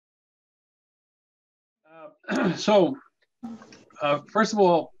First of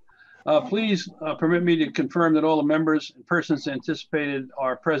all, please permit me to confirm that all the members and persons anticipated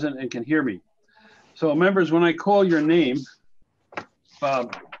are present and can hear me. So members, when I call your name,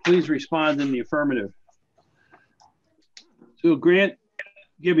 please respond in the affirmative. So Grant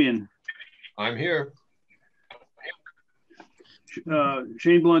Gibeon. I'm here.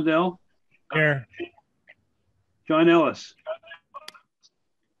 Shane Blundell. Here. John Ellis.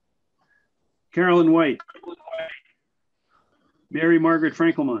 Carolyn White. Mary Margaret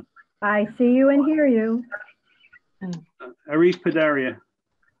Frankelmont. I see you and hear you. Aris Padaria.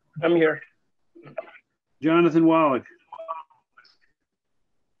 I'm here. Jonathan Wallach.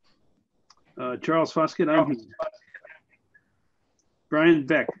 Charles Foskett. I'm here. Brian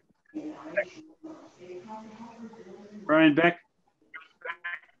Beck. Brian Beck.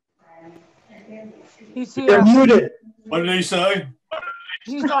 He's here. They're muted. What did he say?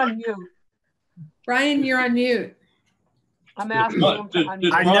 He's on mute. Brian, you're on mute. I'm asking him to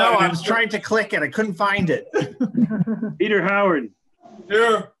unmute. I know. I was trying to click it. I couldn't find it. Peter Howard.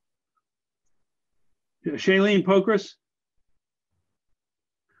 Here. Shailene Pokris.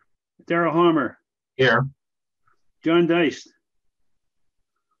 Daryl Harmer. Here. John Deist.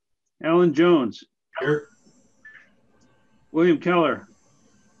 Alan Jones. Here. William Keller.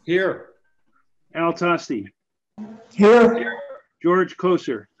 Here. Al Tosti. Here. George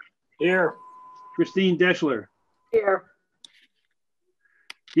Koser. Here. Christine Deschler. Here.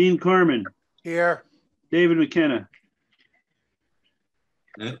 Dean Carmen. Here. David McKenna.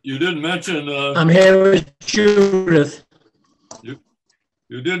 You didn't mention. I'm here with Judith. You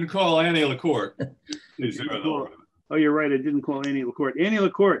didn't call Annie LaCourte. Oh, you're right. I didn't call Annie LaCourte. Annie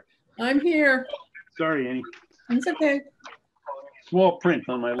LaCourte. I'm here. Sorry, Annie. It's okay. Small print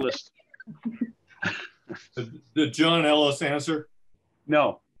on my list. Did John Ellis answer?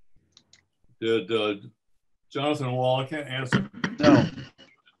 No. Did Jonathan Wallach answer? No.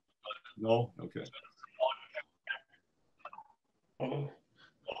 No? Okay.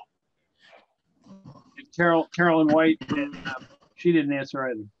 Carolyn White, she didn't answer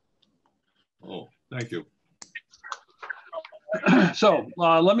either. Oh, thank you. So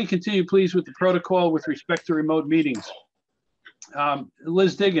let me continue, please, with the protocol with respect to remote meetings.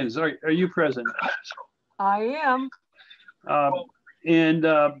 Liz Diggins, are you present? I am.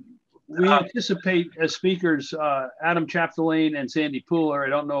 We anticipate as speakers Adam Chapdelaine and Sandy Pooler. I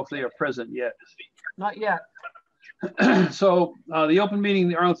don't know if they are present yet. Not yet. So the open meeting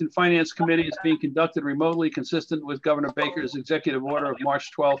of the Arlington Finance Committee is being conducted remotely, consistent with Governor Baker's executive order of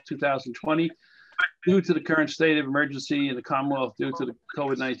March 12, 2020, due to the current state of emergency in the Commonwealth due to the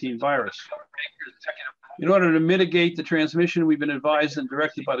COVID-19 virus. In order to mitigate the transmission, we've been advised and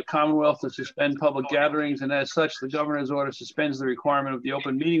directed by the Commonwealth to suspend public gatherings, and as such, the governor's order suspends the requirement of the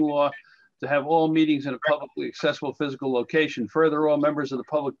open meeting law to have all meetings in a publicly accessible physical location. Further, all members of the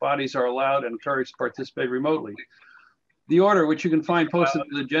public bodies are allowed and encouraged to participate remotely. The order, which you can find posted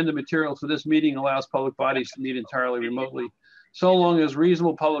in the agenda material for this meeting, allows public bodies to meet entirely remotely, so long as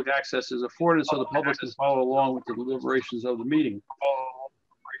reasonable public access is afforded so the public can follow along with the deliberations of the meeting.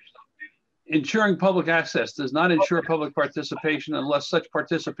 Ensuring public access does not ensure public participation unless such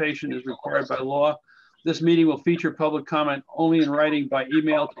participation is required by law. This meeting will feature public comment only in writing by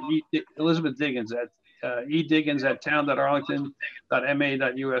email to Elizabeth Diggins at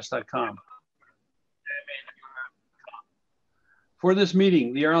ediggins@town.arlington.ma.us.com. For this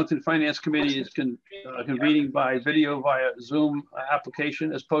meeting, the Arlington Finance Committee is convening by video via Zoom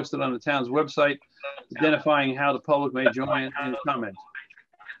application as posted on the town's website, identifying how the public may join and comment.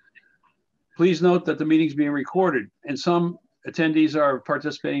 Please note that the meeting is being recorded and some attendees are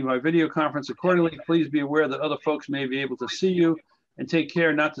participating by video conference. Accordingly, please be aware that other folks may be able to see you, and take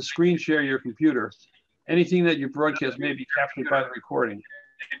care not to screen share your computer. Anything that you broadcast may be captured by the recording.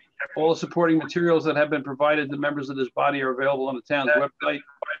 All the supporting materials that have been provided to members of this body are available on the town's website,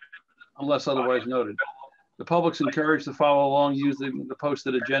 unless otherwise noted. The public's encouraged to follow along using the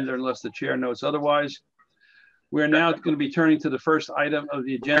posted agenda unless the chair notes otherwise. We are now going to be turning to the first item of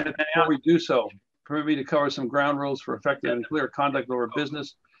the agenda. Before we do so, permit me to cover some ground rules for effective and clear conduct of our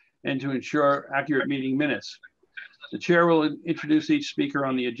business and to ensure accurate meeting minutes. The chair will introduce each speaker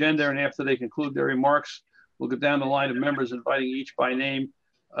on the agenda, and after they conclude their remarks, we'll go down the line of members, inviting each by name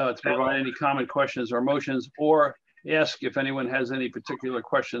to provide any comment, questions, or motions, or ask if anyone has any particular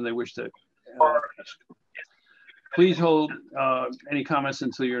question they wish to ask. Please hold any comments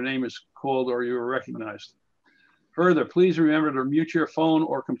until your name is called or you are recognized. Further, please remember to mute your phone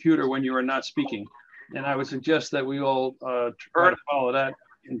or computer when you are not speaking. And I would suggest that we all try to follow that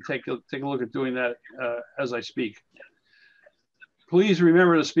and take a look at doing that as I speak. Please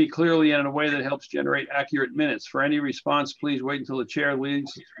remember to speak clearly and in a way that helps generate accurate minutes. For any response, please wait until the chair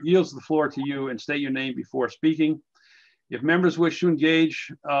yields the floor to you and state your name before speaking. If members wish to engage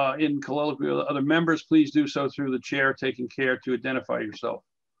in colloquy with other members, please do so through the chair, taking care to identify yourself.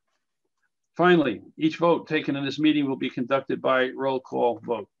 Finally, each vote taken in this meeting will be conducted by roll call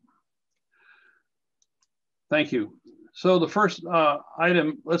vote. Thank you. So the first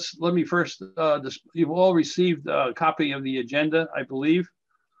item, let me first, you've all received a copy of the agenda, I believe.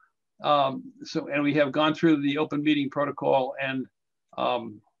 And we have gone through the open meeting protocol and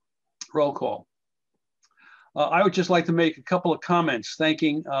roll call. I would just like to make a couple of comments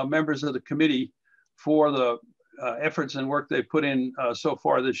thanking members of the committee for the efforts and work they've put in so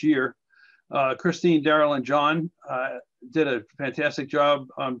far this year. Christine, Daryl, and John did a fantastic job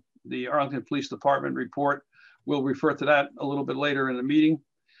on the Arlington Police Department report. We'll refer to that a little bit later in the meeting.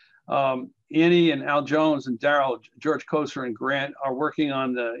 Annie and Al Jones and Daryl, George Koser and Grant are working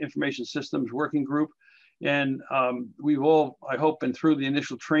on the information systems working group. And we've all, I hope, been through the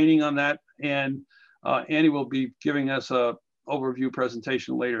initial training on that. And Annie will be giving us an overview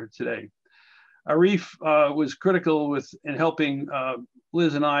presentation later today. Arif was critical in helping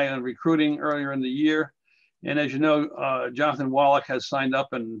Liz and I on recruiting earlier in the year. And as you know, Jonathan Wallach has signed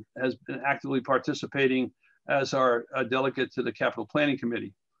up and has been actively participating as our delegate to the Capital Planning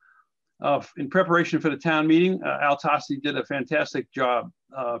Committee. In preparation for the town meeting, Al Tosti did a fantastic job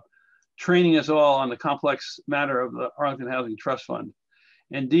training us all on the complex matter of the Arlington Housing Trust Fund.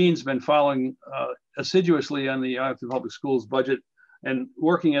 And Dean's been following assiduously on the Arlington Public Schools budget and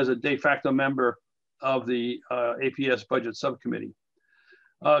working as a de facto member of the APS Budget Subcommittee.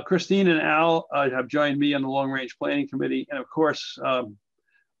 Christine and Al have joined me on the Long Range Planning Committee. And of course,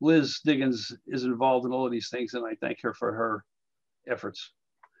 Liz Diggins is involved in all of these things, and I thank her for her efforts.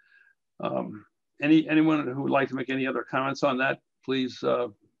 Anyone who would like to make any other comments on that, please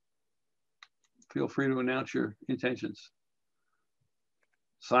feel free to announce your intentions.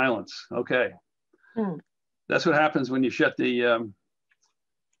 Silence. Okay. That's what happens when you shut the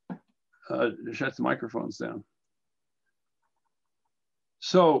microphones down.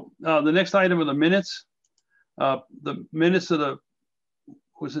 So the next item are the minutes. The minutes of the,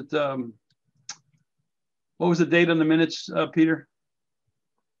 was it, what was the date on the minutes, Peter?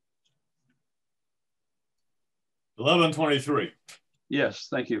 11/23. Yes,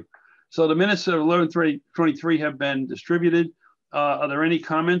 thank you. So the minutes of 11/23 have been distributed. Are there any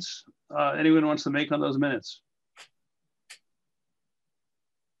comments anyone wants to make on those minutes?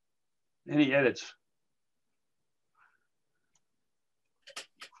 Any edits?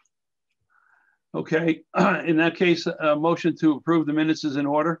 Okay, in that case, a motion to approve the minutes is in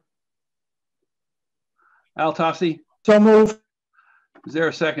order. Al Tosti? So moved. Is there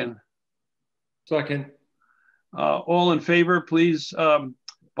a second? Second. All in favor, please,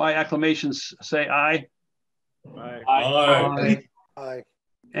 by acclamations, say aye. Aye. Aye. Aye.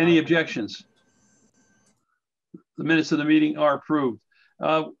 Any objections? The minutes of the meeting are approved.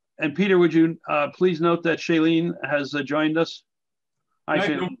 And Peter, would you please note that Shailene has joined us? Hi,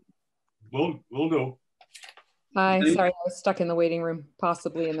 Shailene. We'll do. Hi, sorry, I was stuck in the waiting room,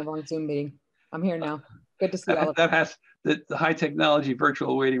 possibly in the wrong Zoom meeting. I'm here now. Good to see all of you. That has the high technology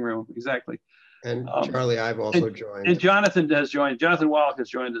virtual waiting room, exactly. And Charlie, I've also joined. And Jonathan has joined. Jonathan Wallach has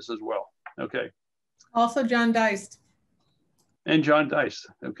joined us as well. Okay. Also John Deist. And John Deist.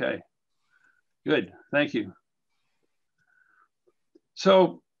 Okay. Good. Thank you.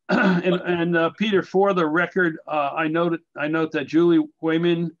 So, Peter, for the record, I note that Julie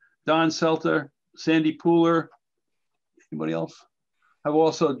Wayman, Don Selter, Sandy Pooler, anybody else, have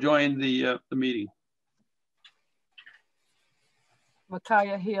also joined the meeting.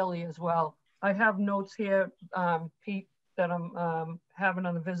 Micaiah Haley as well. I have notes here, Pete, that I'm having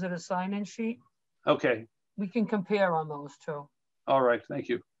on the visitor sign-in sheet. Okay. We can compare on those too. All right, thank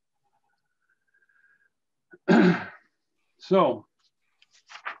you. So,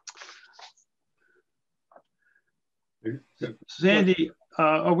 Sandy,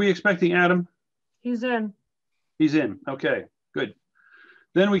 are we expecting Adam? He's in. He's in, okay, good.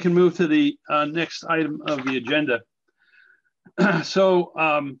 Then we can move to the next item of the agenda. So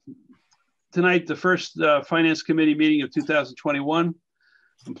tonight, the first Finance Committee meeting of 2021.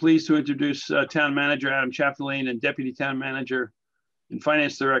 I'm pleased to introduce Town Manager Adam Chapdelaine and Deputy Town Manager and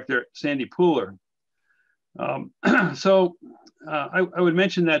Finance Director Sandy Pooler. I would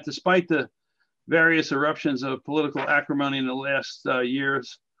mention that despite the various eruptions of political acrimony in the last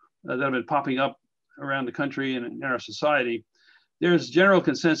years that have been popping up around the country and in our society, there's general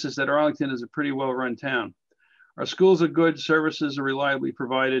consensus that Arlington is a pretty well-run town. Our schools are good, services are reliably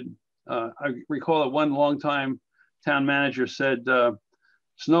provided. I recall at one longtime town manager said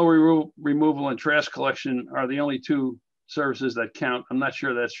snow removal and trash collection are the only two services that count. I'm not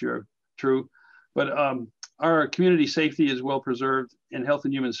sure that's true, but our community safety is well preserved, and health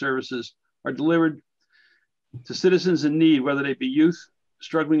and human services are delivered to citizens in need, whether they be youth,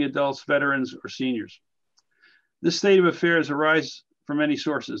 struggling adults, veterans, or seniors. This state of affairs arises from many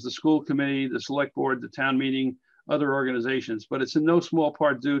sources: the school committee, the select board, the town meeting, other organizations, but it's in no small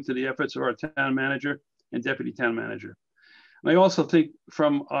part due to the efforts of our town manager and deputy town manager. And I also think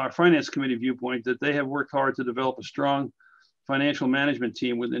from our finance committee viewpoint that they have worked hard to develop a strong financial management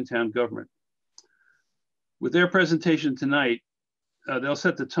team within town government. With their presentation tonight, they'll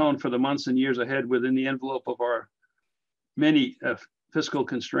set the tone for the months and years ahead within the envelope of our many fiscal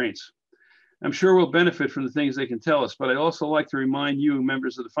constraints. I'm sure we'll benefit from the things they can tell us, but I'd also like to remind you,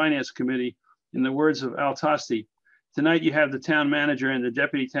 members of the Finance Committee, in the words of Al Tosti, tonight you have the town manager and the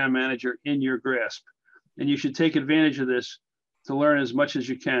deputy town manager in your grasp, and you should take advantage of this to learn as much as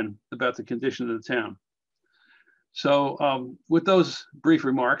you can about the condition of the town. So with those brief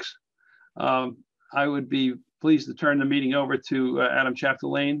remarks, I would be pleased to turn the meeting over to Adam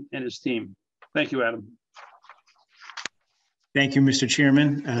Chapdelaine and his team. Thank you, Adam. Thank you, Mr.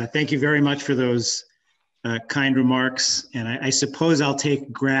 Chairman. Thank you very much for those kind remarks. And I suppose I'll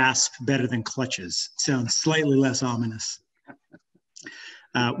take grasp better than clutches. Sounds slightly less ominous.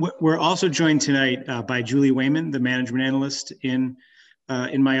 We're also joined tonight by Julie Wayman, the management analyst in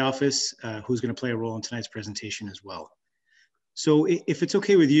my office, who's going to play a role in tonight's presentation as well. So if it's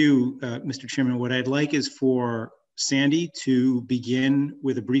okay with you, Mr. Chairman, what I'd like is for Sandy to begin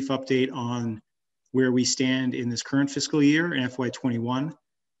with a brief update on where we stand in this current fiscal year in FY21.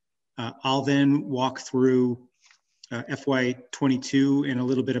 I'll then walk through FY22 and a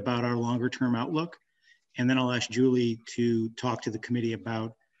little bit about our longer term outlook. And then I'll ask Julie to talk to the committee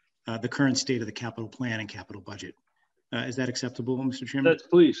about the current state of the capital plan and capital budget. Is that acceptable, Mr. Chairman? That's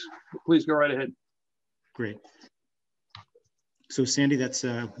please go right ahead. Great. So Sandy, that's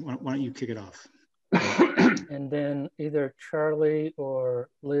why don't you kick it off? And then either Charlie or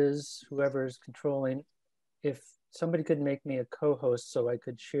Liz, whoever's controlling, if somebody could make me a co-host so I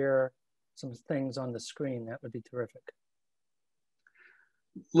could share some things on the screen, that would be terrific.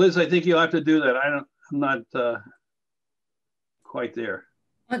 Liz, I think you'll have to do that. I'm not quite there.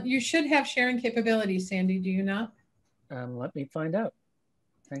 You should have sharing capabilities, Sandy, do you not? Let me find out.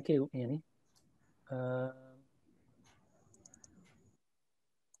 Thank you, Annie.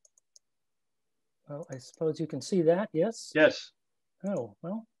 Well, I suppose you can see that, yes? Yes. Oh,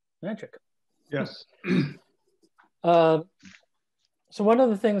 well, magic. Yes. So one of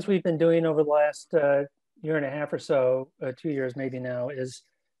the things we've been doing over the last year and a half or so, 2 years maybe now, is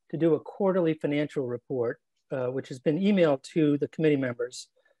to do a quarterly financial report, which has been emailed to the committee members,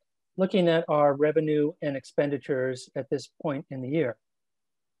 looking at our revenue and expenditures at this point in the year.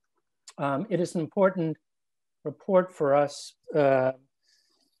 It is an important report for us,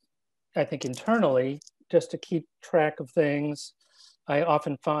 I think internally, just to keep track of things. I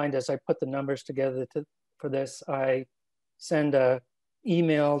often find as I put the numbers together for this, I send an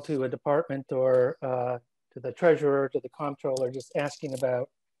email to a department or to the treasurer, to the comptroller, just asking about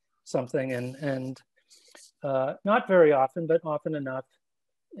something. And not very often, but often enough,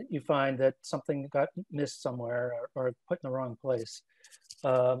 you find that something got missed somewhere or put in the wrong place.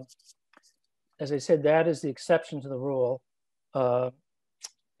 As I said, that is the exception to the rule.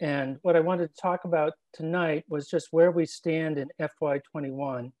 And what I wanted to talk about tonight was just where we stand in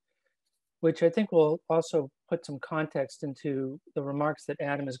FY21, which I think will also put some context into the remarks that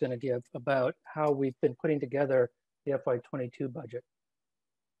Adam is going to give about how we've been putting together the FY22 budget.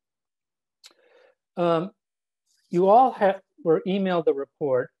 You all were emailed the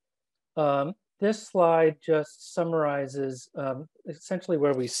report. This slide just summarizes essentially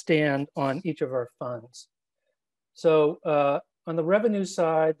where we stand on each of our funds. So on the revenue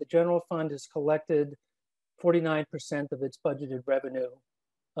side, the general fund has collected 49% of its budgeted revenue.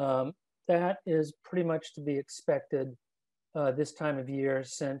 That is pretty much to be expected this time of year,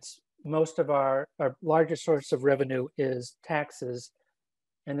 since most of our largest source of revenue is taxes.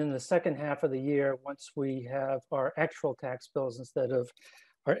 And in the second half of the year, once we have our actual tax bills instead of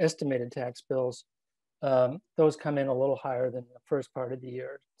our estimated tax bills, those come in a little higher than the first part of the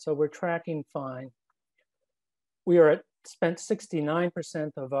year. So we're tracking fine. We are spent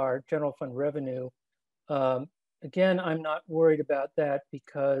 69% of our general fund revenue. Again, I'm not worried about that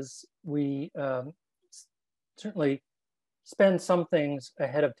because we certainly spend some things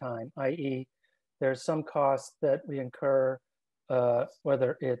ahead of time, i.e. there's some costs that we incur,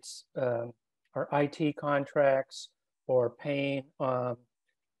 whether it's our IT contracts or paying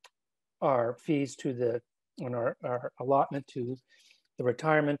our fees to the on our allotment to the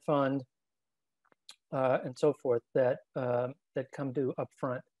retirement fund and so forth that come due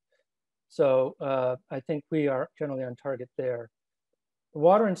upfront. So I think we are generally on target there. The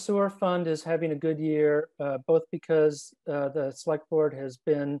Water and Sewer Fund is having a good year, both because the Select Board has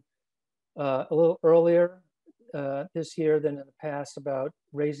been a little earlier this year than in the past about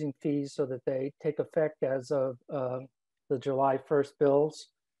raising fees so that they take effect as of the July 1st bills.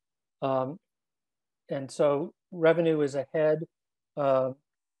 And so revenue is ahead,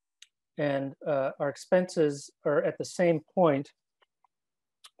 and our expenses are at the same point,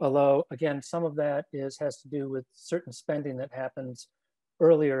 although again, some of that has to do with certain spending that happens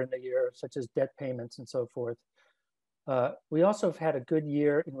earlier in the year, such as debt payments and so forth. We also have had a good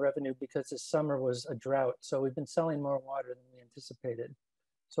year in revenue because this summer was a drought. So we've been selling more water than we anticipated.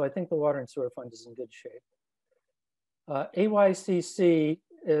 So I think the Water and Sewer Fund is in good shape. AYCC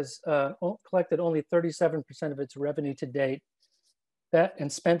is collected only 37% of its revenue to date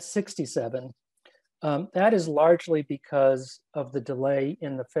and spent 67. That is largely because of the delay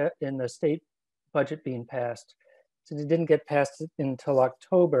in the state budget being passed. Since it didn't get passed until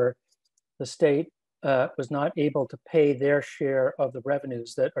October, the state was not able to pay their share of the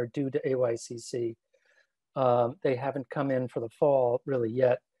revenues that are due to AYCC. They haven't come in for the fall really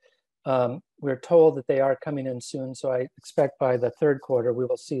yet. We're told that they are coming in soon, so I expect by the third quarter we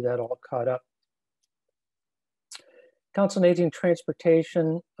will see that all caught up. Council on Aging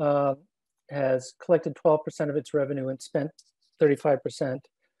Transportation has collected 12% of its revenue and spent 35%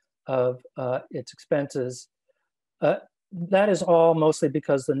 of its expenses. That is all mostly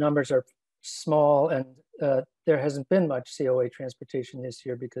because the numbers are small and there hasn't been much COA transportation this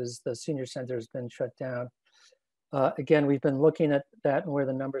year because the senior center has been shut down. Again, we've been looking at that and where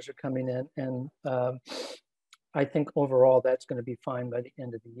the numbers are coming in, and I think overall that's going to be fine by the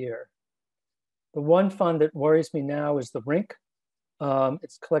end of the year. The one fund that worries me now is the rink.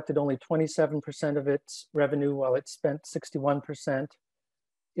 It's collected only 27% of its revenue while it spent 61%.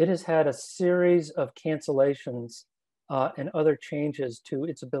 It has had a series of cancellations and other changes to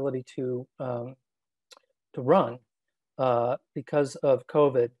its ability to run because of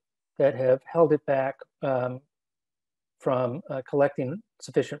COVID that have held it back from collecting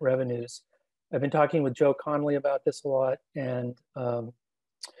sufficient revenues. I've been talking with Joe Connolly about this a lot, and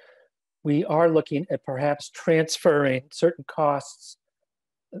we are looking at perhaps transferring certain costs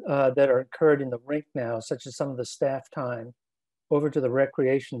that are incurred in the rink now, such as some of the staff time, over to the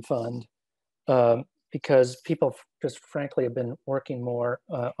recreation fund because people just frankly have been working more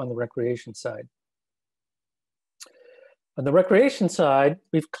on the recreation side. On the recreation side,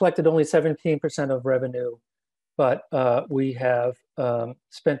 we've collected only 17% of revenue, but we have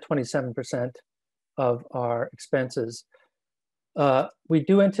spent 27% of our expenses. We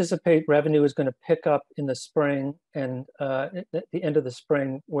do anticipate revenue is going to pick up in the spring and at the end of the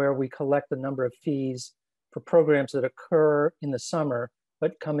spring, where we collect the number of fees for programs that occur in the summer,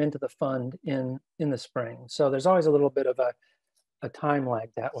 but come into the fund in the spring. So there's always a little bit of a time lag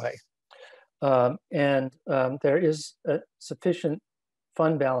that way. There is a sufficient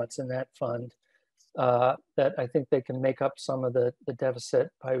fund balance in that fund that I think they can make up some of the deficit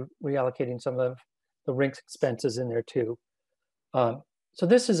by reallocating some of the rink's expenses in there too. So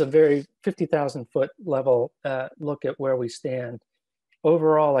this is a very 50,000 foot level look at where we stand.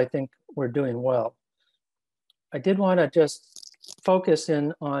 Overall, I think we're doing well. I did want to just focus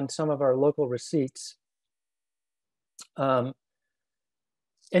in on some of our local receipts.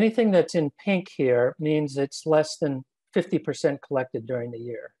 Anything that's in pink here means it's less than 50% collected during the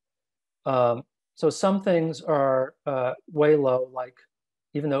year. So some things are way low, like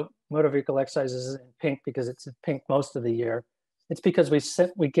even though motor vehicle excise is in pink because it's in pink most of the year, it's because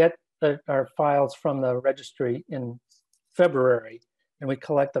we get our files from the registry in February, and we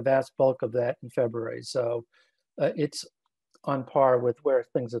collect the vast bulk of that in February. So it's on par with where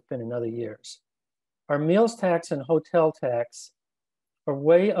things have been in other years. Our meals tax and hotel tax are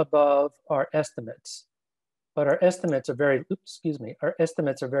way above our estimates, but our estimates are our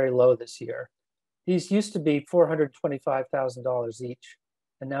estimates are very low this year. These used to be $425,000 each,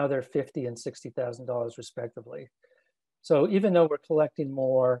 and now they're $50,000 and $60,000 respectively. So even though we're collecting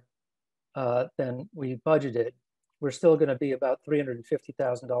more than we budgeted, we're still going to be about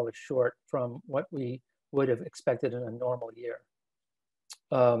 $350,000 short from what we would have expected in a normal year.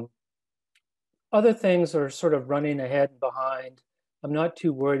 Other things are sort of running ahead and behind. I'm not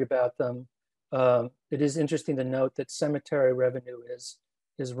too worried about them. It is interesting to note that cemetery revenue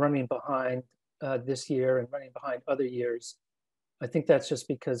is running behind this year and running behind other years. I think that's just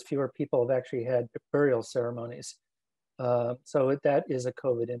because fewer people have actually had burial ceremonies. So that is a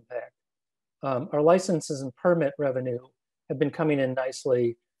COVID impact. Our licenses and permit revenue have been coming in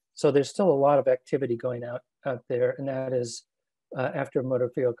nicely. So there's still a lot of activity going out there, and that is after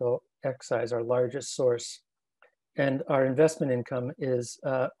motor vehicle excise, our largest source. And our investment income is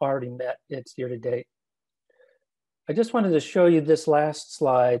already met its year to date. I just wanted to show you this last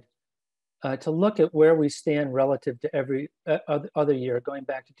slide to look at where we stand relative to every other year, going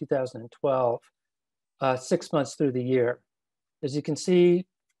back to 2012, 6 months through the year. As you can see,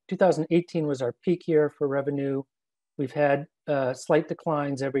 2018 was our peak year for revenue. We've had slight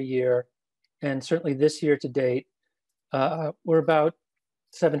declines every year. And certainly this year to date, we're about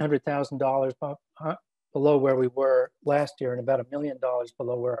 $700,000 below where we were last year and about $1 million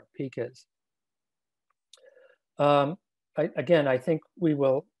below where our peak is. Again, I think we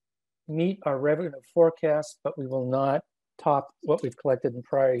will meet our revenue forecast, but we will not top what we've collected in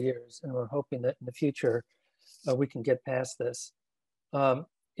prior years. And we're hoping that in the future, we can get past this.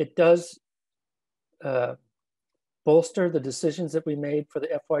 It does bolster the decisions that we made for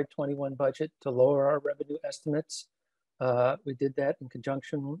the FY21 budget to lower our revenue estimates. We did that in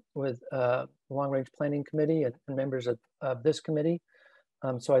conjunction with the Long Range Planning Committee and members of this committee.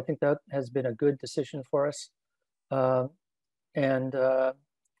 So I think that has been a good decision for us. And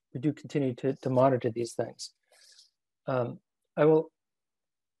we do continue to monitor these things. I will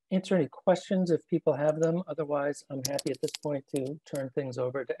answer any questions if people have them. Otherwise, I'm happy at this point to turn things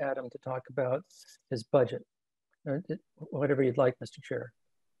over to Adam to talk about his budget. Or whatever you'd like, Mr. Chair.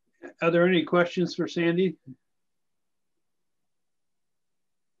 Are there any questions for Sandy?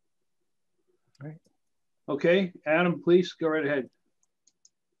 All right. Okay, Adam, please go right ahead.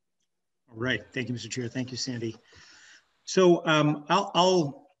 All right, thank you, Mr. Chair. Thank you, Sandy. So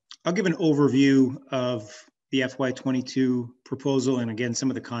I'll give an overview of the FY22 proposal, and again, some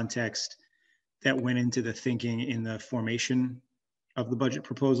of the context that went into the thinking in the formation of the budget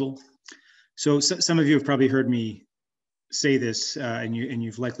proposal. So some of you have probably heard me say this, and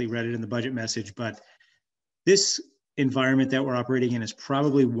you've likely read it in the budget message, but this environment that we're operating in is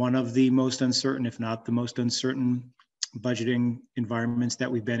probably one of the most uncertain, if not the most uncertain, budgeting environments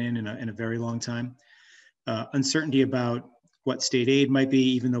that we've been in a very long time. Uncertainty about what state aid might be,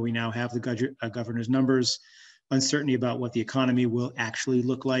 even though we now have the governor's numbers. Uncertainty about what the economy will actually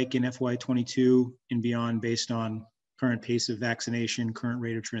look like in FY22 and beyond based on current pace of vaccination, current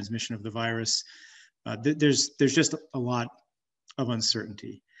rate of transmission of the virus. There's just a lot of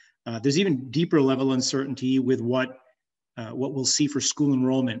uncertainty. There's even deeper level uncertainty with what we'll see for school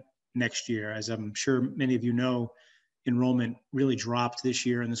enrollment next year. As I'm sure many of you know, enrollment really dropped this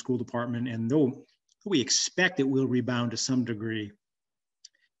year in the school department, and though we expect it will rebound to some degree,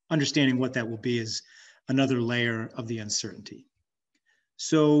 understanding what that will be is another layer of the uncertainty.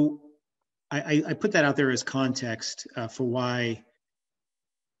 So I put that out there as context for why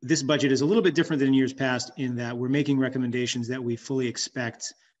this budget is a little bit different than years past in that we're making recommendations that we fully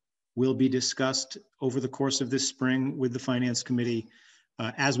expect will be discussed over the course of this spring with the Finance Committee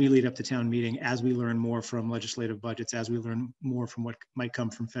as we lead up to town meeting, as we learn more from legislative budgets, as we learn more from what might come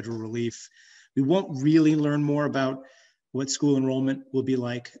from federal relief. We won't really learn more about what school enrollment will be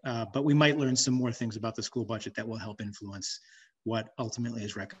like, but we might learn some more things about the school budget that will help influence what ultimately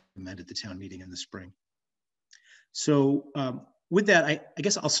is recommended to town meeting in the spring. So with that, I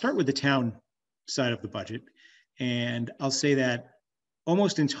guess I'll start with the town side of the budget. And I'll say that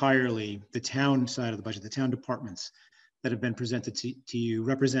almost entirely the town side of the budget, the town departments that have been presented to you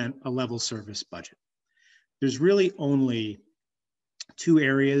represent a level service budget. There's really only two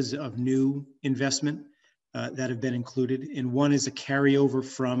areas of new investment that have been included, and one is a carryover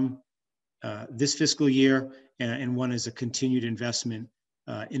from this fiscal year, and one is a continued investment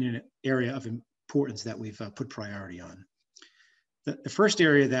in an area of importance that we've put priority on. The first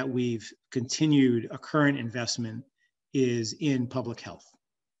area that we've continued a current investment is in public health.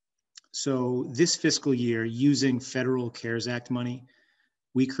 So this fiscal year, using federal CARES Act money,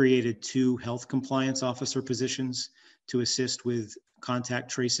 we created 2 health compliance officer positions to assist with contact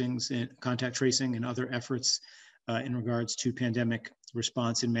tracing and other efforts in regards to pandemic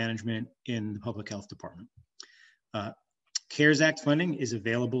response and management in the public health department. CARES Act funding is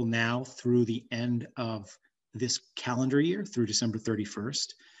available now through the end of this calendar year, through December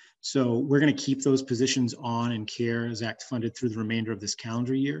 31st. So we're going to keep those positions on and CARES Act funded through the remainder of this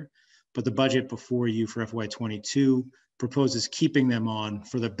calendar year. But the budget before you for FY22 proposes keeping them on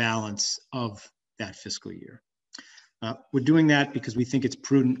for the balance of that fiscal year. We're doing that because we think it's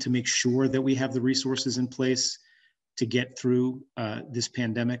prudent to make sure that we have the resources in place to get through this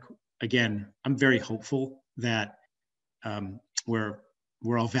pandemic. Again, I'm very hopeful that we're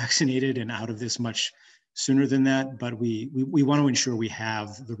all vaccinated and out of this much sooner than that, but we want to ensure we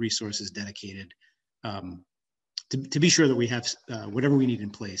have the resources dedicated to be sure that we have whatever we need in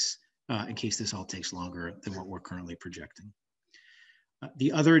place in case this all takes longer than what we're currently projecting.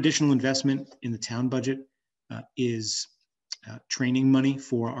 The other additional investment in the town budget is training money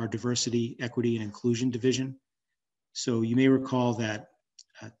for our diversity, equity, and inclusion division. So you may recall that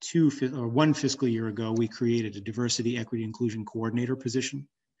one fiscal year ago, we created a diversity, equity, inclusion coordinator position.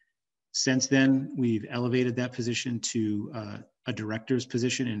 Since then, we've elevated that position to a director's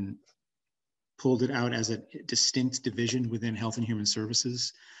position and pulled it out as a distinct division within Health and Human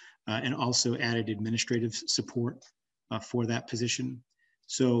Services, and also added administrative support for that position.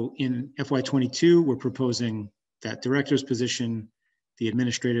 So in FY22, we're proposing that director's position, the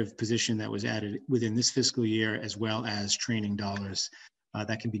administrative position that was added within this fiscal year, as well as training dollars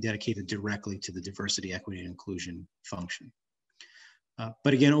that can be dedicated directly to the diversity, equity, and inclusion function.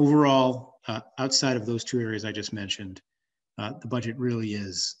 But again, overall, outside of those two areas I just mentioned, the budget really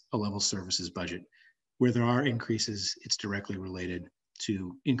is a level services budget. Where there are increases, it's directly related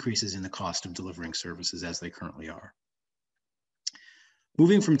to increases in the cost of delivering services as they currently are.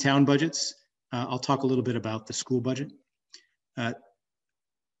 Moving from town budgets, I'll talk a little bit about the school budget.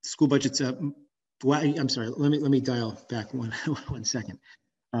 School budgets, I'm sorry, let me dial back one second.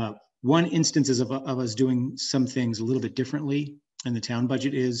 One instance of us doing some things a little bit differently in the town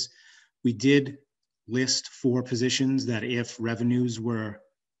budget is we did list 4 positions that if revenues were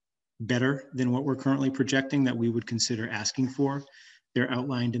better than what we're currently projecting that we would consider asking for. They're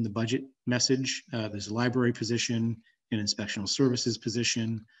outlined in the budget message. There's a library position, an inspectional services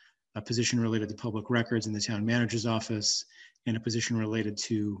position, a position related to public records in the town manager's office, and a position related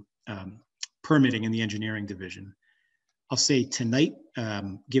to permitting in the engineering division. I'll say tonight,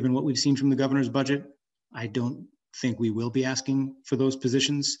 given what we've seen from the governor's budget, I don't think we will be asking for those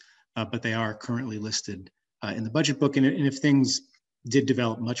positions, but they are currently listed in the budget book. And if things did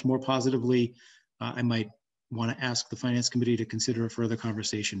develop much more positively, I might want to ask the Finance Committee to consider a further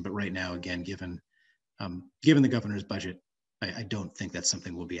conversation. But right now, again, given the governor's budget, I don't think that's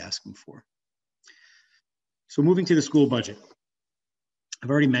something we'll be asking for. So moving to the school budget, I've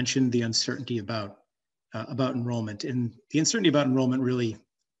already mentioned the uncertainty about enrollment, and the uncertainty about enrollment really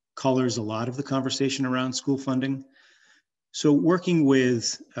colors a lot of the conversation around school funding. So working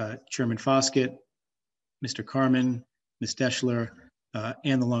with Chairman Foskett, Mr. Carmen, Ms. Deschler,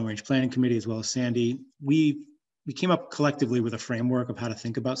 and the Long Range Planning Committee, as well as Sandy, we came up collectively with a framework of how to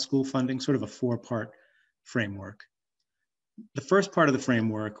think about school funding, sort of a 4-part framework. The first part of the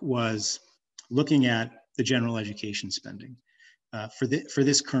framework was looking at the general education spending for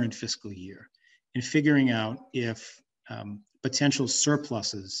this current fiscal year and figuring out if potential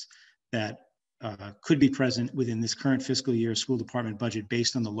surpluses that could be present within this current fiscal year school department budget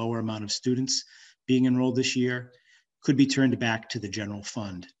based on the lower amount of students being enrolled this year could be turned back to the general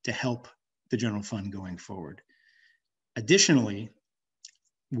fund to help the general fund going forward. Additionally,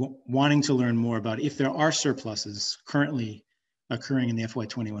 wanting to learn more about if there are surpluses currently occurring in the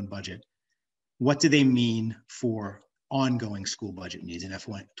FY21 budget, what do they mean for ongoing school budget needs in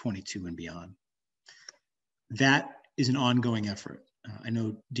FY22 and beyond? That is an ongoing effort. I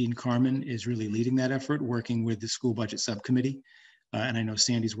know Dean Carmen is really leading that effort, working with the school budget subcommittee. And I know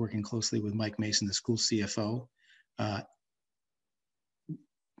Sandy's working closely with Mike Mason, the school CFO. I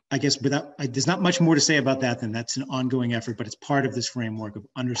guess there's not much more to say about that than that's an ongoing effort, but it's part of this framework of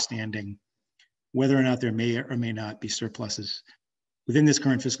understanding whether or not there may or may not be surpluses within this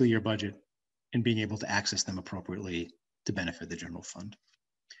current fiscal year budget and being able to access them appropriately to benefit the general fund.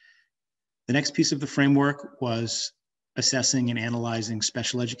 The next piece of the framework was assessing and analyzing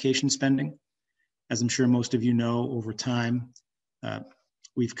special education spending. As I'm sure most of you know, over time,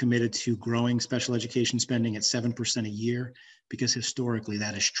 we've committed to growing special education spending at 7% a year because historically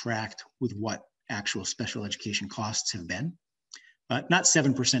that is tracked with what actual special education costs have been. Not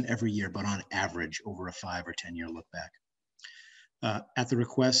 7% every year, but on average over a 5 or 10 year look back. At the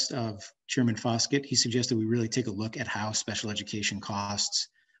request of Chairman Foskett, he suggested we really take a look at how special education costs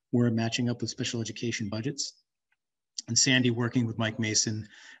were matching up with special education budgets. And Sandy, working with Mike Mason,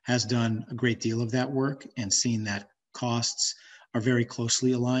 has done a great deal of that work and seen that costs are very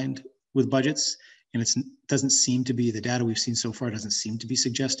closely aligned with budgets. And it doesn't seem to be, the data we've seen so far doesn't seem to be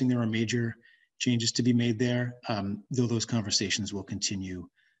suggesting there are major changes to be made there, though those conversations will continue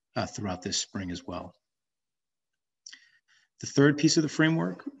throughout this spring as well. The third piece of the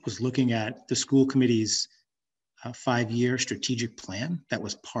framework was looking at the school committee's 5-year strategic plan that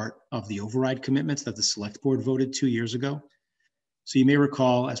was part of the override commitments that the select board voted 2 years ago. So you may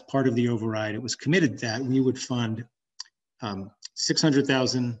recall, as part of the override, it was committed that we would fund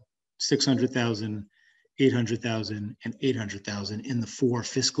 600,000, 600,000, $800,000, and $800,000 in the 4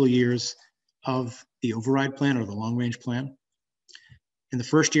 fiscal years of the override plan or the long range plan. In the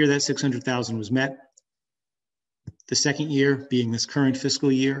first year, that $600,000 was met. The second year, being this current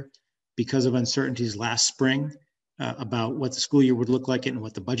fiscal year, because of uncertainties last spring about what the school year would look like and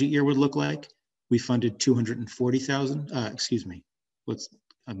what the budget year would look like, we funded $240,000. Excuse me.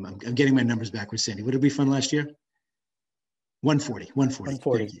 I'm getting my numbers backwards, Sandy. What did we fund last year? 140.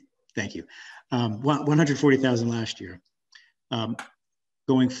 140. Thank you. 140,000 last year.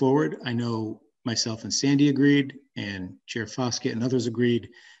 Going forward, I know myself and Sandy agreed, and Chair Foskett and others agreed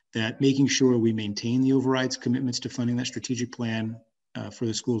that making sure we maintain the override's commitments to funding that strategic plan for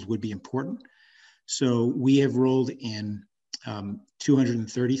the schools would be important. So we have rolled in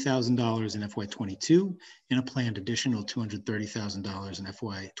 $230,000 in FY22 and a planned additional $230,000 in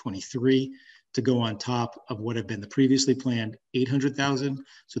FY23 to go on top of what had been the previously planned $800,000,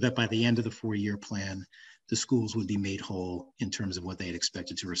 so that by the end of the 4-year plan, the schools would be made whole in terms of what they had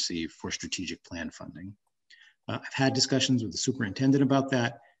expected to receive for strategic plan funding. I've had discussions with the superintendent about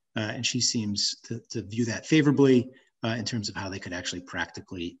that, and she seems to view that favorably in terms of how they could actually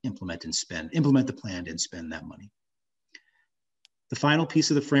practically implement the plan and spend that money. The final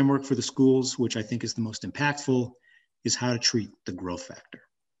piece of the framework for the schools, which I think is the most impactful, is how to treat the growth factor.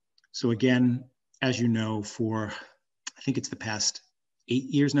 So again, as you know, for I think it's the past 8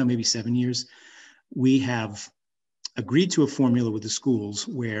 years now, maybe 7 years, we have agreed to a formula with the schools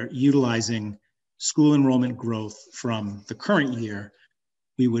where, utilizing school enrollment growth from the current year,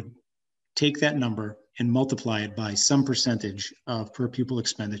 we would take that number and multiply it by some percentage of per pupil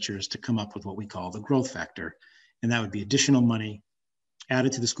expenditures to come up with what we call the growth factor. And that would be additional money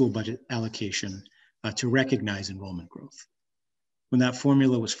added to the school budget allocation to recognize enrollment growth. When that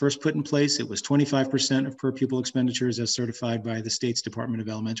formula was first put in place, it was 25% of per pupil expenditures as certified by the state's Department of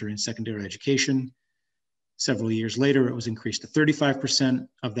Elementary and Secondary Education. Several years later, it was increased to 35%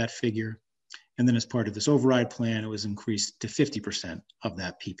 of that figure. And then as part of this override plan, it was increased to 50% of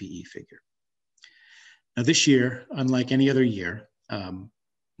that PPE figure. Now this year, unlike any other year,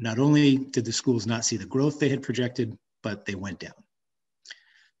 not only did the schools not see the growth they had projected, but they went down.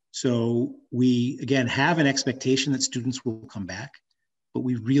 So we, again, have an expectation that students will come back, but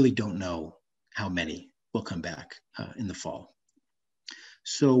we really don't know how many will come back in the fall.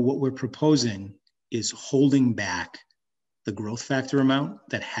 So what we're proposing is holding back the growth factor amount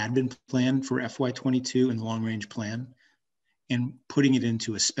that had been planned for FY22 in the long range plan and putting it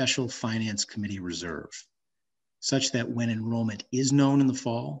into a special finance committee reserve, such that when enrollment is known in the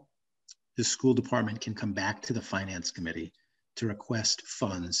fall, the school department can come back to the finance committee to request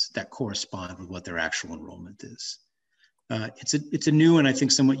funds that correspond with what their actual enrollment is. It's a new and I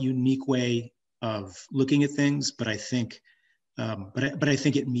think somewhat unique way of looking at things, but I think I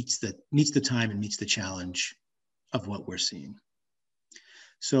think it meets the time and meets the challenge of what we're seeing.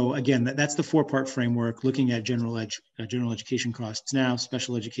 So again, that's the 4-part framework: looking at general education costs now,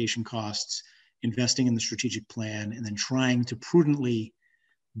 special education costs, investing in the strategic plan, and then trying to prudently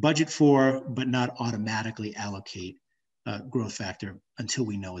budget for, but not automatically allocate growth factor until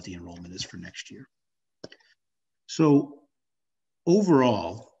we know what the enrollment is for next year. So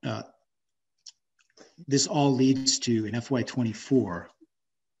overall, this all leads to an FY24,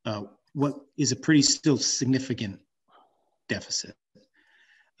 what is a pretty still significant deficit.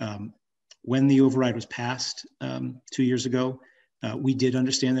 When the override was passed 2 years ago, we did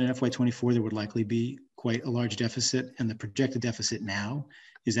understand that in FY24 there would likely be quite a large deficit, and the projected deficit now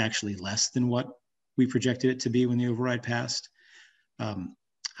is actually less than what we projected it to be when the override passed.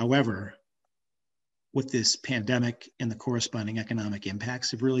 However, what this pandemic and the corresponding economic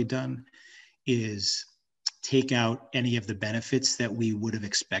impacts have really done is take out any of the benefits that we would have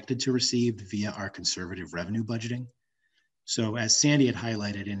expected to receive via our conservative revenue budgeting. So as Sandy had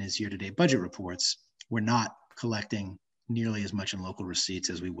highlighted in his year-to-date budget reports, we're not collecting nearly as much in local receipts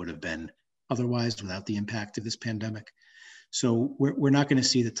as we would have been otherwise without the impact of this pandemic. So we're not going to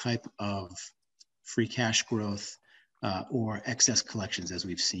see the type of free cash growth or excess collections as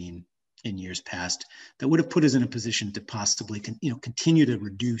we've seen in years past that would have put us in a position to possibly continue to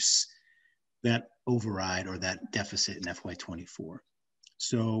reduce that override or that deficit in FY24.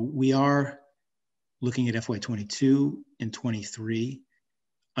 So we are looking at FY22 and 23,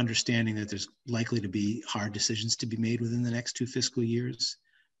 understanding that there's likely to be hard decisions to be made within the next 2 fiscal years.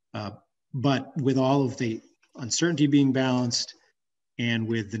 But with all of the uncertainty being balanced and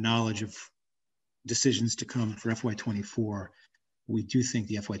with the knowledge of decisions to come for FY24, we do think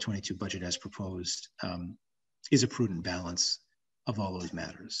the FY22 budget as proposed is a prudent balance of all those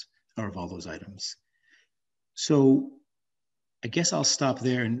matters, or of all those items. So I guess I'll stop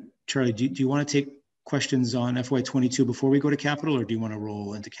there. And Charlie, do you want to take questions on FY22 before we go to capital, or do you want to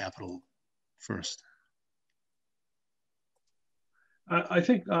roll into capital first? I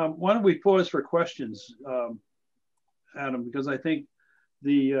think, why don't we pause for questions, Adam, because I think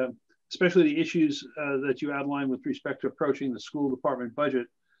especially the issues that you outlined with respect to approaching the school department budget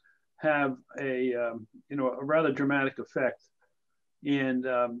have a rather dramatic effect. And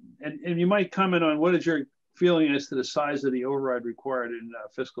you might comment on what is your feeling as to the size of the override required in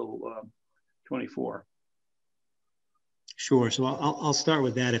fiscal 24. Sure. So I'll start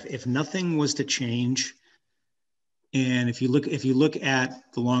with that. If nothing was to change, and if you look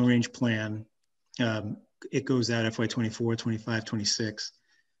at the long range plan, it goes out FY 24, 25, 26.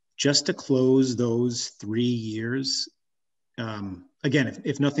 Just to close those 3 years, again,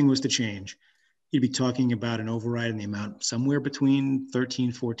 if nothing was to change, you'd be talking about an override in the amount somewhere between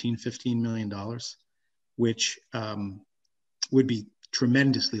 13, 14, $15 million, which would be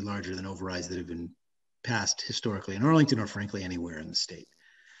tremendously larger than overrides that have been passed historically in Arlington or frankly anywhere in the state.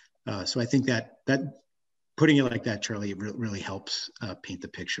 So I think that putting it like that, Charlie, it really helps paint the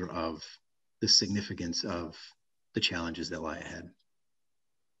picture of the significance of the challenges that lie ahead.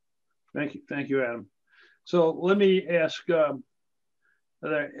 Thank you, Adam. So let me ask,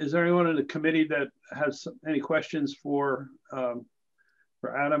 is there anyone in the committee that has any questions for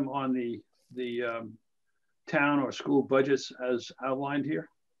Adam on the town or school budgets as outlined here?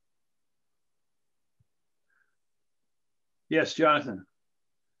 Yes, Jonathan,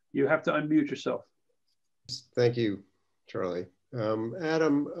 you have to unmute yourself. Thank you, Charlie.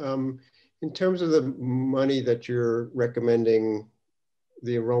 Adam, in terms of the money that you're recommending,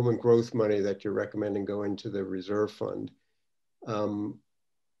 the enrollment growth money that you're recommending go into the reserve fund.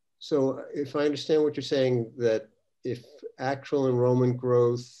 So if I understand what you're saying, that if actual enrollment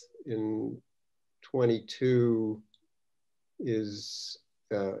growth in 22 is,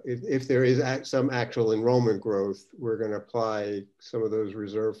 if there is some actual enrollment growth, we're going to apply some of those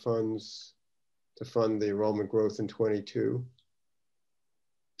reserve funds to fund the enrollment growth in 22.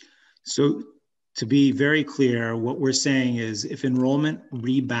 So to be very clear, what we're saying is if enrollment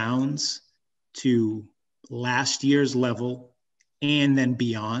rebounds to last year's level and then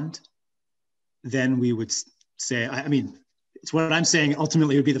beyond, then we would say, I mean, it's what I'm saying,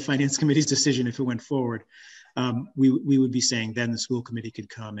 ultimately it would be the finance committee's decision if it went forward. We would be saying then the school committee could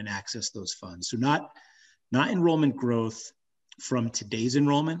come and access those funds. So not enrollment growth from today's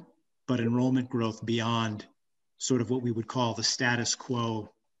enrollment, but enrollment growth beyond sort of what we would call the status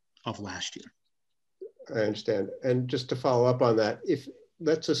quo of last year. I understand. And just to follow up on that,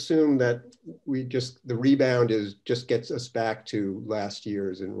 let's assume that the rebound just gets us back to last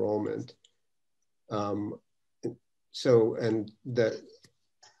year's enrollment. And that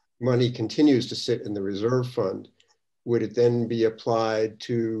money continues to sit in the reserve fund. Would it then be applied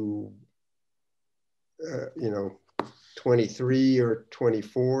to, 23 or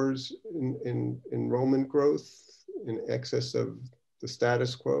 24's in enrollment growth in excess of the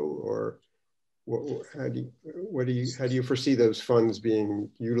status quo, or how do you foresee those funds being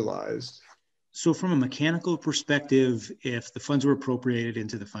utilized? So from a mechanical perspective, if the funds were appropriated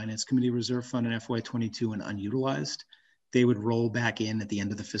into the Finance Committee Reserve Fund in FY22 and unutilized, they would roll back in at the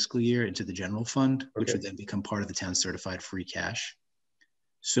end of the fiscal year into the general fund, which would then become part of the town certified free cash.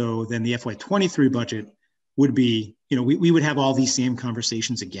 So then the FY23 budget would be, we would have all these same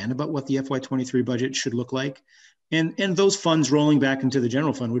conversations again about what the FY23 budget should look like. And those funds rolling back into the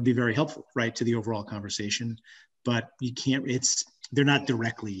general fund would be very helpful, right, to the overall conversation. But you can't, they're not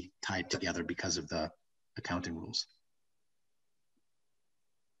directly tied together because of the accounting rules.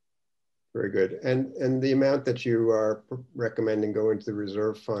 Very good. And the amount that you are recommending go into the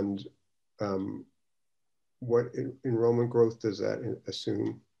reserve fund, what enrollment growth does that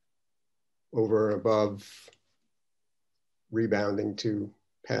assume over and above rebounding to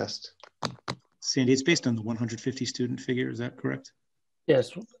past? Sandy, it's based on the 150 student figure, is that correct?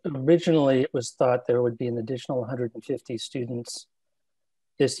 Yes, originally it was thought there would be an additional 150 students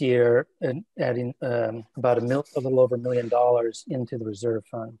this year, and adding about a little over $1 million into the reserve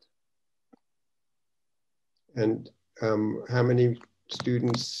fund. And how many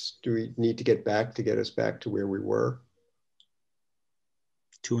students do we need to get back to get us back to where we were?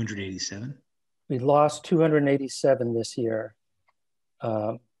 287. We lost 287 this year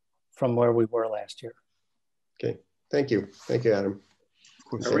from where we were last year. Okay, thank you. Thank you, Adam. Of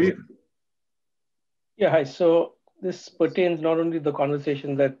course. Yeah, hi. So this pertains not only to the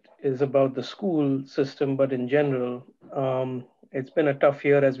conversation that is about the school system, but in general. It's been a tough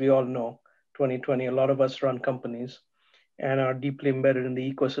year, as we all know, 2020. A lot of us run companies and are deeply embedded in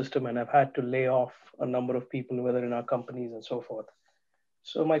the ecosystem and have had to lay off a number of people, whether in our companies and so forth.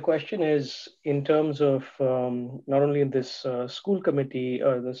 So my question is, in terms of not only this school committee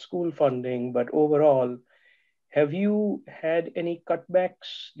or the school funding, but overall, have you had any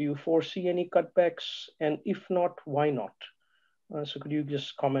cutbacks? Do you foresee any cutbacks? And if not, why not? So could you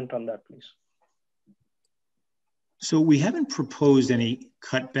just comment on that, please? So we haven't proposed any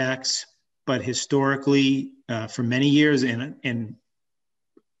cutbacks, but historically, for many years and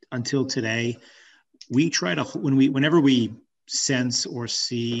until today, we try to, whenever we sense or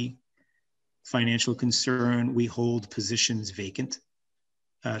see financial concern, we hold positions vacant,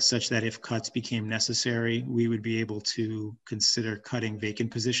 such that if cuts became necessary, we would be able to consider cutting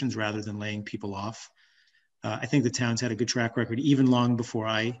vacant positions rather than laying people off. I think the town's had a good track record, even long before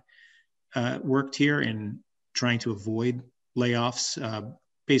I worked here, in trying to avoid layoffs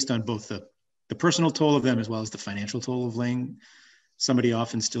based on both the personal toll of them as well as the financial toll of laying somebody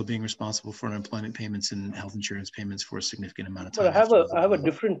off and still being responsible for unemployment payments and health insurance payments for a significant amount of time. But I have a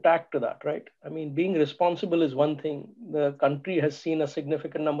different tack to that, right? I mean, being responsible is one thing. The country has seen a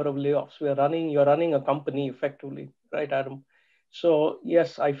significant number of layoffs. You're running a company effectively, right, Adam? So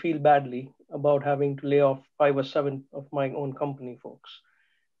yes, I feel badly about having to lay off 5 or 7 of my own company folks.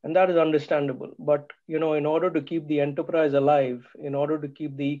 And that is understandable. But, you know, in order to keep the enterprise alive, in order to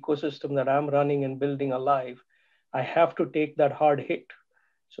keep the ecosystem that I'm running and building alive, I have to take that hard hit.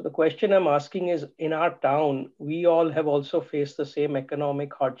 So the question I'm asking is, in our town, we all have also faced the same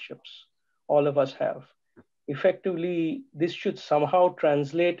economic hardships. All of us have. Effectively, this should somehow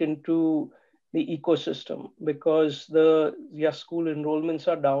translate into the ecosystem, because school enrollments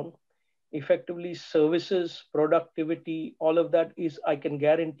are down. Effectively, services, productivity, all of that is, I can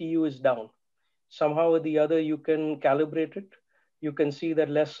guarantee you, is down. Somehow or the other, you can calibrate it. You can see that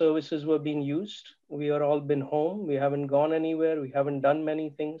less services were being used. We are all been home. We haven't gone anywhere. We haven't done many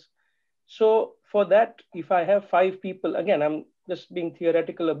things. So for that, if I have 5 people, again, I'm just being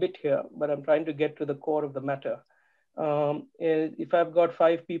theoretical a bit here, but I'm trying to get to the core of the matter. If I've got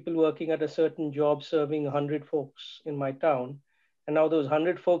 5 people working at a certain job serving 100 folks in my town, and now those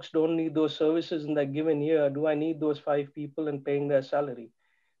 100 folks don't need those services in that given year, do I need those 5 people and paying their salary?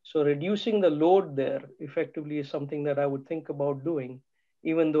 So reducing the load there effectively is something that I would think about doing,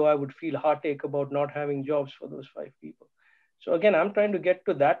 even though I would feel heartache about not having jobs for those 5 people. So again, I'm trying to get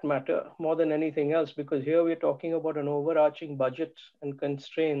to that matter more than anything else, because here we're talking about an overarching budget and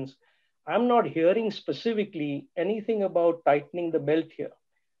constraints. I'm not hearing specifically anything about tightening the belt here.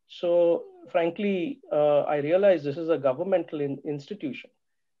 So frankly, I realize this is a governmental institution.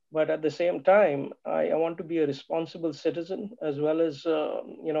 But at the same time, I want to be a responsible citizen as well as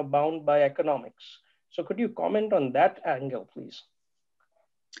bound by economics. So could you comment on that angle, please?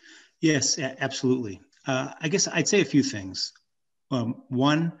 Yes, absolutely. I guess I'd say a few things.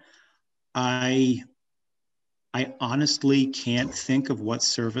 One, I honestly can't think of what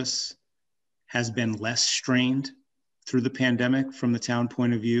service has been less strained through the pandemic from the town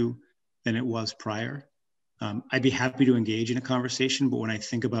point of view than it was prior. I'd be happy to engage in a conversation, but when I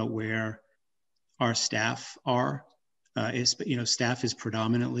think about where our staff are, staff is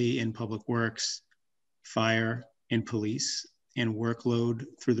predominantly in public works, fire, and police, and workload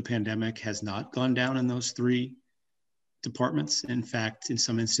through the pandemic has not gone down in those 3 departments. In fact, in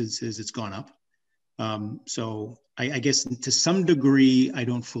some instances, it's gone up. So I guess to some degree, I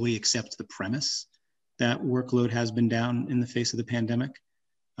don't fully accept the premise that workload has been down in the face of the pandemic.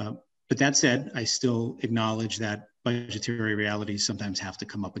 But that said, I still acknowledge that budgetary realities sometimes have to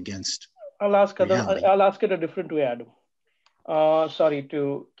come up against reality. I'll ask it a different way, Adam. Sorry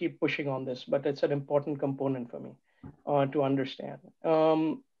to keep pushing on this, but it's an important component for me to understand.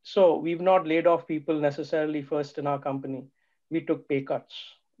 So we've not laid off people necessarily first in our company. We took pay cuts.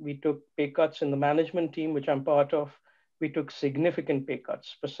 We took pay cuts in the management team, which I'm part of. We took significant pay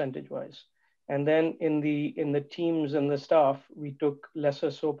cuts percentage-wise. And then in the teams and the staff, we took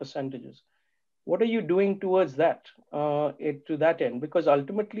lesser so percentages. What are you doing towards that, to that end? Because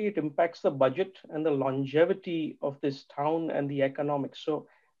ultimately it impacts the budget and the longevity of this town and the economics. So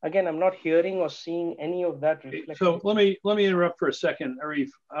again, I'm not hearing or seeing any of that reflected. So let me interrupt for a second, Arif.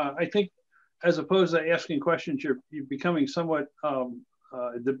 I think as opposed to asking questions, you're becoming somewhat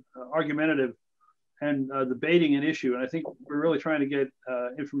argumentative and debating an issue. And I think we're really trying to get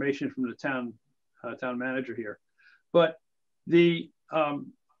information from the town manager here. But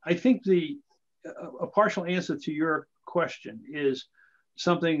I think a partial answer to your question is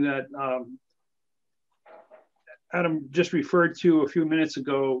something that Adam just referred to a few minutes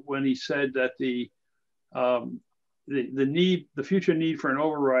ago when he said that the future need for an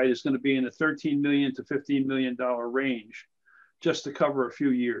override is going to be in the $13 million to $15 million range, just to cover a few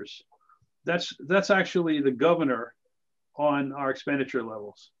years. That's actually the governor on our expenditure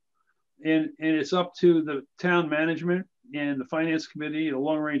levels. And it's up to the town management and the finance committee, the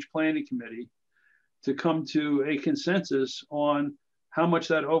long range planning committee, to come to a consensus on how much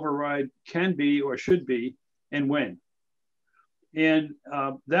that override can be or should be and when. And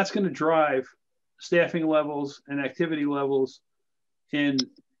that's going to drive staffing levels and activity levels and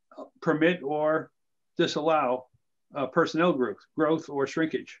permit or disallow personnel growth or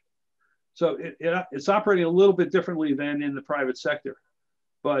shrinkage. So it's operating a little bit differently than in the private sector,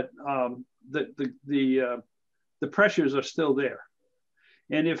 but the pressures are still there.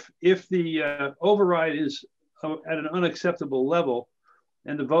 And if the override is at an unacceptable level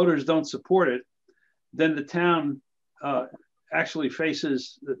and the voters don't support it, then the town actually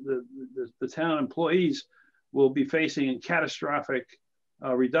faces, the town employees will be facing catastrophic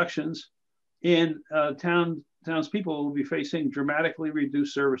reductions, and townspeople will be facing dramatically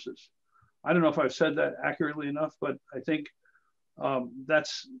reduced services. I don't know if I've said that accurately enough, but I think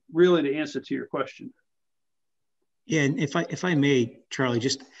that's really the answer to your question. Yeah, and if I may, Charlie,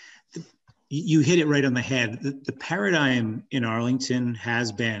 just you hit it right on the head. The paradigm in Arlington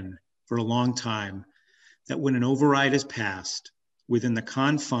has been for a long time that when an override is passed, within the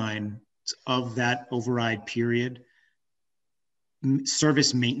confines of that override period,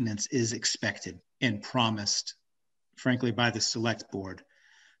 service maintenance is expected and promised, frankly, by the select board.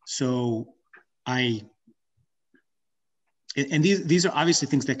 So and these are obviously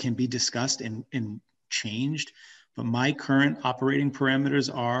things that can be discussed and changed, but my current operating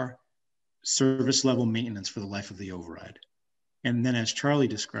parameters are service level maintenance for the life of the override. And then as Charlie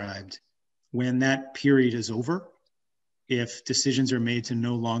described, when that period is over, if decisions are made to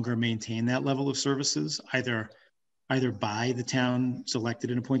no longer maintain that level of services, either by the town's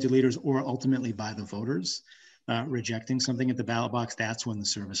elected and appointed leaders or ultimately by the voters rejecting something at the ballot box, that's when the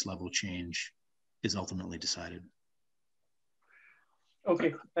service level change is ultimately decided.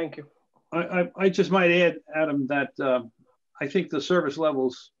 Okay, thank you. I just might add, Adam, that I think the service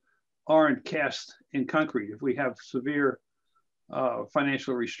levels aren't cast in concrete. If we have severe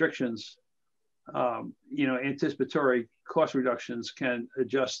financial restrictions, anticipatory cost reductions can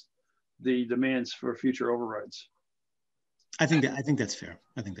adjust the demands for future overrides. I think that's fair.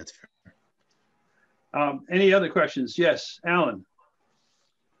 I think that's fair. Any other questions? Yes, Alan.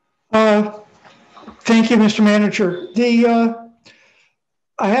 Thank you, Mr. Manager.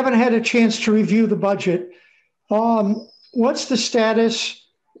 I haven't had a chance to review the budget. What's the status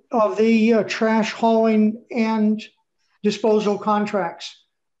of the trash hauling and disposal contracts?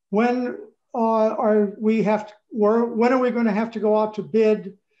 When are we going to have to go out to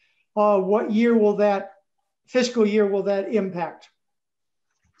bid? What year will that fiscal year will that impact?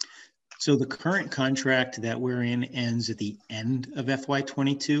 So the current contract that we're in ends at the end of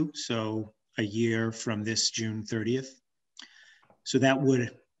FY22, so a year from this June 30th. So that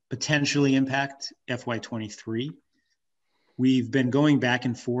would potentially impact FY23. We've been going back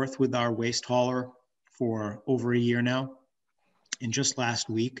and forth with our waste hauler for over a year now. And just last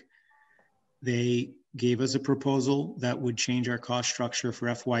week, they gave us a proposal that would change our cost structure for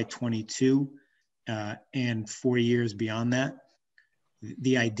FY22 and 4 years beyond that.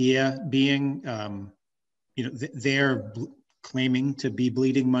 The idea being, they're claiming to be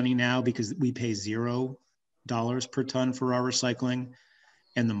bleeding money now because we pay $0 per ton for our recycling,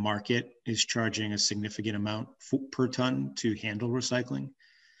 and the market is charging a significant amount per ton to handle recycling.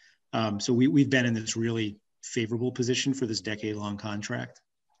 So we've been in this really favorable position for this decade-long contract.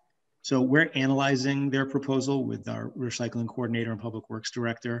 So we're analyzing their proposal with our recycling coordinator and public works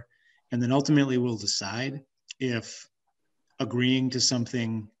director, and then ultimately we'll decide if agreeing to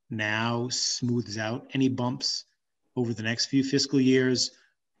something now smooths out any bumps over the next few fiscal years,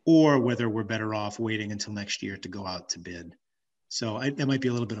 or whether we're better off waiting until next year to go out to bid. So that might be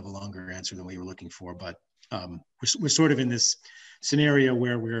a little bit of a longer answer than we were looking for, but we're sort of in this scenario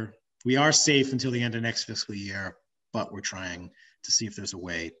where we are safe until the end of next fiscal year, but we're trying to see if there's a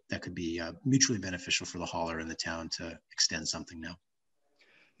way that could be mutually beneficial for the hauler and the town to extend something now.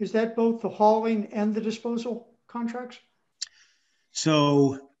 Is that both the hauling and the disposal contracts?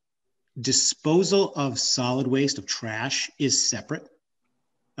 So disposal of solid waste, of trash, is separate.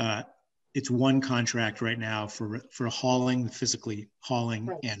 It's one contract right now for hauling, physically hauling,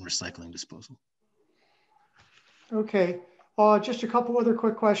 right, and recycling disposal. Okay, just a couple other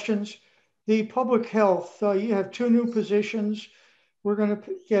quick questions. The public health, you have 2 new positions. We're going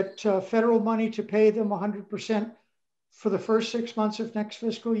to get federal money to pay them 100% for the first 6 months of next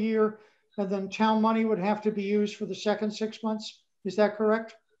fiscal year, and then town money would have to be used for the second 6 months. Is that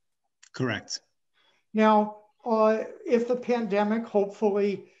correct? Correct. Now, if the pandemic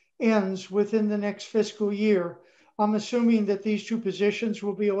hopefully ends within the next fiscal year, I'm assuming that these two positions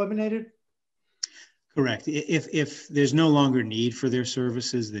will be eliminated? Correct. If there's no longer need for their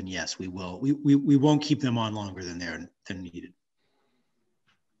services, then yes, we will. We won't keep them on longer than they're needed.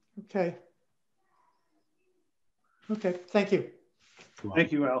 Okay. Okay, thank you.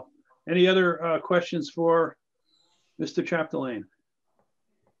 Thank you, Al. Any other questions for Mr. Chapdelaine?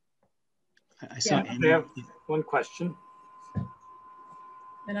 I saw I have one question.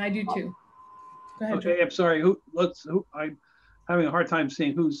 And I do too. Go ahead, Okay, George. I'm sorry. I'm having a hard time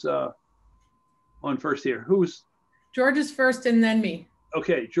seeing who's on first here. Who's? George is first and then me.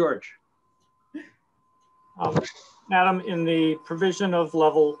 Okay, George. Adam, in the provision of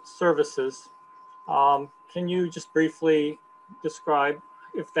level services, can you just briefly describe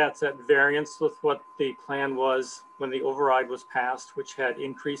if that's at variance with what the plan was when the override was passed, which had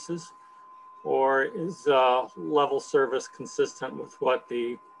increases, or is level service consistent with what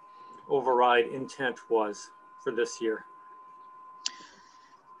the override intent was for this year?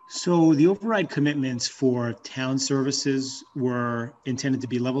 So the override commitments for town services were intended to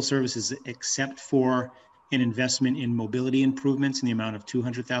be level services, except for an investment in mobility improvements in the amount of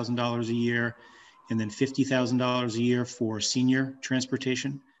 $200,000 a year, and then $50,000 a year for senior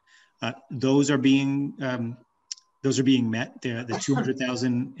transportation. Those are being met. The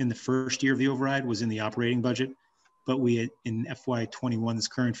 $200,000 in the first year of the override was in the operating budget, but we in FY21, this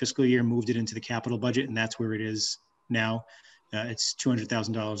current fiscal year, moved it into the capital budget, and that's where it is now. It's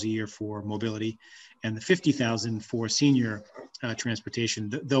 $200,000 a year for mobility, and the $50,000 for senior transportation.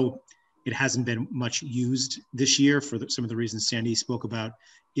 Though it hasn't been much used this year for some of the reasons Sandy spoke about,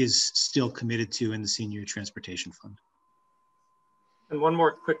 is still committed to in the senior transportation fund. And one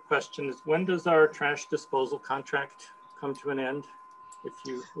more quick question is, when does our trash disposal contract come to an end, if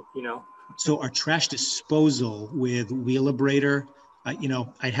you know? So our trash disposal with Wheelabrator,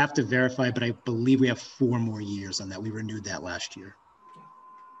 I'd have to verify, but I believe we have 4 more years on that. We renewed that last year.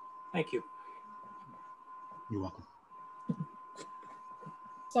 Thank you. You're welcome.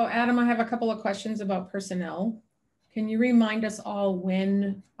 So Adam, I have a couple of questions about personnel. Can you remind us all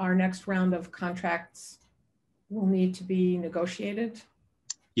when our next round of contracts will need to be negotiated?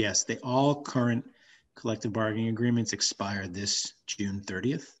 Yes, all current collective bargaining agreements expire this June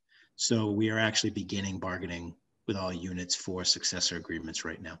 30th. So we are actually beginning bargaining with all units for successor agreements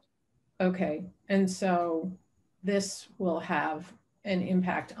right now. Okay, and so this will have an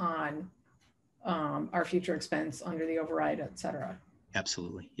impact on our future expense under the override, et cetera.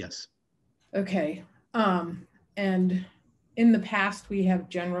 Absolutely, yes. Okay, and in the past, we have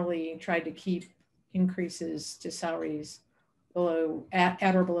generally tried to keep increases to salaries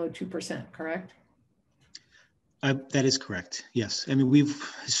at or below 2%, correct? That is correct, yes. I mean, we've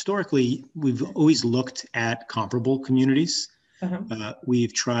always looked at comparable communities.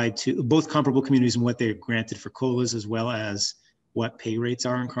 We've tried to, both comparable communities and what they're granted for COLAs, as well as what pay rates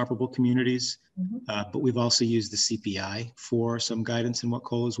are in comparable communities. But we've also used the CPI for some guidance in what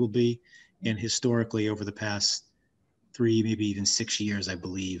COLAs will be. And historically, over the past 3, maybe even 6 years, I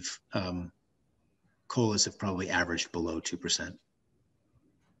believe, COLAs have probably averaged below 2%.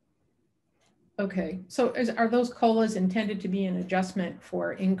 Okay, so are those COLAs intended to be an adjustment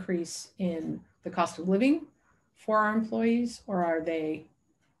for increase in the cost of living for our employees, or are they,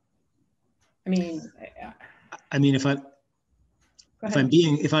 I mean, if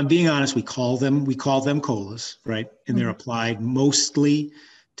I'm being honest, we call them COLAs, right? And they're applied mostly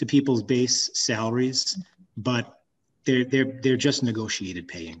to people's base salaries, but they're just negotiated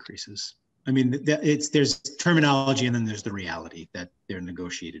pay increases. I mean, there's terminology, and then there's the reality that they're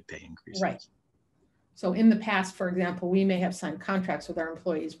negotiated pay increases. Right. So in the past, for example, we may have signed contracts with our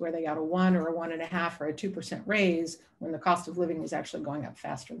employees where they got a 1 or a 1.5 or a 2% raise when the cost of living was actually going up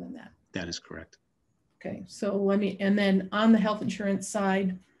faster than that. That is correct. Okay, so and then on the health insurance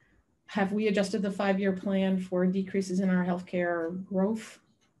side, have we adjusted the 5-year plan for decreases in our healthcare growth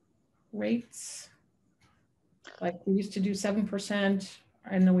rates? Like we used to do 7%,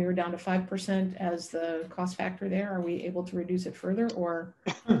 and then we were down to 5% as the cost factor there. Are we able to reduce it further, or?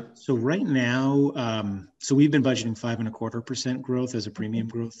 So right now, so we've been budgeting 5.25% growth as a premium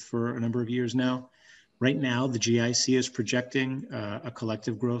growth for a number of years now. Right now, the GIC is projecting a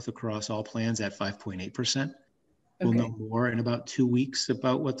collective growth across all plans at 5.8%. We'll know more in about 2 weeks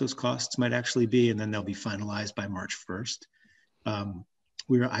about what those costs might actually be, and then they'll be finalized by March 1st.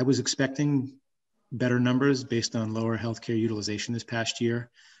 I was expecting better numbers based on lower healthcare utilization this past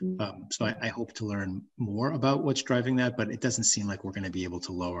year. So I hope to learn more about what's driving that, but it doesn't seem like we're going to be able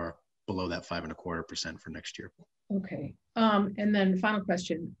to lower below that 5.25% for next year. Okay, and then final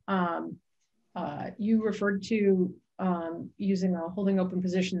question. You referred to using a holding open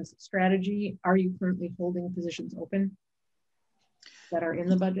positions strategy. Are you currently holding positions open that are in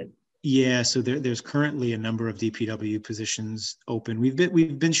the budget? Yeah, so there's currently a number of DPW positions open. We've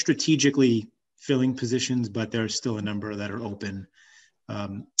been strategically filling positions, but there's still a number that are open.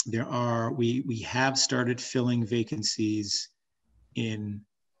 We have started filling vacancies in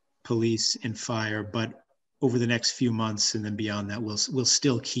police and fire, but over the next few months and then beyond that, we'll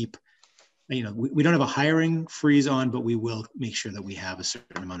still keep, you know, we don't have a hiring freeze on, but we will make sure that we have a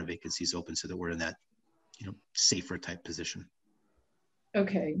certain amount of vacancies open so that we're in that, you know, safer type position.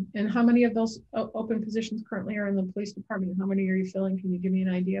 Okay, and how many of those open positions currently are in the police department? How many are you filling? Can you give me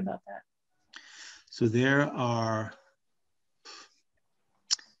an idea about that? So there are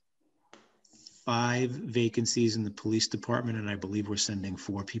 5 vacancies in the police department, and I believe we're sending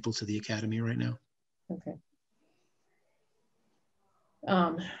 4 people to the academy right now. Okay.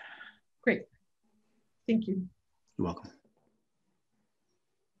 Great. Thank you. You're welcome.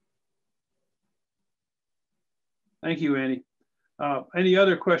 Thank you, Annie. Any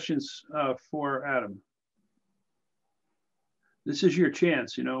other questions for Adam? This is your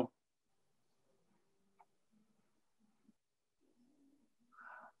chance, you know.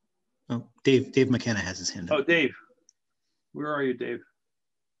 Oh, Dave McKenna has his hand up. Oh, Dave. Where are you, Dave?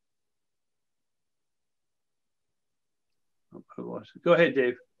 Oh, I lost it. Go ahead,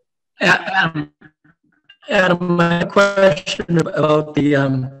 Dave. Adam, my question about the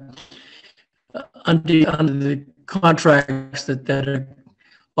under the contracts that are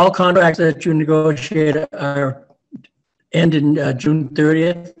all contracts that you negotiate are end in June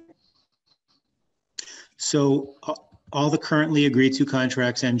 30th. So all the currently agreed to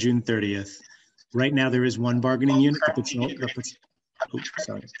contracts end June 30th. Right now, there is one bargaining unit,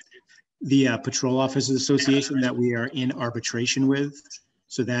 the Patrol Officers Association, that we are in arbitration with,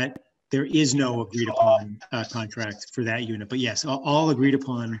 so that there is no agreed upon contract for that unit. But yes, all agreed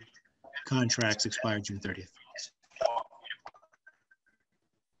upon contracts expire June 30th.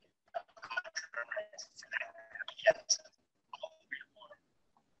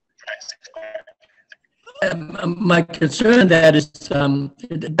 My concern that is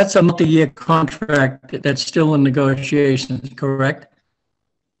that's a multi-year contract that's still in negotiations, correct?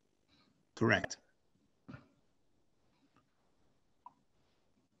 Correct.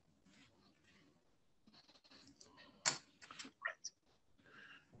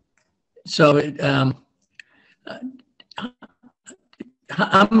 So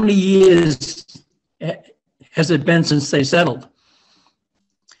how many years has it been since they settled?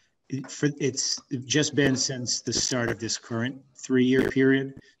 It's just been since the start of this current 3-year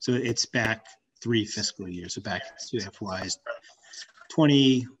period. So it's back 3 fiscal years. So back to FYs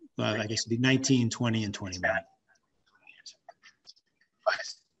 20, I guess it'd be 19, 20, and 21.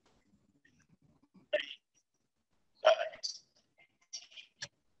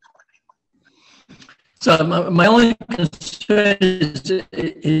 So my only concern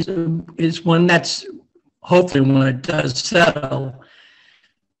is when that's, hopefully when it does settle,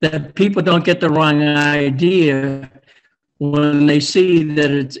 that people don't get the wrong idea when they see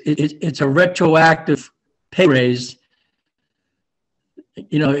that it's a retroactive pay raise.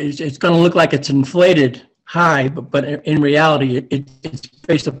 You know, it's going to look like it's inflated high, but in reality, it's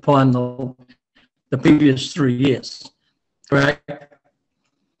based upon the previous 3 years, correct?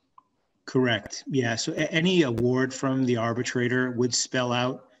 Correct. Yeah. So any award from the arbitrator would spell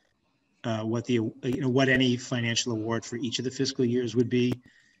out what any financial award for each of the fiscal years would be,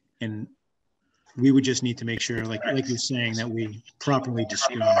 and we would just need to make sure, like you're saying, that we properly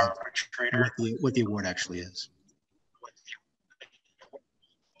describe what the award actually is.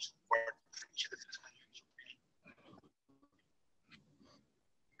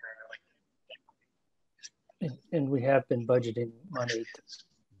 And we have been budgeting money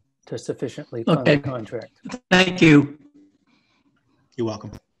to sufficiently fund the contract. Thank you. You're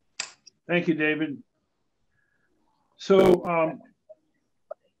welcome. Thank you, David. So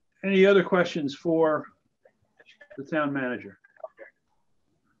any other questions for the town manager?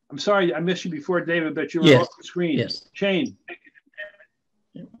 I'm sorry I missed you before, David, but you were off the screen. Yes. Shane.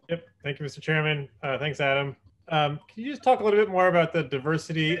 Yep. Thank you, Mr. Chairman. Thanks, Adam. Can you just talk a little bit more about the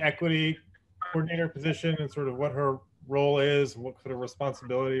diversity equity coordinator position and sort of what her role is, what sort of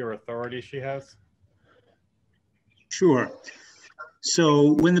responsibility or authority she has? Sure.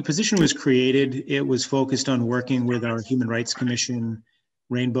 So when the position was created, it was focused on working with our Human Rights Commission,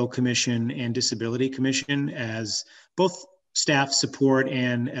 Rainbow Commission, and Disability Commission as both staff support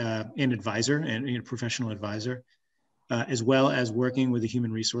and advisor and professional advisor, as well as working with the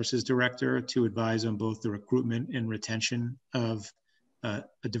Human Resources Director to advise on both the recruitment and retention of a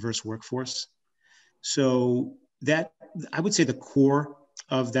diverse workforce. So that, I would say the core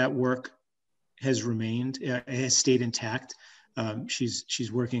of that work has remained, has stayed intact.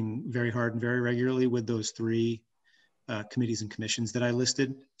 She's working very hard and very regularly with those three committees and commissions that I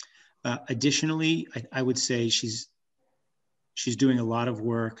listed. Additionally, I would say she's doing a lot of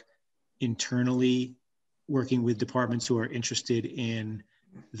work internally, working with departments who are interested in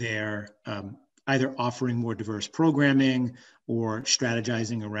their either offering more diverse programming or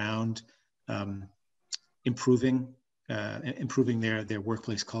strategizing around improving their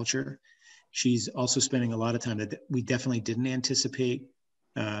workplace culture. She's also spending a lot of time that we definitely didn't anticipate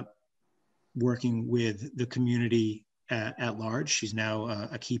working with the community at large. She's now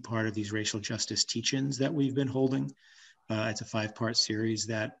a key part of these racial justice teach-ins that we've been holding. It's a 5-part series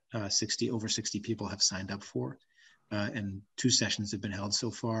that over 60 people have signed up for, and 2 sessions have been held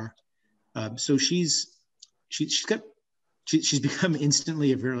so far. So she's become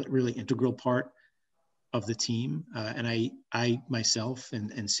instantly a really integral part of the team. And I myself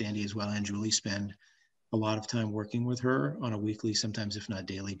and Sandy as well, and Julie, spend a lot of time working with her on a weekly, sometimes if not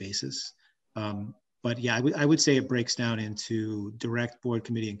daily basis. But yeah, I would say it breaks down into direct board,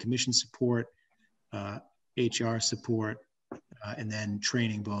 committee, and commission support, HR support, and then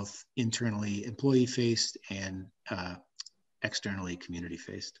training both internally employee-faced and externally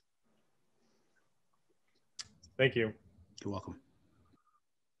community-faced. Thank you. You're welcome.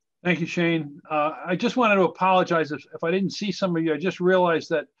 Thank you, Shane. I just wanted to apologize if I didn't see some of you. I just realized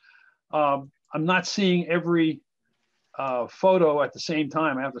that I'm not seeing every photo at the same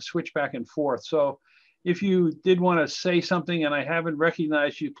time. I have to switch back and forth. So if you did want to say something and I haven't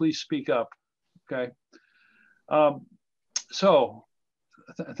recognized you, please speak up, okay?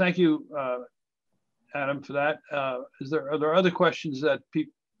 Thank you, Adam, for that. Are there other questions that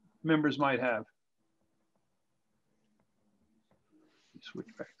members might have?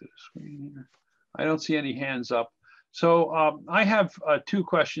 Switch back to the screen here. I don't see any hands up. So I have 2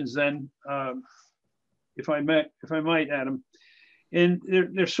 questions then, if I might, Adam. And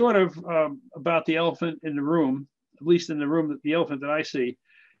they're sort of about the elephant in the room, at least in the room, the elephant that I see.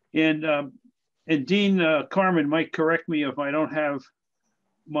 And Dean Carmen might correct me if I don't have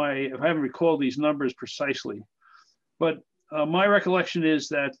if I haven't recalled these numbers precisely. But my recollection is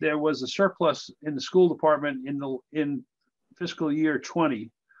that there was a surplus in the school department in fiscal year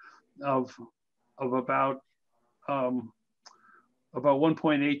 20 of about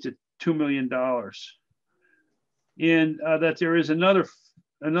 1.8 to $2 million, and that there is another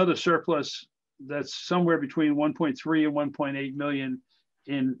surplus that's somewhere between 1.3 and 1.8 million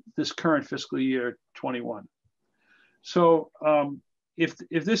in this current fiscal year 21. So if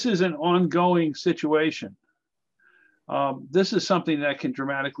this is an ongoing situation, this is something that can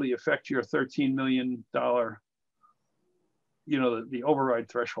dramatically affect your $13 million, the override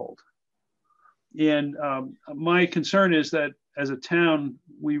threshold. And my concern is that as a town,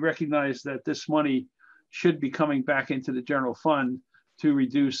 we recognize that this money should be coming back into the general fund to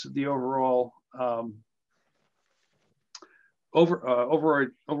reduce the overall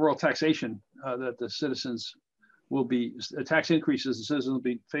overall taxation that the citizens will be, tax increases the citizens will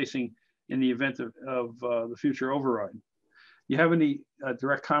be facing in the event of the future override. You have any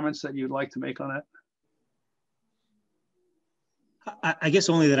direct comments that you'd like to make on that? I guess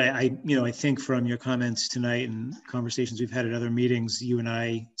only that I think from your comments tonight and conversations we've had at other meetings, you and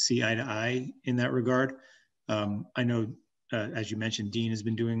I see eye to eye in that regard. I know, as you mentioned, Dean has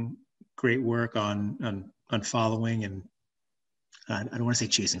been doing great work on following and I don't want to say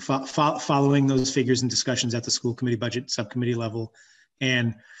chasing, following those figures and discussions at the school committee budget subcommittee level.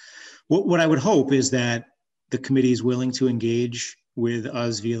 And what I would hope is that the committee is willing to engage with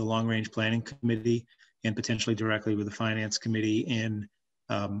us via the long range planning committee and potentially directly with the finance committee in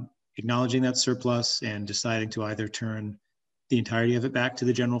acknowledging that surplus and deciding to either turn the entirety of it back to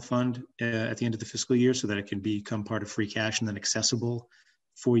the general fund at the end of the fiscal year so that it can become part of free cash and then accessible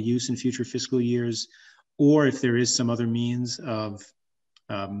for use in future fiscal years, or if there is some other means of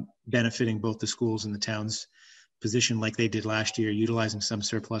benefiting both the schools and the town's position like they did last year, utilizing some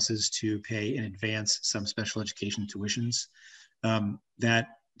surpluses to pay in advance some special education tuitions, that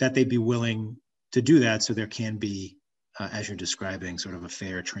they'd be willing to do that so there can be, as you're describing, sort of a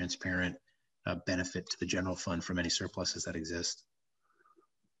fair, transparent benefit to the general fund from any surpluses that exist.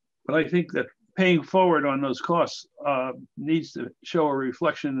 But I think that paying forward on those costs needs to show a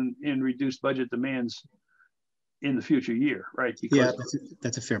reflection in reduced budget demands in the future year, right? Because yeah,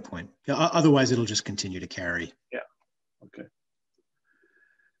 that's a fair point. Otherwise, it'll just continue to carry. Yeah, okay.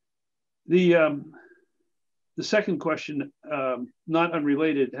 The second question, not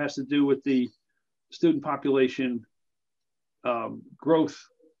unrelated, has to do with the student population growth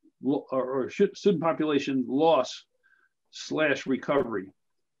student population loss / recovery.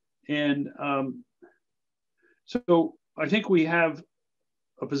 And so I think we have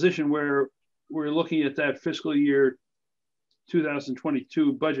a position where we're looking at that fiscal year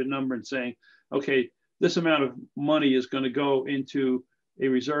 2022 budget number and saying, okay, this amount of money is going to go into a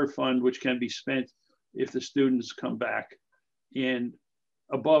reserve fund, which can be spent if the students come back, and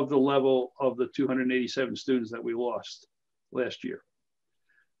above the level of the 287 students that we lost last year.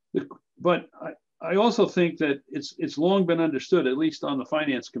 But I also think that it's long been understood, at least on the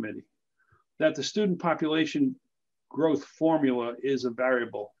Finance Committee, that the student population growth formula is a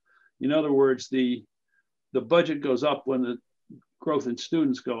variable. In other words, the budget goes up when the growth in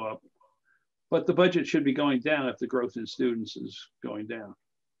students go up, but the budget should be going down if the growth in students is going down.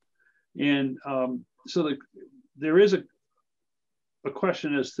 And so there is a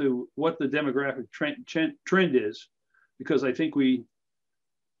question as to what the demographic trend is, because I think we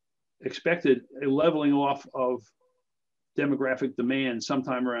expected a leveling off of demographic demand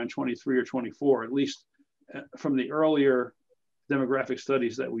sometime around 23 or 24, at least from the earlier demographic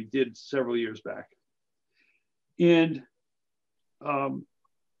studies that we did several years back. And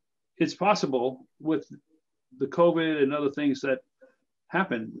it's possible with the COVID and other things that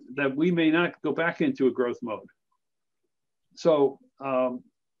happen that we may not go back into a growth mode. So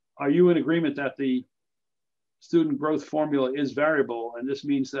are you in agreement that the student growth formula is variable, and this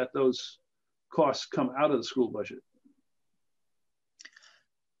means that those costs come out of the school budget?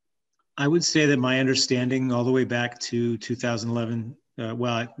 I would say that my understanding all the way back to 2011,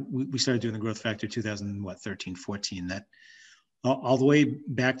 we started doing the growth factor 2013, 14, that all the way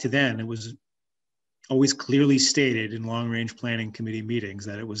back to then, it was always clearly stated in long range planning committee meetings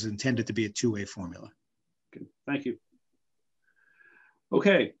that it was intended to be a two-way formula. Okay, thank you.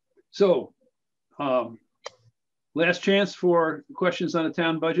 Okay, so last chance for questions on the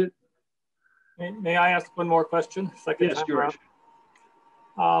town budget. May I ask one more question? Yes, George.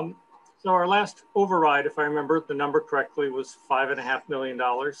 So our last override, if I remember the number correctly, was $5.5 million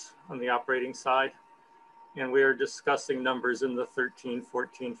on the operating side. And we are discussing numbers in the $13,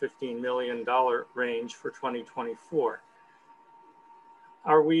 $14, $15 million range for 2024.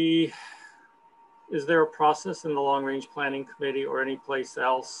 Is there a process in the Long Range Planning Committee or any place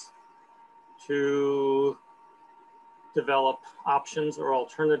else to develop options or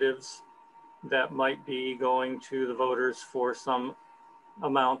alternatives that might be going to the voters for some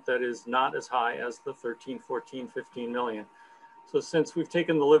amount that is not as high as the 13, 14, 15 million? So since we've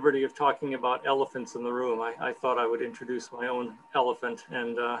taken the liberty of talking about elephants in the room, I thought I would introduce my own elephant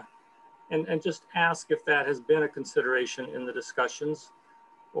and just ask if that has been a consideration in the discussions,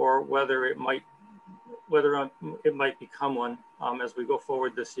 or whether it might become one as we go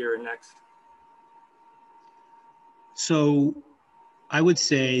forward this year and next. So I would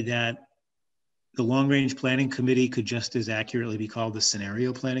say that the Long Range Planning Committee could just as accurately be called the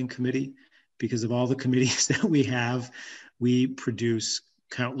Scenario Planning Committee, because of all the committees that we have, we produce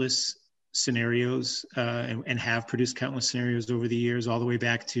countless scenarios and have produced countless scenarios over the years, all the way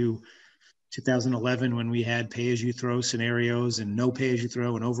back to 2011 when we had pay-as-you-throw scenarios and no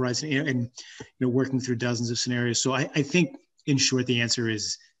pay-as-you-throw and overrides, and working through dozens of scenarios. So I think, in short, the answer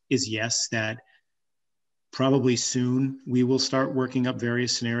is yes, that probably soon we will start working up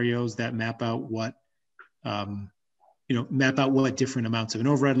various scenarios that map out what different amounts of an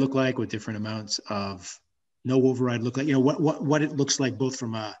override look like, what different amounts of no override look like, what it looks like both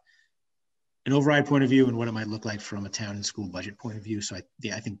from an override point of view and what it might look like from a town and school budget point of view. So I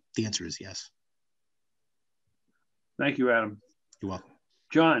think the answer is yes. Thank you, Adam. You're welcome.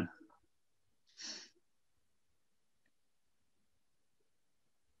 John.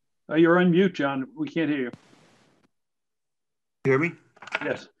 You're on mute, John. We can't hear you. You hear me?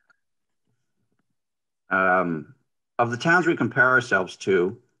 Yes. Of the towns we compare ourselves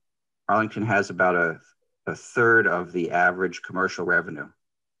to, Arlington has about a third of the average commercial revenue,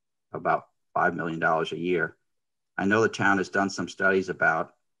 about $5 million a year. I know the town has done some studies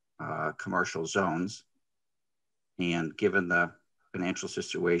about commercial zones, and given the financial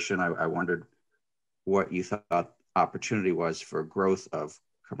situation, I wondered what you thought opportunity was for growth of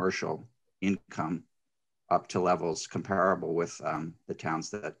commercial income up to levels comparable with the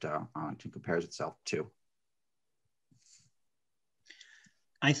towns that Arlington compares itself to.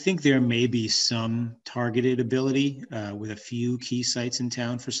 I think there may be some targeted ability with a few key sites in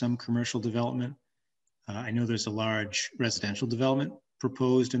town for some commercial development. I know there's a large residential development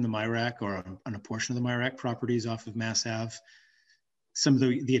proposed in the MIRAC or on a portion of the MIRAC properties off of Mass Ave. Some of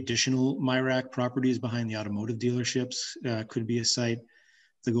the additional MIRAC properties behind the automotive dealerships could be a site.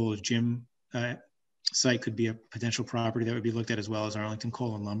 The goal, as Jim site could be a potential property that would be looked at, as well as Arlington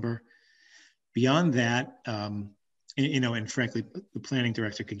Coal and Lumber. Beyond that, and frankly, the planning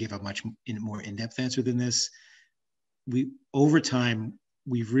director could give a much more in-depth answer than this. Over time,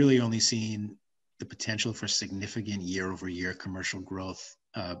 we've really only seen the potential for significant year-over-year commercial growth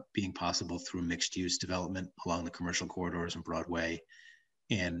being possible through mixed-use development along the commercial corridors in Broadway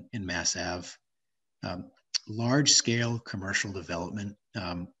and in Mass Ave. Large-scale commercial development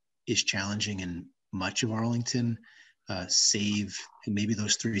is challenging in much of Arlington, save maybe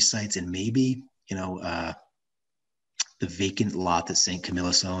those 3 sites and maybe, the vacant lot that St.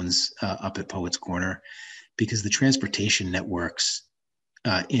 Camillus owns up at Poets Corner, because the transportation networks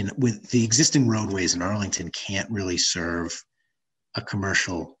with the existing roadways in Arlington can't really serve a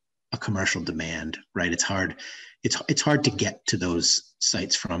commercial demand, right? It's hard to get to those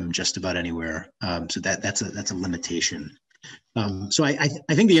sites from just about anywhere. So that's a limitation. So I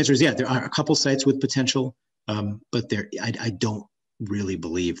think the answer is, yeah, there are a couple sites with potential, but I don't really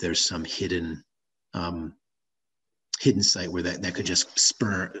believe there's some hidden site where that could just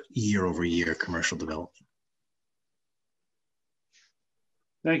spur year over year commercial development.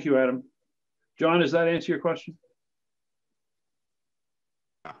 Thank you, Adam. John, does that answer your question?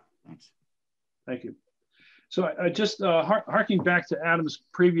 Thanks. Thank you. So I just harking back to Adam's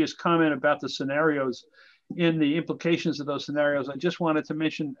previous comment about the scenarios and the implications of those scenarios, I just wanted to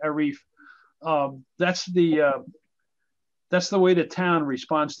mention, Arif, that's the way the town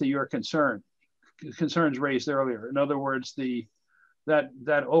responds to your concerns raised earlier. In other words, that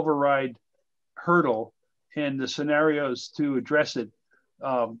override hurdle and the scenarios to address it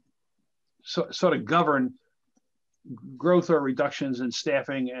sort of govern growth or reductions in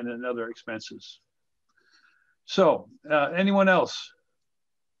staffing and in other expenses. So anyone else?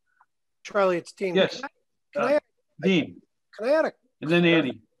 Charlie, it's Dean. Yes. Dean. Can I add a and then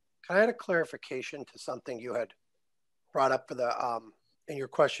Annie? Can I add a clarification to something you had brought up for the in your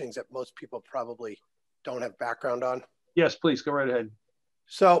questionings that most people probably don't have background on? Yes, please go right ahead.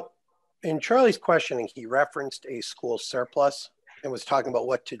 So in Charlie's questioning, he referenced a school surplus and was talking about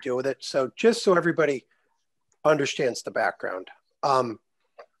what to do with it. So just so everybody understands the background,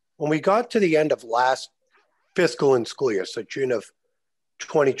 when we got to the end of last fiscal and school year, so June of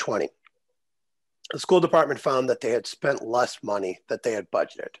 2020, the school department found that they had spent less money that they had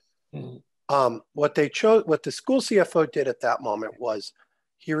budgeted. Mm-hmm. What the school CFO did at that moment was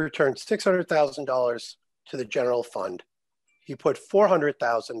he returned $600,000 to the general fund. He put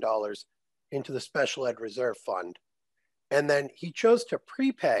 $400,000 into the special ed reserve fund. And then he chose to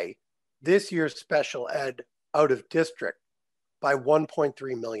prepay this year's special ed out of district by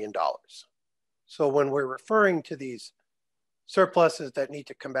 $1.3 million. So when we're referring to these surpluses that need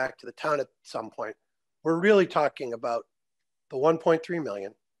to come back to the town at some point, we're really talking about the 1.3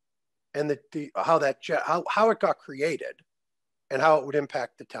 million and how it got created and how it would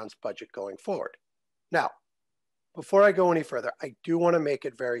impact the town's budget going forward. Now, before I go any further, I do want to make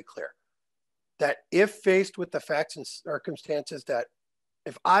it very clear that if faced with the facts and circumstances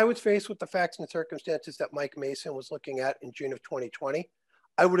if I was faced with the facts and circumstances that Mike Mason was looking at in June of 2020,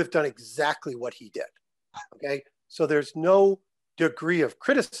 I would have done exactly what he did, okay? So there's no degree of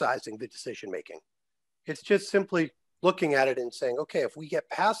criticizing the decision-making. It's just simply looking at it and saying, okay, if we get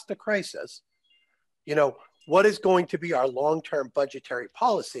past the crisis, what is going to be our long-term budgetary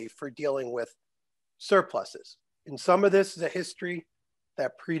policy for dealing with surpluses? And some of this is a history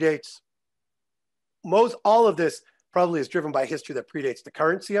that predates all of this probably is driven by history that predates the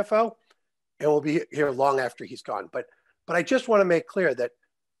current CFO and will be here long after he's gone. But I just want to make clear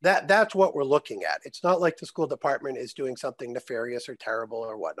that's what we're looking at. It's not like the school department is doing something nefarious or terrible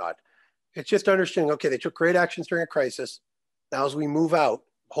or whatnot. It's just understanding, okay, they took great actions during a crisis. Now, as we move out,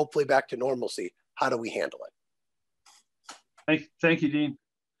 hopefully back to normalcy, how do we handle it? Thank you, Dean.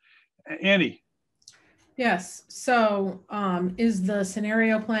 Annie. Yes, so is the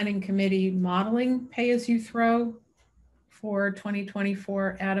scenario planning committee modeling pay as you throw for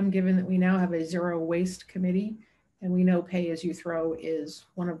 2024, Adam, given that we now have a zero waste committee and we know pay as you throw is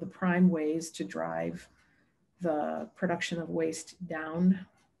one of the prime ways to drive the production of waste down?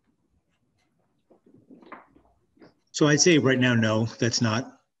 So I'd say right now, no, that's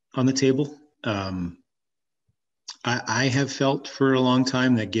not on the table. I have felt for a long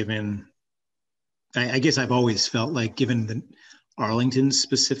time that I guess I've always felt like given the Arlington's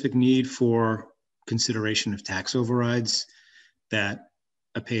specific need for consideration of tax overrides, that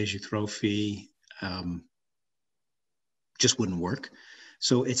a pay-as-you-throw fee just wouldn't work.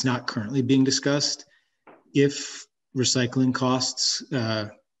 So it's not currently being discussed. If recycling costs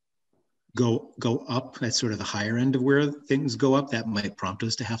go up, that's sort of the higher end of where things go up, that might prompt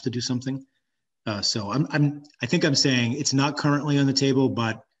us to have to do something. So I think I'm saying it's not currently on the table,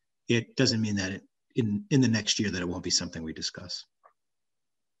 but it doesn't mean that in the next year that it won't be something we discuss.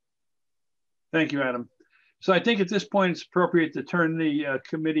 Thank you, Adam. So I think at this point it's appropriate to turn the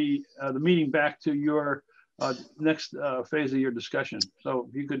the meeting back to your next phase of your discussion. So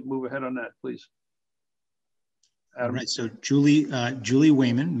if you could move ahead on that, please. Adam. All right, so Julie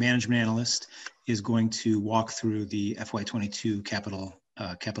Wayman, management analyst, is going to walk through the FY22 capital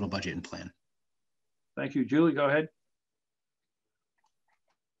budget and plan. Thank you, Julie, go ahead.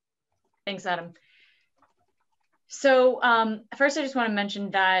 Thanks, Adam. So first, I just want to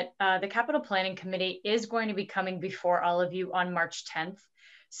mention that the Capital Planning Committee is going to be coming before all of you on March 10th.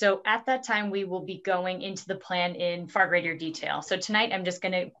 So at that time, we will be going into the plan in far greater detail. So tonight, I'm just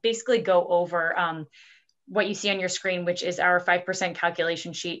going to basically go over what you see on your screen, which is our 5%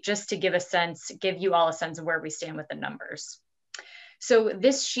 calculation sheet, just to give you all a sense of where we stand with the numbers. So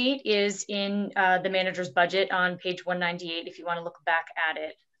this sheet is in the manager's budget on page 198, if you want to look back at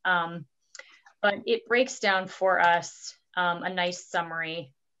it. But it breaks down for us a nice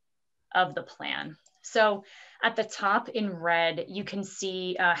summary of the plan. So at the top in red, you can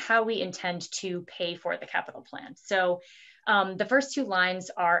see how we intend to pay for the capital plan. So the first two lines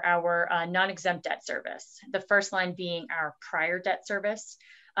are our non-exempt debt service. The first line being our prior debt service,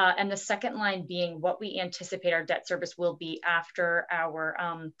 and the second line being what we anticipate our debt service will be after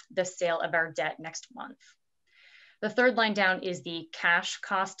the sale of our debt next month. The third line down is the cash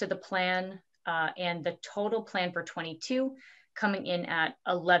cost to the plan, and the total plan for 22 coming in at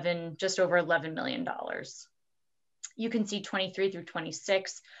just over $11 million. You can see 23 through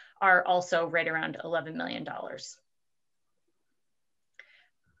 26 are also right around $11 million.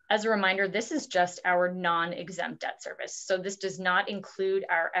 As a reminder, this is just our non-exempt debt service. So this does not include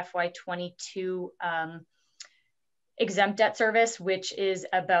our FY22 exempt debt service, which is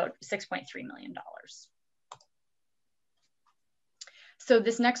about $6.3 million. So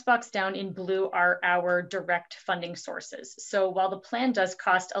this next box down in blue are our direct funding sources. So while the plan does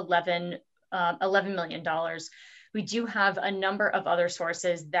cost $11 million, we do have a number of other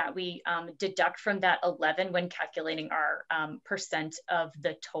sources that we deduct from that 11 when calculating our percent of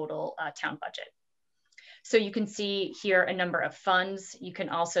the total town budget. So you can see here a number of funds. You can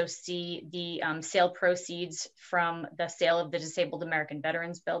also see the sale proceeds from the sale of the Disabled American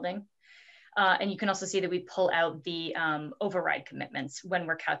Veterans Building. And you can also see that we pull out the override commitments when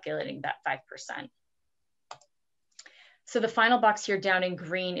we're calculating that 5%. So the final box here down in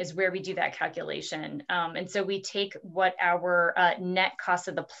green is where we do that calculation. And so we take what our net cost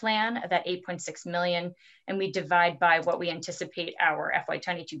of the plan, that 8.6 million, and we divide by what we anticipate our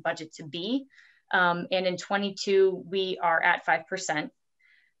FY22 budget to be. And in 22, we are at 5%.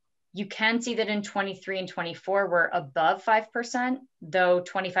 You can see that in 23 and 24, we're above 5%, though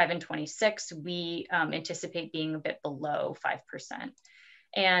 25 and 26, we anticipate being a bit below 5%.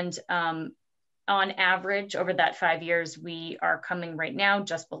 And on average, over that 5 years, we are coming right now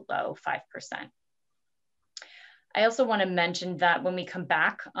just below 5%. I also want to mention that when we come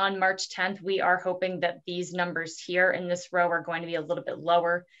back on March 10th, we are hoping that these numbers here in this row are going to be a little bit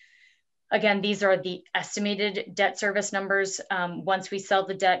lower. Again, these are the estimated debt service numbers. Once we sell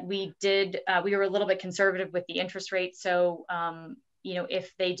the debt, we were a little bit conservative with the interest rate. So, you know,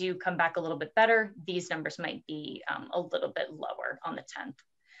 if they do come back a little bit better, these numbers might be a little bit lower on the 10th.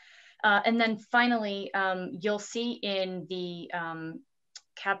 And then finally, you'll see in the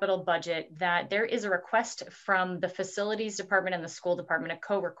capital budget that there is a request from the facilities department and the school department, a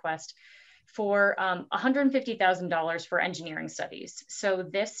co-request for $150,000 for engineering studies. So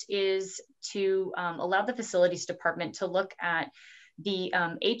this is to allow the facilities department to look at the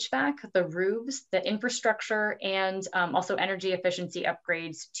HVAC, the roofs, the infrastructure, and also energy efficiency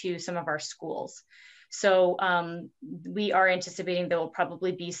upgrades to some of our schools. So we are anticipating there will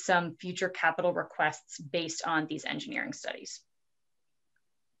probably be some future capital requests based on these engineering studies.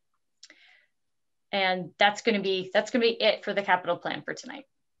 And that's going to be it for the capital plan for tonight.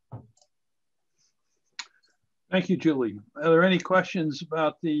 Thank you, Julie. Are there any questions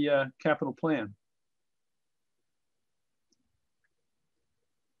about the capital plan?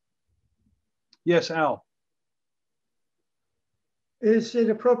 Yes, Al. Is it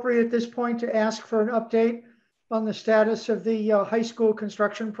appropriate at this point to ask for an update on the status of the high school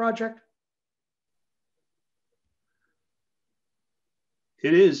construction project?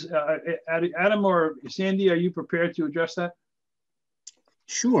 It is. Adam or Sandy, are you prepared to address that?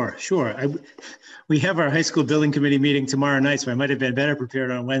 Sure. We have our high school building committee meeting tomorrow night, so I might have been better prepared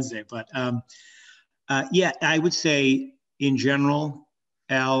on Wednesday. But yeah, I would say in general,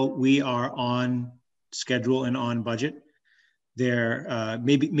 Al, we are on schedule and on budget. they're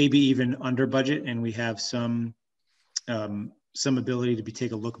maybe even under budget, and we have some ability to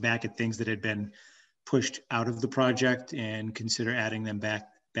take a look back at things that had been pushed out of the project and consider adding them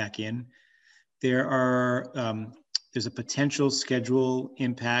back in. There's a potential schedule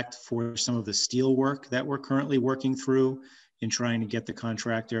impact for some of the steel work that we're currently working through in trying to get the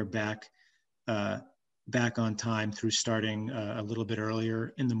contractor back on time through starting a little bit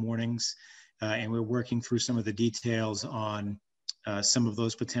earlier in the mornings. And we're working through some of the details on some of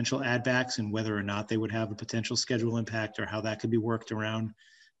those potential add backs and whether or not they would have a potential schedule impact or how that could be worked around.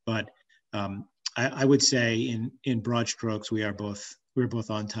 But I would say in broad strokes, we're both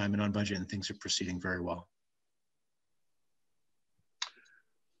on time and on budget, and things are proceeding very well.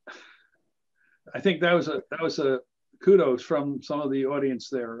 I think that was a kudos from some of the audience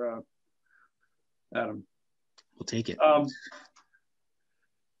there, Adam. We'll take it.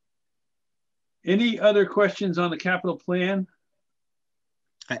 Any other questions on the capital plan?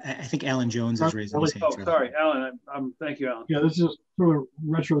 I think Alan Jones is raising his hand. Oh, sorry, Alan. Thank you, Alan. Yeah, this is sort of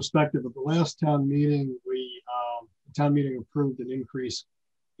retrospective. At the last town meeting, the town meeting approved an increase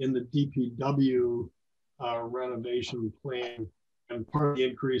in the DPW renovation plan, and part of the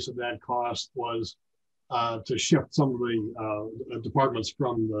increase of that cost was to shift some of the departments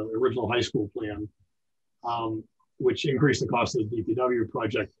from the original high school plan, which increased the cost of the DPW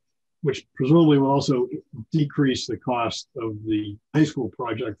project, which presumably will also decrease the cost of the high school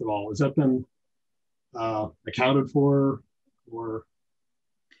project at all. Has that been accounted for, or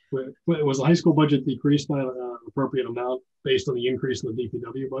was the high school budget decreased by an appropriate amount based on the increase in the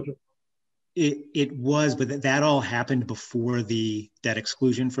DPW budget? It was, but that all happened before the debt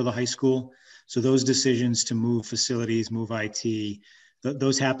exclusion for the high school. So those decisions to move facilities, move IT,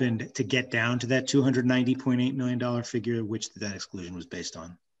 those happened to get down to that $290.8 million figure, which the debt exclusion was based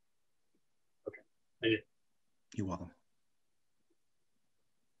on. Thank you. You're welcome.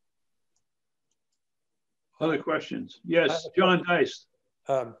 Other questions? Yes, John Dice.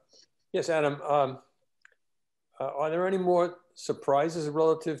 Yes, Adam. Are there any more surprises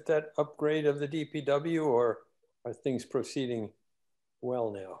relative to that upgrade of the DPW, or are things proceeding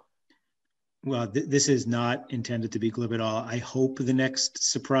well now? Well, this is not intended to be glib at all. I hope the next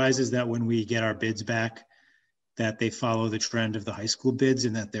surprise is that when we get our bids back, that they follow the trend of the high school bids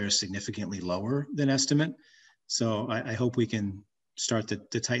and that they're significantly lower than estimate. So I hope we can start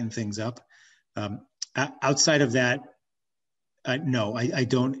to tighten things up. Outside of that, no, I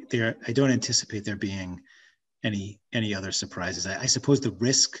don't anticipate there being any other surprises. I suppose the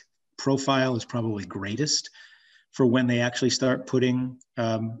risk profile is probably greatest for when they actually start putting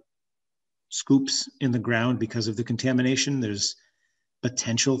scoops in the ground because of the contamination. There's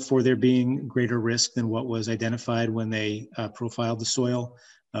potential for there being greater risk than what was identified when they profiled the soil.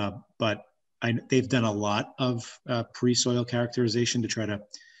 But they've done a lot of pre-soil characterization to try to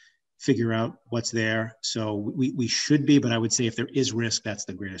figure out what's there. So we should be, but I would say if there is risk, that's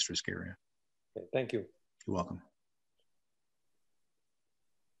the greatest risk area. Okay, thank you. You're welcome.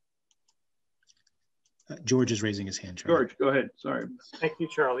 George is raising his hand. Charlie. George, go ahead. Sorry. Thank you,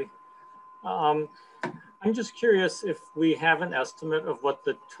 Charlie. I'm just curious if we have an estimate of what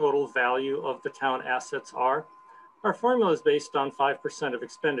the total value of the town assets are. Our formula is based on 5% of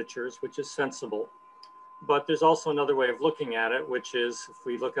expenditures, which is sensible. But there's also another way of looking at it, which is if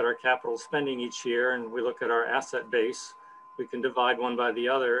we look at our capital spending each year and we look at our asset base, we can divide one by the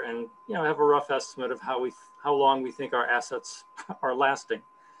other and have a rough estimate of how long we think our assets are lasting.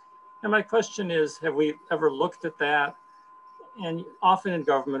 And my question is, have we ever looked at that? And often in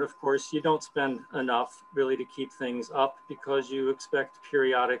government, of course, you don't spend enough really to keep things up because you expect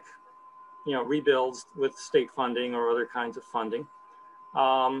periodic, rebuilds with state funding or other kinds of funding.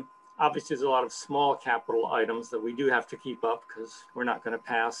 Obviously, there's a lot of small capital items that we do have to keep up because we're not going to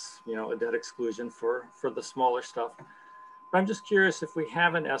pass, a debt exclusion for the smaller stuff. But I'm just curious if we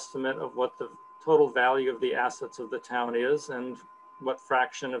have an estimate of what the total value of the assets of the town is and what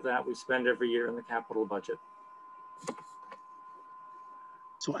fraction of that we spend every year in the capital budget.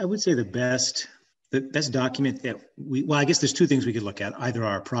 So I would say the best document that I guess there's two things we could look at, either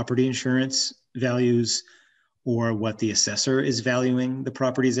our property insurance values or what the assessor is valuing the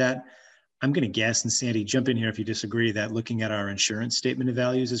properties at. I'm going to guess, and Sandy, jump in here if you disagree, that looking at our insurance statement of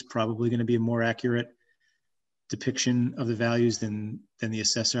values is probably going to be a more accurate depiction of the values than the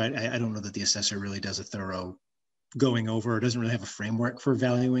assessor. I don't know that the assessor really does a thorough going over, or doesn't really have a framework for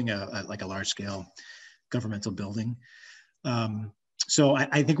valuing like a large scale governmental building. So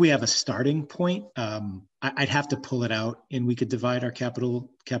I think we have a starting point. I'd have to pull it out and we could divide our capital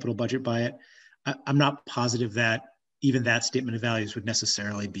budget by it. I'm not positive that even that statement of values would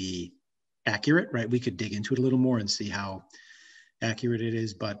necessarily be accurate, right? We could dig into it a little more and see how accurate it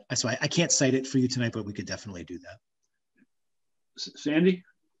is, but so I can't cite it for you tonight, but we could definitely do that. Sandy?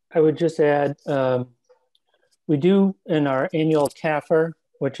 I would just add, we do in our annual CAFR,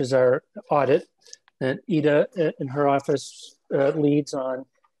 which is our audit that Ida in her office leads on,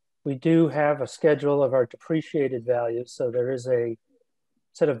 we do have a schedule of our depreciated values. So there is a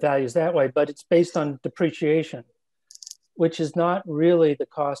set of values that way, but it's based on depreciation, which is not really the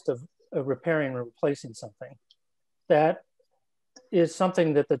cost of repairing or replacing something. That is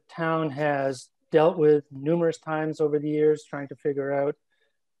something that the town has dealt with numerous times over the years, trying to figure out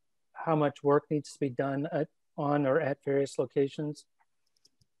how much work needs to be done on or at various locations.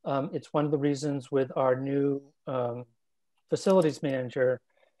 It's one of the reasons with our new facilities manager,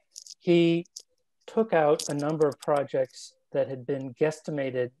 he took out a number of projects that had been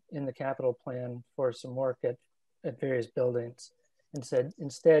guesstimated in the capital plan for some work at various buildings and said,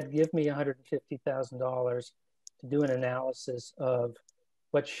 instead, give me $150,000 to do an analysis of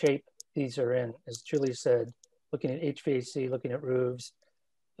what shape these are in. As Julie said, looking at HVAC, looking at roofs,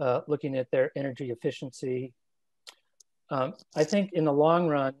 looking at their energy efficiency. I think in the long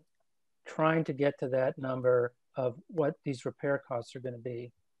run, trying to get to that number of what these repair costs are going to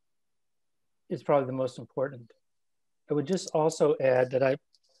be is probably the most important. I would just also add that I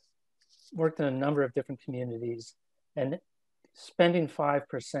worked in a number of different communities, and spending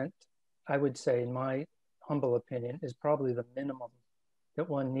 5%, I would say, in my humble opinion, is probably the minimum that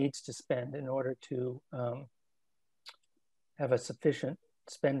one needs to spend in order to have a sufficient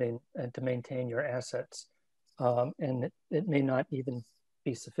spending and to maintain your assets. And it may not even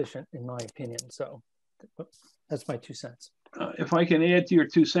be sufficient in my opinion. So that's my 2 cents. If I can add to your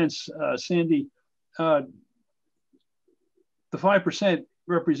 2 cents, Sandy, the 5%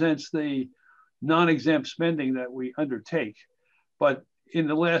 represents the non-exempt spending that we undertake. But in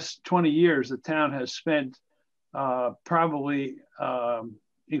the last 20 years, the town has spent probably,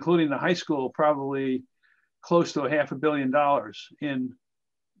 including the high school, probably close to $500 million in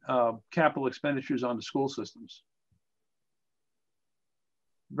capital expenditures on the school systems.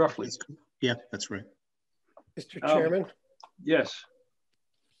 Roughly. Yeah, that's right. Mr. Chairman? Yes.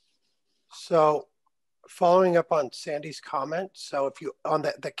 So following up on Sandy's comment, so if you, on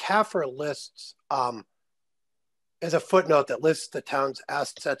the CAFR lists, as a footnote that lists the town's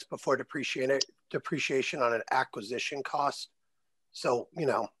assets before depreciation on an acquisition cost. So, you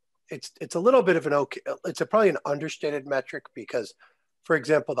know, it's a little bit of an okay, it's probably an understated metric because, for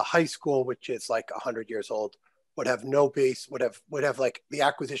example, the high school, which is like 100 years old, would have no base, would have like the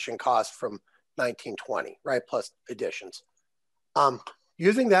acquisition cost from 1920, right? Plus additions.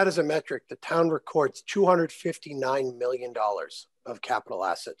 Using that as a metric, the town records $259 million of capital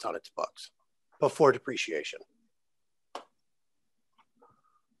assets on its books before depreciation.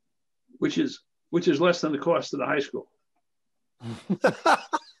 Which is less than the cost of the high school.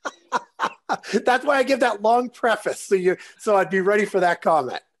 That's why I give that long preface, so I'd be ready for that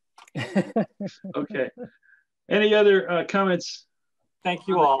comment. Okay. Any other comments? Thank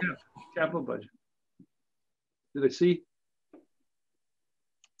you all. Capital budget. Did I see?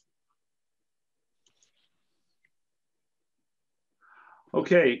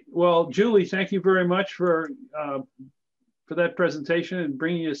 Okay. Well, Julie, thank you very much for that presentation and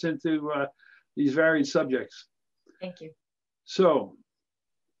bringing us into these varied subjects. Thank you. So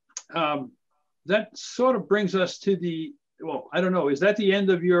that sort of brings us to the, well, I don't know, is that the end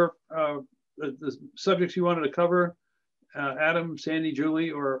of your the subjects you wanted to cover, Adam, Sandy,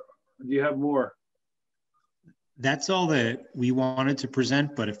 Julie, or do you have more? That's all that we wanted to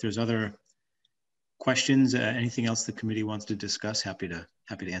present, but if there's other questions, anything else the committee wants to discuss, happy to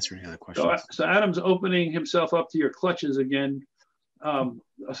answer any other questions. So Adam's opening himself up to your clutches again.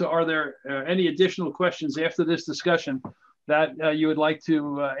 So are there any additional questions after this discussion that you would like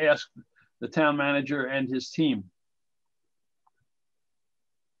to ask the town manager and his team?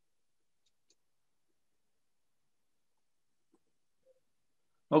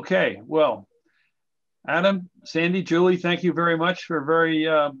 Okay, well, Adam, Sandy, Julie, thank you very much for a very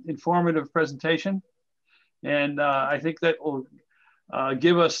informative presentation. And I think that will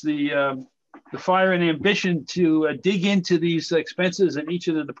give us the fire and ambition to dig into these expenses in each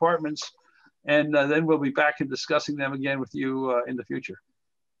of the departments. And then we'll be back and discussing them again with you in the future.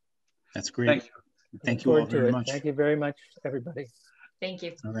 That's great. Thank you. Thank you all very much. Thank you very much, everybody. Thank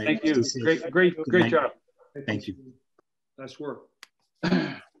you. All right. Thank you. Great job. Thank you. Nice work.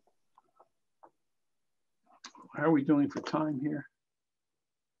 How are we doing for time here?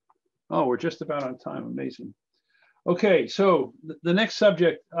 Oh, we're just about on time. Amazing. Okay, so the next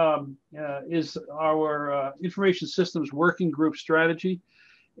subject is our information systems working group strategy.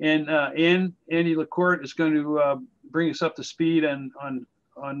 And Andy LaCourte is going to bring us up to speed on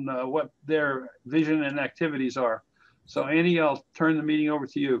what their vision and activities are. So Andy, I'll turn the meeting over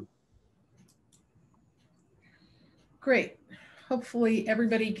to you. Great. Hopefully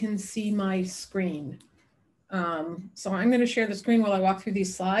everybody can see my screen. So I'm going to share the screen while I walk through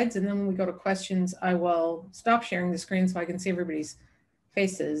these slides, and then when we go to questions, I will stop sharing the screen so I can see everybody's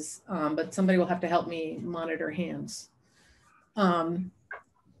faces, but somebody will have to help me monitor hands.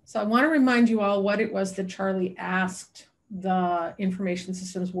 So I want to remind you all what it was that Charlie asked the Information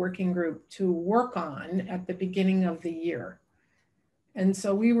Systems Working Group to work on at the beginning of the year. And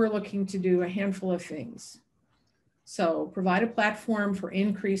so we were looking to do a handful of things. So provide a platform for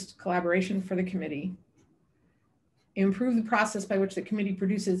increased collaboration for the committee, improve the process by which the committee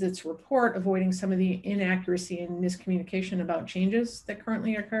produces its report, avoiding some of the inaccuracy and miscommunication about changes that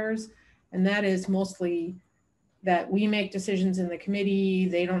currently occurs. And that is mostly that we make decisions in the committee,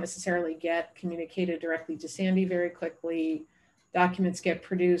 they don't necessarily get communicated directly to Sandy very quickly. Documents get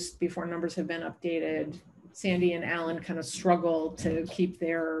produced before numbers have been updated. Sandy and Alan kind of struggle to keep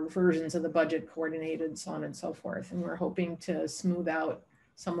their versions of the budget coordinated, so on and so forth. And we're hoping to smooth out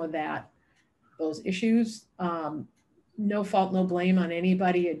some of those issues. No fault, no blame on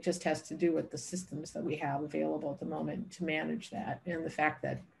anybody. It just has to do with the systems that we have available at the moment to manage that, and the fact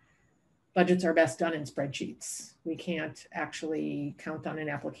that budgets are best done in spreadsheets. We can't actually count on an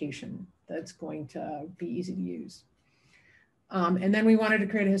application that's going to be easy to use. And then we wanted to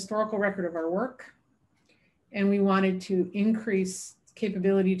create a historical record of our work, and we wanted to increase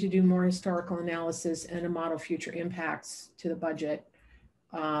capability to do more historical analysis and to model future impacts to the budget,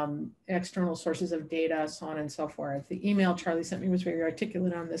 external sources of data, so on and so forth. The email Charlie sent me was very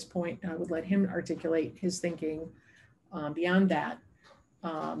articulate on this point, and I would let him articulate his thinking beyond that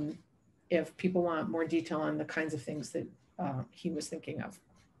if people want more detail on the kinds of things that he was thinking of.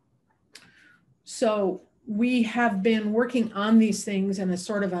 So we have been working on these things in a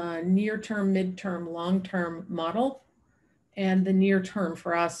sort of a near-term, mid-term, long-term model. And the near term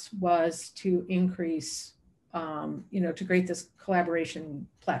for us was to increase, to create this collaboration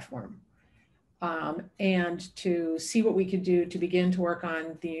platform and to see what we could do to begin to work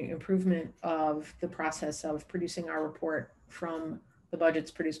on the improvement of the process of producing our report from the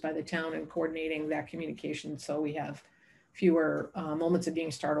budgets produced by the town and coordinating that communication so we have fewer moments of being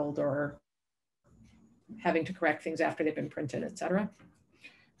startled or having to correct things after they've been printed, et cetera.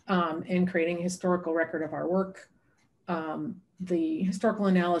 And creating a historical record of our work. The historical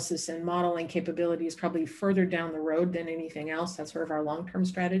analysis and modeling capability is probably further down the road than anything else. That's sort of our long-term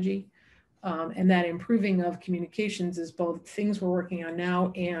strategy. And that improving of communications is both things we're working on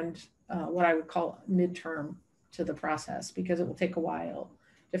now and what I would call midterm to the process, because it will take a while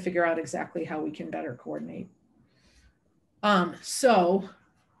to figure out exactly how we can better coordinate. What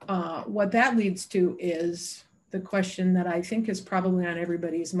that leads to is the question that I think is probably on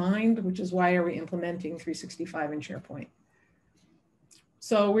everybody's mind, which is why are we implementing 365 in SharePoint?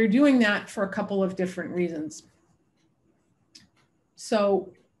 So we're doing that for a couple of different reasons.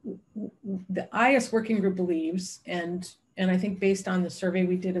 So the IS working group believes, and I think based on the survey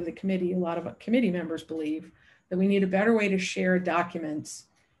we did of the committee, a lot of committee members believe that we need a better way to share documents,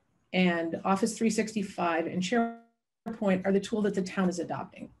 and Office 365 and SharePoint are the tool that the town is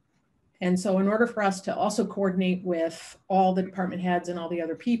adopting. And so in order for us to also coordinate with all the department heads and all the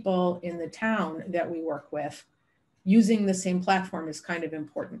other people in the town that we work with, using the same platform is kind of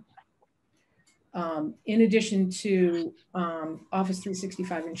important. In addition to Office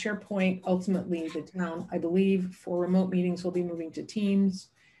 365 and SharePoint, ultimately the town, I believe, for remote meetings will be moving to Teams,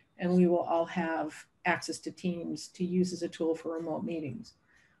 and we will all have access to Teams to use as a tool for remote meetings.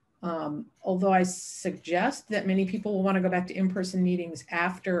 Although I suggest that many people will want to go back to in-person meetings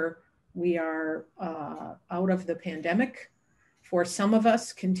after we are out of the pandemic. For some of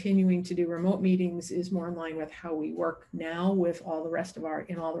us, continuing to do remote meetings is more in line with how we work now with all the rest of our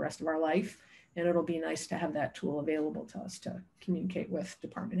life. And it'll be nice to have that tool available to us to communicate with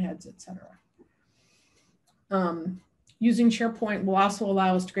department heads, et cetera. Using SharePoint will also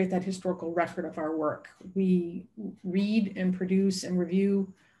allow us to create that historical record of our work. We read and produce and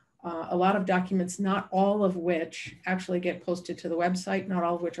review a lot of documents, not all of which actually get posted to the website, not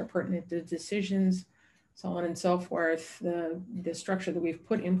all of which are pertinent to decisions, so on and so forth. The structure that we've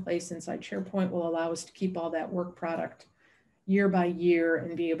put in place inside SharePoint will allow us to keep all that work product year by year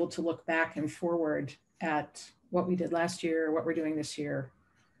and be able to look back and forward at what we did last year, what we're doing this year,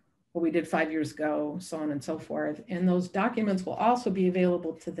 what we did 5 years ago, so on and so forth. And those documents will also be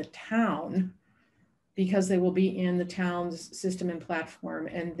available to the town because they will be in the town's system and platform,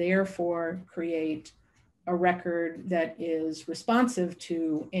 and therefore create a record that is responsive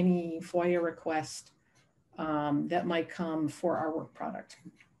to any FOIA request that might come for our work product.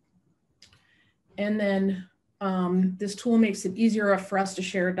 And then this tool makes it easier for us to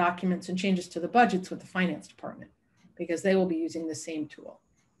share documents and changes to the budgets with the finance department, because they will be using the same tool.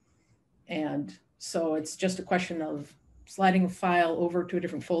 And so it's just a question of sliding a file over to a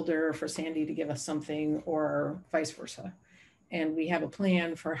different folder for Sandy to give us something, or vice versa. And we have a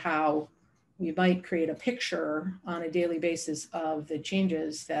plan for how we might create a picture on a daily basis of the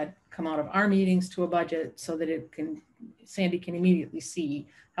changes that come out of our meetings to a budget, so that Sandy can immediately see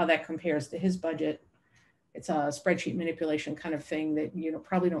how that compares to his budget. It's a spreadsheet manipulation kind of thing that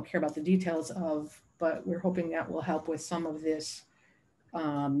probably don't care about the details of, but we're hoping that will help with some of this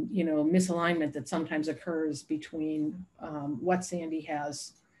misalignment that sometimes occurs between what Sandy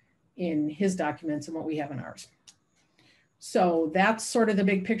has in his documents and what we have in ours. So that's sort of the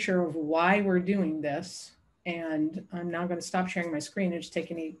big picture of why we're doing this. And I'm now going to stop sharing my screen and just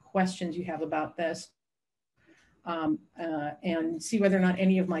take any questions you have about this. And see whether or not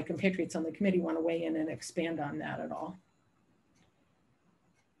any of my compatriots on the committee want to weigh in and expand on that at all.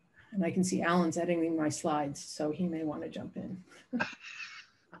 And I can see Alan's editing my slides, so he may want to jump in.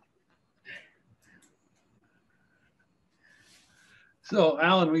 So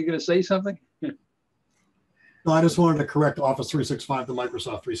Alan, were you going to say something? No, I just wanted to correct Office 365 to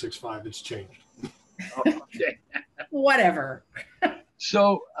Microsoft 365. It's changed. Oh, okay. Whatever.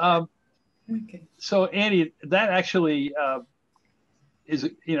 So, okay. So Andy, that actually is,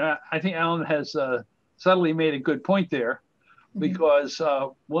 I think Alan has subtly made a good point there, because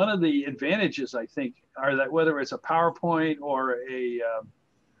one of the advantages, I think, are that whether it's a PowerPoint or a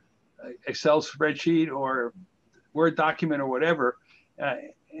Excel spreadsheet or Word document or whatever,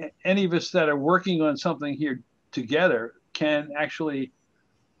 any of us that are working on something here together can actually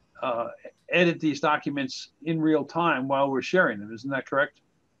edit these documents in real time while we're sharing them. Isn't that correct?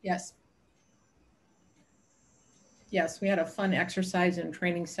 Yes. Yes, we had a fun exercise in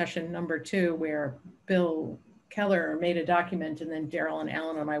training session number 2 where Bill Keller made a document, and then Daryl and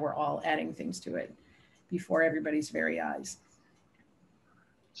Alan and I were all adding things to it before everybody's very eyes.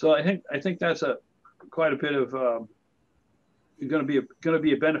 So I think that's quite a bit of going to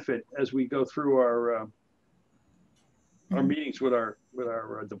be a benefit as we go through our meetings with our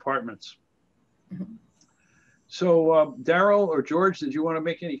departments. So Daryl or George, did you want to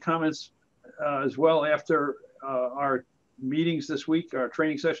make any comments as well after our meetings this week, our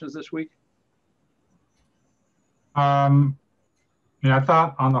training sessions this week? I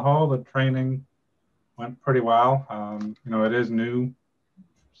thought on the whole the training went pretty well. It is new.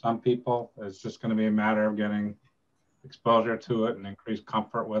 Some people, it's just going to be a matter of getting exposure to it and increased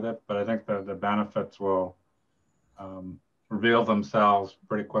comfort with it. But I think the benefits will reveal themselves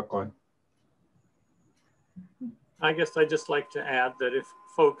pretty quickly. I guess I'd just like to add that if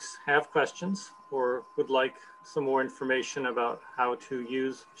folks have questions or would like some more information about how to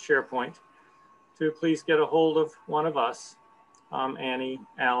use SharePoint, to please get a hold of one of us, Annie,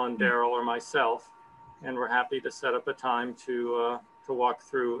 Alan, Daryl, or myself, and we're happy to set up a time to walk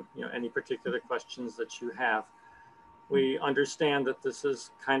through any particular questions that you have. We understand that this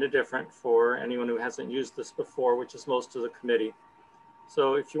is kind of different for anyone who hasn't used this before, which is most of the committee.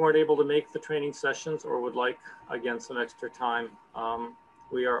 So if you weren't able to make the training sessions or would like, again, some extra time,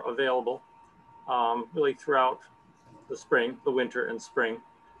 we are available really throughout the winter and spring,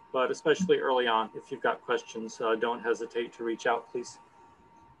 but especially early on. If you've got questions, don't hesitate to reach out, please.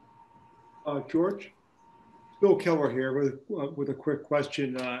 George, Bill Keller here with a quick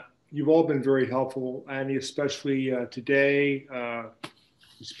question. You've all been very helpful, Annie, especially today.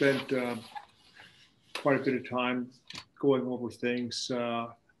 You spent quite a bit of time going over things. I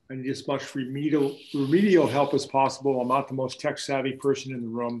need as much remedial help as possible. I'm not the most tech savvy person in the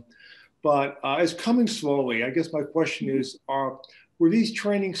room, but it's coming slowly. I guess my question is, were these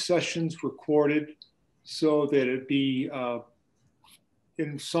training sessions recorded so that it be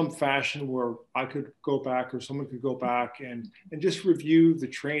in some fashion where I could go back or someone could go back and just review the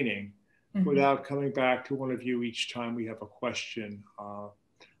training without coming back to one of you each time we have a question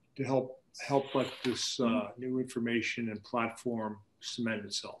to help let this new information and platform cement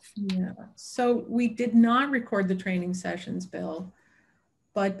itself? Yeah, so we did not record the training sessions, Bill,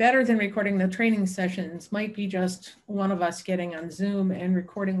 but better than recording the training sessions might be just one of us getting on Zoom and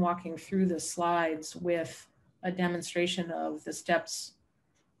recording, walking through the slides with a demonstration of the steps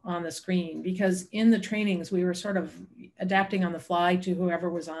on the screen, because in the trainings we were sort of adapting on the fly to whoever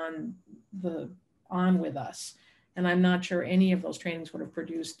was on with us, and I'm not sure any of those trainings would have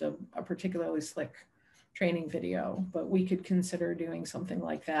produced a particularly slick training video, but we could consider doing something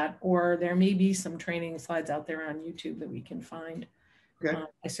like that. Or there may be some training slides out there on YouTube that we can find. Okay.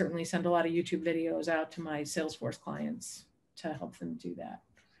 I certainly send a lot of YouTube videos out to my Salesforce clients to help them do that.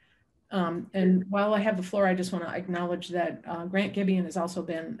 And while I have the floor, I just want to acknowledge that Grant Gibeon has also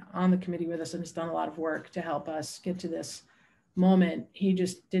been on the committee with us and has done a lot of work to help us get to this moment. He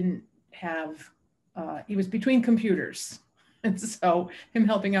just didn't have, he was between computers. And so him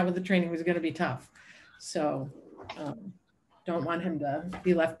helping out with the training was going to be tough. So don't want him to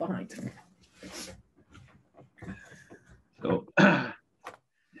be left behind. So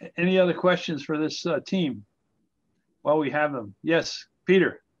any other questions for this team while we have them? Yes,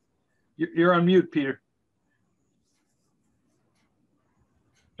 Peter. You're on mute, Peter.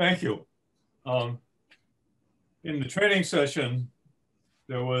 Thank you. In the training session,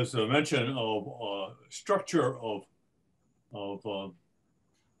 there was a mention of structure of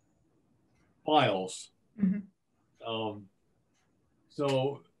files. Mm-hmm.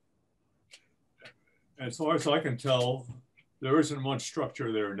 So as far as I can tell, there isn't much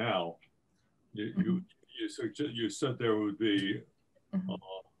structure there now. You said there would be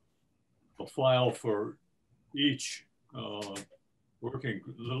a file for each working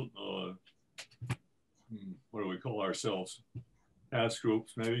little, what do we call ourselves? Task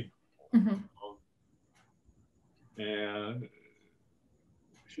groups, maybe. Mm-hmm. And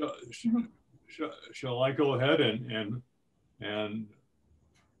shall I go ahead and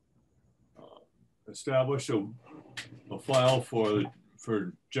establish a file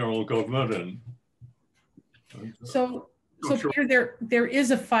for general government and so Peter, there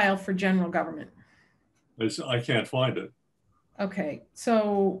is a file for general government. I can't find it. Okay,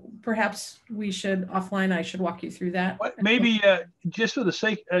 so perhaps we should offline. I should walk you through that. Maybe just for the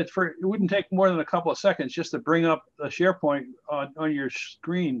sake, it wouldn't take more than a couple of seconds just to bring up a SharePoint on your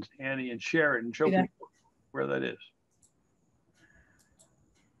screen, Annie, and share it and show people where that is.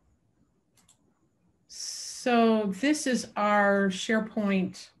 So this is our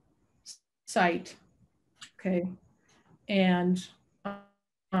SharePoint site, okay? And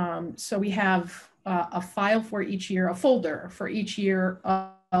so we have a file for each year, a folder for each year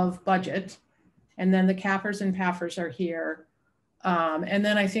of budget. And then the CAFRs and PAFRs are here. And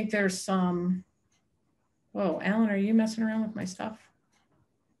then I think there's some, whoa, Alan, are you messing around with my stuff?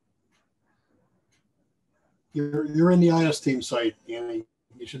 You're in the IS team site, Annie.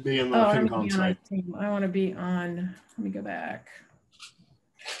 You should be in the FinCon site. I want to be on, let me go back.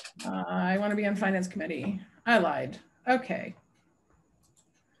 I want to be on Finance Committee. I lied. Okay.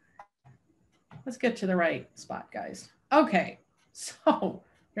 Let's get to the right spot, guys. Okay, so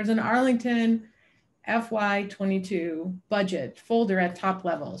there's an Arlington FY22 budget folder at top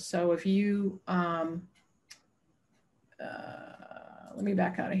level. So if you, let me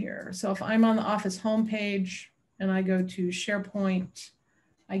back out of here. So if I'm on the office homepage and I go to SharePoint,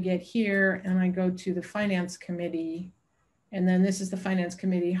 I get here and I go to the Finance Committee. And then this is the Finance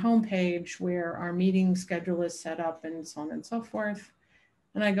Committee homepage where our meeting schedule is set up and so on and so forth.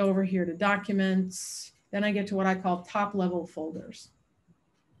 And I go over here to documents. Then I get to what I call top level folders.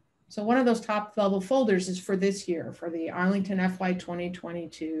 So one of those top level folders is for this year, for the Arlington FY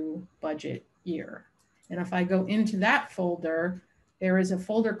 2022 budget year. And if I go into that folder, there is a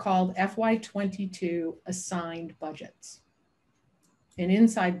folder called FY 22 assigned budgets. And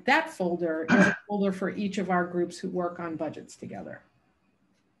inside that folder is a folder for each of our groups who work on budgets together.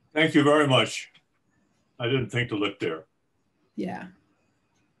 Thank you very much. I didn't think to look there. Yeah.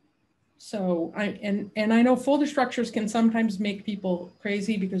 So I know folder structures can sometimes make people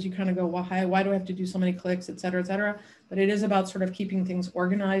crazy because you kind of go, well, why do I have to do so many clicks, et cetera, et cetera. But it is about sort of keeping things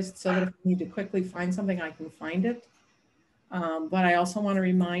organized so that if I need to quickly find something, I can find it. But I also want to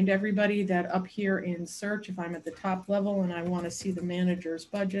remind everybody that up here in search, if I'm at the top level and I want to see the manager's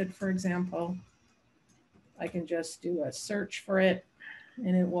budget, for example, I can just do a search for it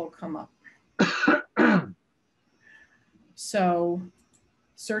and it will come up. So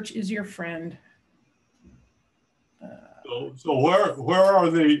search is your friend. So where are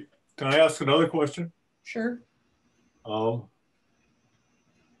the, can I ask another question? Sure. Where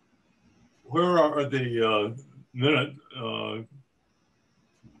are the minute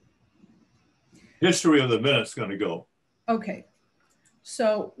history of the minutes going to go? Okay.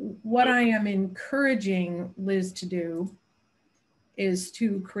 So what I am encouraging Liz to do is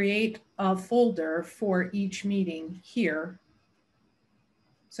to create a folder for each meeting here.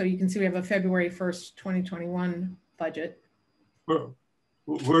 So you can see we have a February 1st, 2021 budget.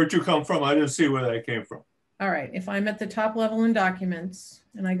 Where'd you come from? I didn't see where that came from. All right, if I'm at the top level in documents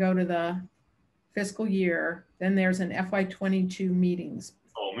and I go to the fiscal year, then there's an FY22 meetings.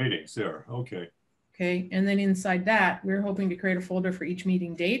 Oh, meetings there, okay. Okay, and then inside that, we're hoping to create a folder for each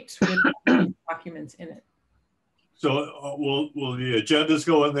meeting date with documents in it. So will the agendas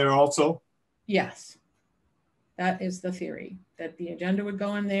go in there also? Yes, that is the theory, that the agenda would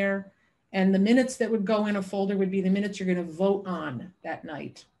go in there, and the minutes that would go in a folder would be the minutes you're going to vote on that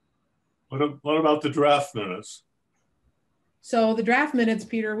night. What about the draft minutes? So the draft minutes,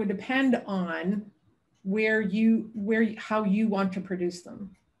 Peter, would depend on how you want to produce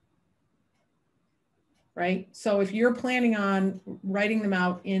them. Right? So if you're planning on writing them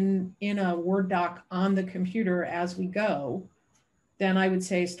out in a Word doc on the computer as we go, then I would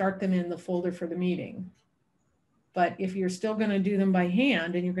say start them in the folder for the meeting. But if you're still going to do them by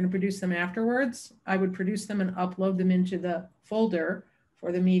hand and you're going to produce them afterwards, I would produce them and upload them into the folder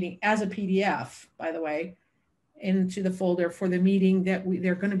for the meeting as a PDF, by the way, into the folder for the meeting that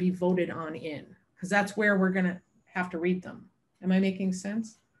they're going to be voted on in, because that's where we're going to have to read them. Am I making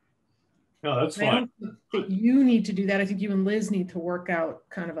sense? No, that's fine. I don't think that you need to do that. I think you and Liz need to work out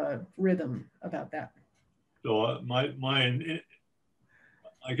kind of a rhythm about that. So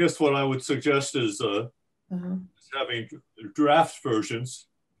I guess what I would suggest is having draft versions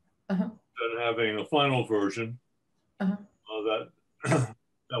and having a final version that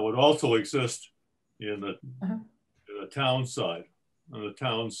would also exist in the town side, on the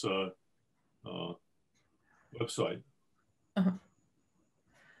town's website.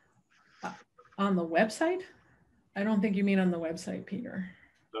 On the website? I don't think you mean on the website, Peter.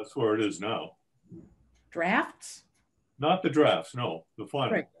 That's where it is now. Drafts? Not the drafts, no, the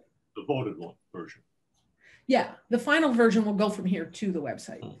final, right. The voted one version. Yeah, the final version will go from here to the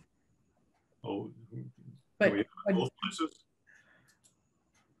website. Oh, but both places?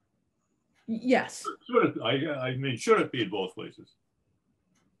 Yes. I mean, should it be in both places?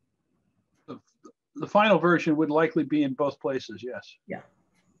 The final version would likely be in both places, yes. Yeah.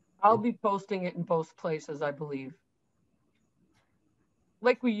 I'll be posting it in both places, I believe.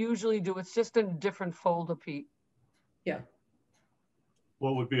 Like we usually do, it's just in a different folder, Pete. Yeah.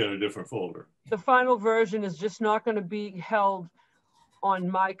 What would be in a different folder? The final version is just not going to be held on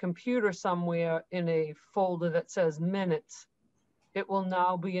my computer somewhere in a folder that says minutes. It will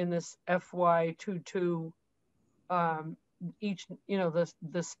now be in this FY22, each,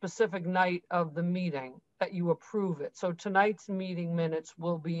 the specific night of the meeting that you approve it. So tonight's meeting minutes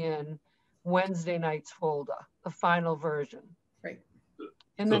will be in Wednesday night's folder, the final version. Right.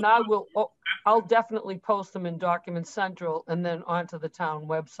 And then I'll definitely post them in Document Central and then onto the town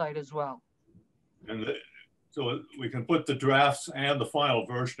website as well. And so we can put the drafts and the final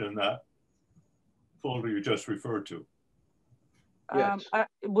version in that folder you just referred to. Yes.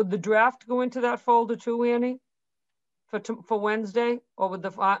 Would the draft go into that folder too, Annie? For Wednesday, or would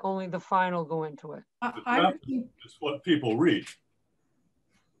only the final go into it? It's what people read.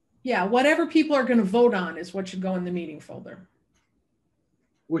 Yeah, whatever people are going to vote on is what should go in the meeting folder.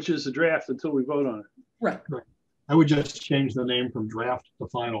 Which is the draft until we vote on it. Right. Right. I would just change the name from draft to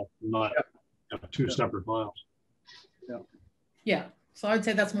final, not two separate files. Yeah. Yeah. So I would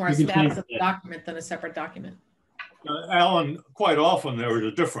say that's more a status of the document than a separate document. Alan, quite often there is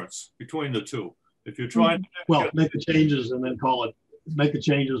a difference between the two. If you're trying to make the changes and then make the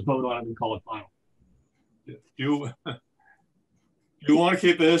changes, vote on it and call it final. You want to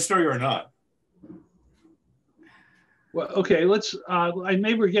keep the history or not? Well, okay, let's,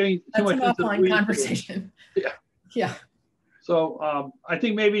 maybe we're getting too much into the offline conversation. Yeah. Yeah. So I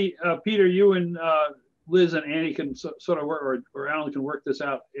think maybe Peter, you and Liz and Annie can sort of work, or Alan can work this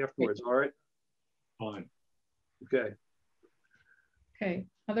out afterwards, all right? Fine. Okay. Okay.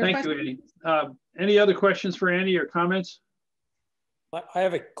 Other Thank questions? you, Annie. Any other questions for Annie or comments? I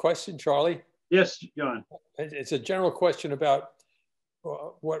have a question, Charlie. Yes, John. It's a general question about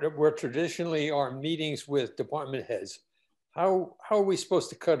what traditionally are meetings with department heads. How are we supposed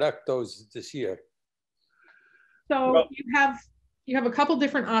to conduct those this year? So you have a couple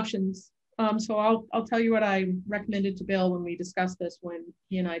different options. So I'll tell you what I recommended to Bill when we discussed this, when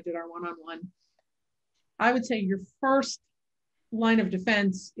he and I did our one-on-one. I would say your first line of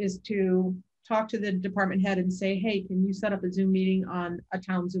defense is to talk to the department head and say, hey, can you set up a Zoom meeting on a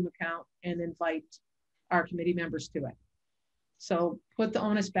town Zoom account and invite our committee members to it? So put the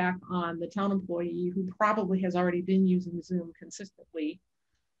onus back on the town employee who probably has already been using Zoom consistently.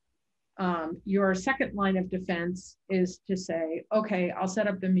 Your second line of defense is to say, okay, I'll set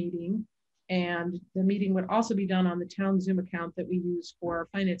up the meeting, and the meeting would also be done on the town Zoom account that we use for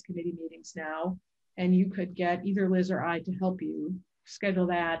finance committee meetings now. And you could get either Liz or I to help you schedule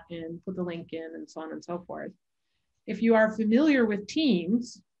that and put the link in and so on and so forth. If you are familiar with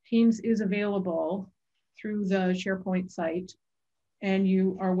Teams, Teams is available through the SharePoint site. and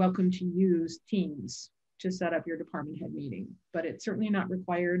you are welcome to use Teams to set up your department head meeting, but it's certainly not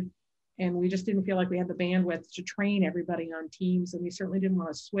required. And we just didn't feel like we had the bandwidth to train everybody on Teams, and we certainly didn't want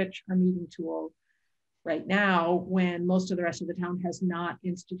to switch our meeting tool right now when most of the rest of the town has not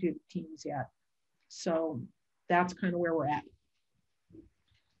instituted Teams yet. So that's kind of where we're at.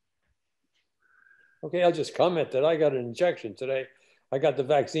 Okay, I'll just comment that I got an injection today. I got the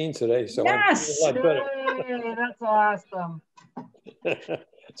vaccine today, so yes, I'm a lot better. yay, that's awesome.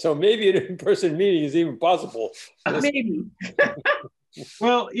 So maybe an in-person meeting is even possible. Maybe.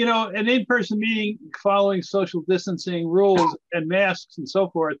 Well, you know, an in-person meeting following social distancing rules and masks and so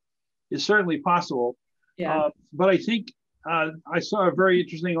forth is certainly possible. Yeah. But I think I saw a very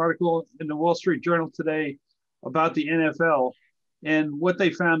interesting article in the Wall Street Journal today about the NFL and what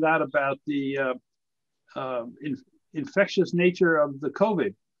they found out about the infectious nature of the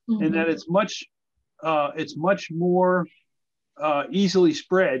COVID, and that it's much more easily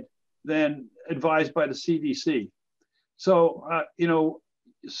spread than advised by the CDC. So, you know,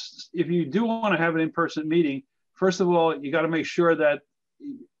 if you do want to have an in-person meeting, first of all, you got to make sure that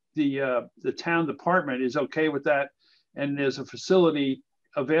the town department is okay with that, and there's a facility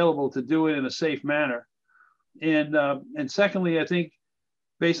available to do it in a safe manner. And secondly, I think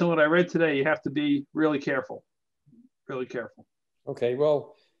based on what I read today, you have to be really careful, really careful. Okay,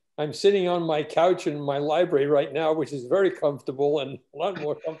 well, I'm sitting on my couch in my library right now, which is very comfortable and a lot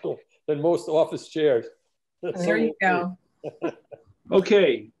more comfortable than most office chairs. There you go.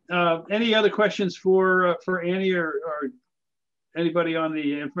 Okay. Any other questions for Annie or anybody on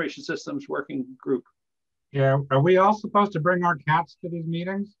the information systems working group? Yeah, are we all supposed to bring our cats to these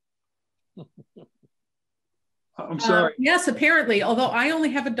meetings? I'm sorry. Yes, apparently, although I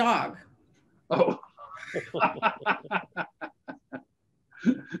only have a dog. Oh.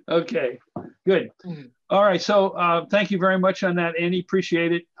 Okay, good. All right, so thank you very much on that, Annie.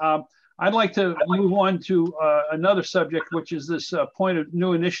 Appreciate it. I'd like to move on to another subject, which is this point of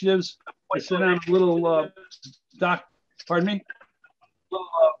new initiatives. I sent out a little doc. Pardon me?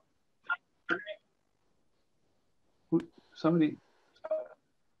 Somebody.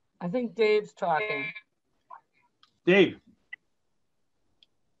 I think Dave's talking. Dave.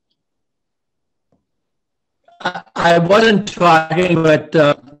 I wasn't talking, but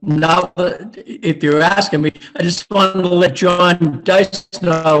now if you're asking me, I just wanted to let John Dice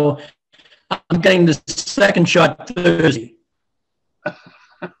know I'm getting the second shot Thursday.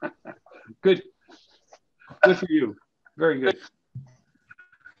 Good. Good for you. Very good.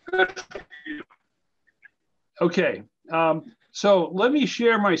 Good for you. Okay. So let me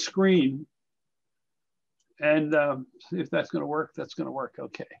share my screen and see if that's going to work. That's going to work.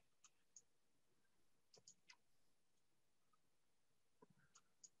 Okay.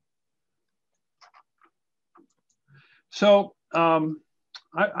 So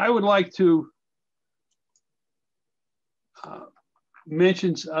I would like to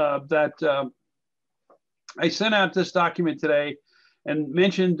mention that I sent out this document today and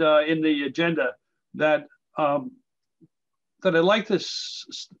mentioned in the agenda that that I'd like to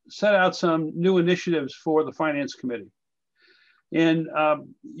set out some new initiatives for the Finance Committee. And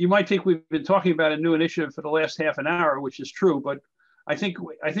you might think we've been talking about a new initiative for the last half an hour, which is true, but I think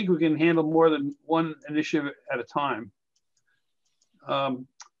we can handle more than one initiative at a time.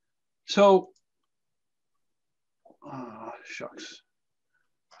 Shucks,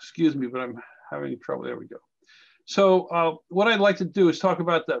 excuse me, but I'm having trouble. There we go. So what I'd like to do is talk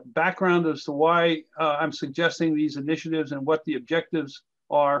about the background as to why I'm suggesting these initiatives and what the objectives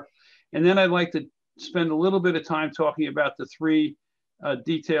are. And then I'd like to spend a little bit of time talking about the three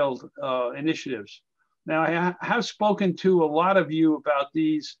detailed initiatives. Now, I have spoken to a lot of you about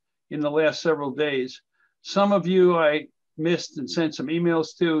these in the last several days. Some of you I missed and sent some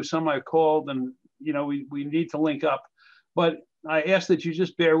emails to, some I called, and you know we need to link up. But I ask that you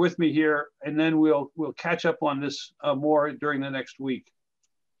just bear with me here, and then we'll catch up on this more during the next week.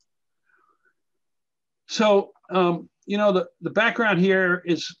 So, you know, the background here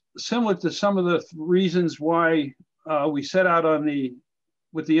is similar to some of the reasons why we set out on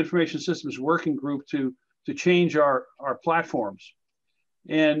with the Information Systems Working Group to change our platforms,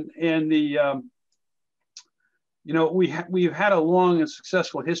 and the you know we've had a long and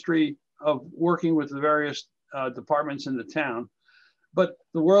successful history of working with the various departments in the town, but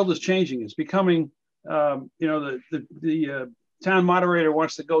the world is changing. It's becoming you know the town moderator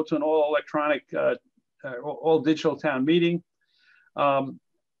wants to go to an all electronic, all digital town meeting. The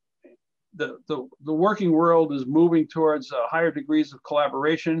working world is moving towards higher degrees of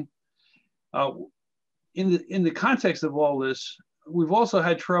collaboration. In the context of all this, we've also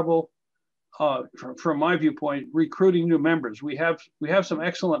had trouble from my viewpoint, recruiting new members. We have some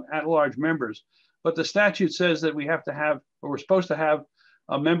excellent at-large members, but the statute says that we have to have, or we're supposed to have,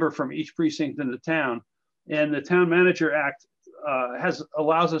 a member from each precinct in the town, and the Town Manager Act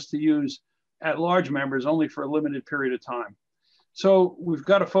allows us to use at-large members only for a limited period of time. So we've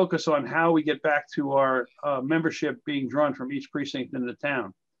got to focus on how we get back to our membership being drawn from each precinct in the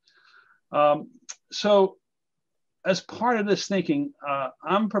town. So as part of this thinking,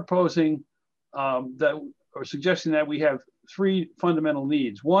 I'm proposing suggesting that we have three fundamental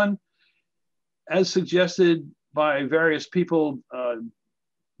needs. One, as suggested by various people,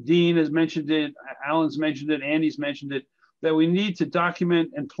 Dean has mentioned it, Alan's mentioned it, Andy's mentioned it, that we need to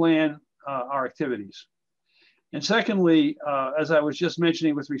document and plan our activities. And secondly, as I was just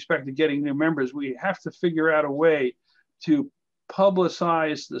mentioning with respect to getting new members, we have to figure out a way to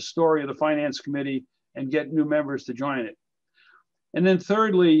publicize the story of the Finance Committee and get new members to join it. And then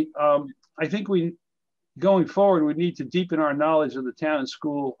thirdly, I think going forward, we need to deepen our knowledge of the town and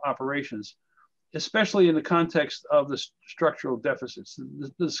school operations, especially in the context of the structural deficits. The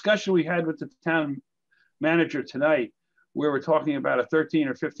discussion we had with the town manager tonight, where we're talking about a $13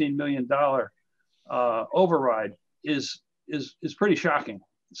 or $15 million override, is pretty shocking.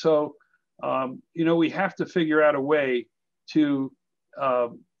 So, we have to figure out a way to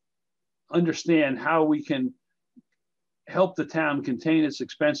understand how we can help the town contain its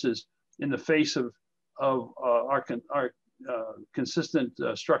expenses in the face of our consistent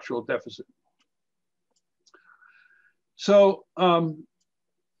structural deficit. So the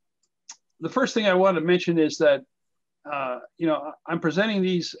first thing I want to mention is that, I'm presenting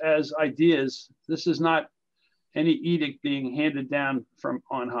these as ideas. This is not any edict being handed down from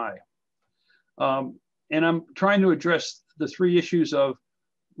on high. And I'm trying to address the three issues of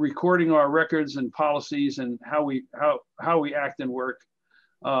recording our records and policies and how we act and work,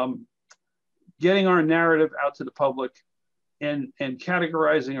 getting our narrative out to the public, and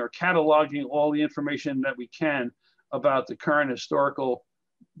categorizing or cataloging all the information that we can about the current historical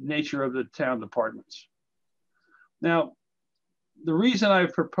nature of the town departments. Now, the reason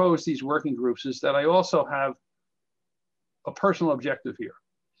I've proposed these working groups is that I also have a personal objective here.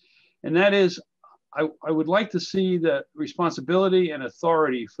 And that is, I would like to see the responsibility and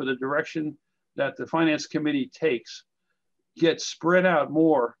authority for the direction that the Finance Committee takes get spread out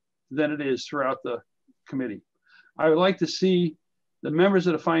more than it is throughout the committee. I would like to see the members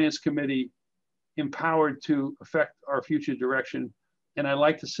of the Finance Committee empowered to affect our future direction. And I'd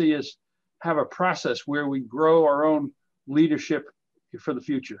like to see us have a process where we grow our own leadership for the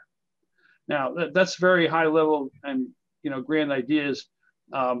future. Now, that's very high level and grand ideas.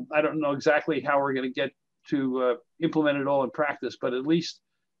 I don't know exactly how we're going to get to implement it all in practice, but at least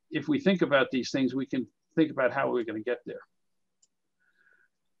if we think about these things, we can think about how we're going to get there.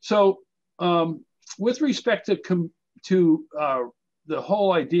 So with respect to the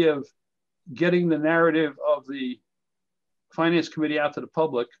whole idea of getting the narrative of the Finance Committee out to the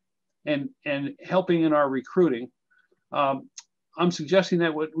public and helping in our recruiting, I'm suggesting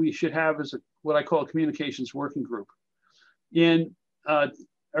that what we should have is what I call a communications working group. And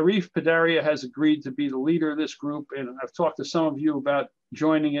Arif Padaria has agreed to be the leader of this group, and I've talked to some of you about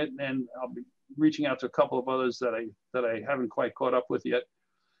joining it, and I'll be reaching out to a couple of others that I haven't quite caught up with yet.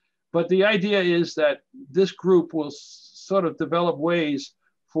 But the idea is that this group will sort of develop ways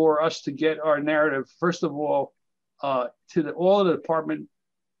for us to get our narrative, first of all, to all of the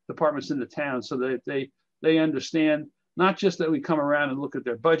departments in the town, so that they understand not just that we come around and look at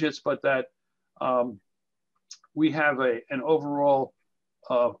their budgets, but that we have an overall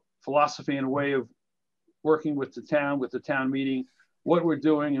philosophy and a way of working with the town meeting, what we're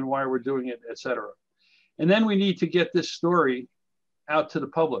doing and why we're doing it, et cetera. And then we need to get this story out to the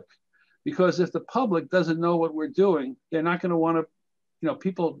public, because if the public doesn't know what we're doing, they're not going to want to,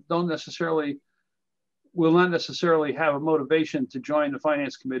 people will not necessarily have a motivation to join the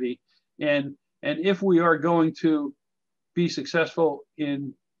Finance Committee. And if we are going to be successful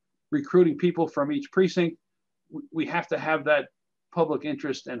in recruiting people from each precinct, we have to have that public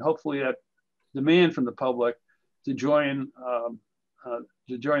interest and hopefully that demand from the public to join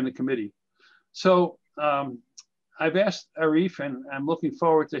the committee. So I've asked Arif, and I'm looking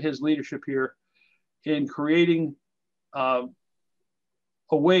forward to his leadership here in creating a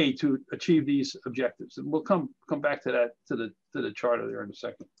way to achieve these objectives. And we'll come back to that, to the charter there in a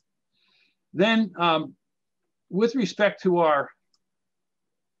second. Then with respect to our,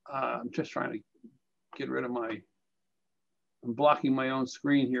 I'm just trying to get rid of I'm blocking my own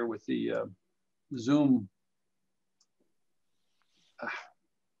screen here with the Zoom.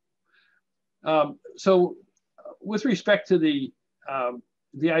 So with respect to the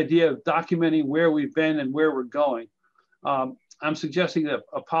the idea of documenting where we've been and where we're going. I'm suggesting that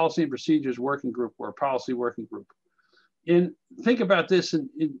a policy and procedures working group or a policy working group. And think about this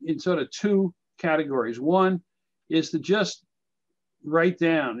in sort of two categories. One is to just write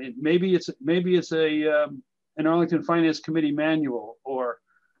down. Maybe it's an Arlington Finance Committee manual or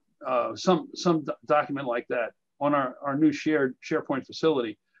some document like that on our new SharePoint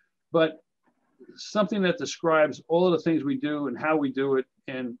facility, but something that describes all of the things we do and how we do it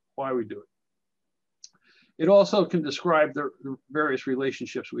and why we do it. It also can describe the various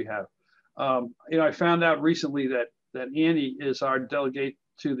relationships we have. You know, I found out recently that Annie is our delegate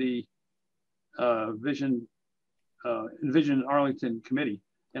to the Envision Arlington Committee,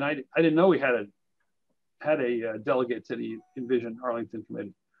 and I didn't know we had a delegate to the Envision Arlington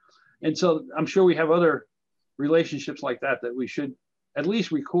Committee. And so I'm sure we have other relationships like that we should at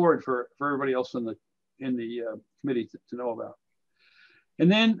least record for everybody else in the committee to know about. And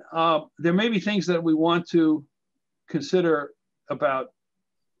then there may be things that we want to consider about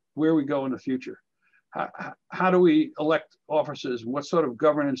where we go in the future. How do we elect officers? What sort of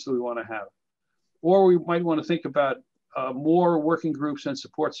governance do we want to have? Or we might want to think about more working groups and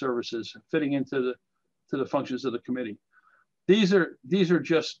support services fitting into the functions of the committee. These are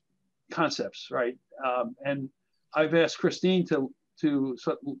just concepts, right? And I've asked Christine to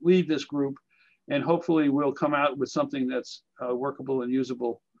sort of lead this group, and hopefully we'll come out with something that's workable and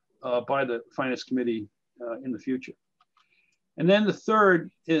usable by the Finance Committee in the future. And then the third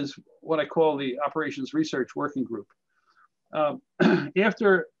is what I call the Operations Research Working Group.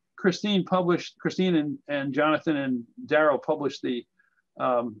 After Christine and Jonathan and Darryl published the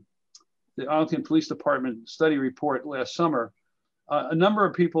Arlington Police Department study report last summer, a number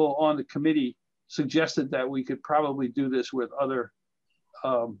of people on the committee suggested that we could probably do this with other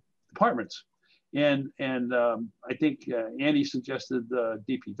departments. And I think Andy suggested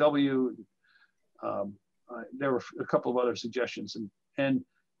DPW. There were a couple of other suggestions. And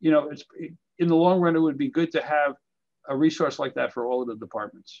you know, in the long run, it would be good to have a resource like that for all of the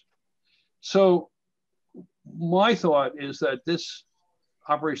departments. So my thought is that this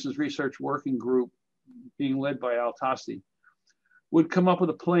Operations Research Working Group, being led by Al Tosti, would come up with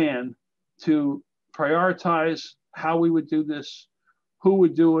a plan to prioritize how we would do this, who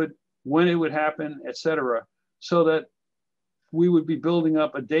would do it, when it would happen, et cetera, so that we would be building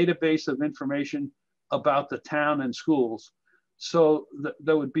up a database of information about the town and schools, so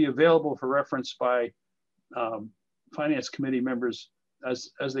that would be available for reference by Finance Committee members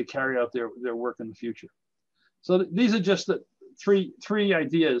as they carry out their work in the future. So these are just the three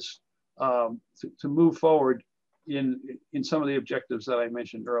ideas to move forward in some of the objectives that I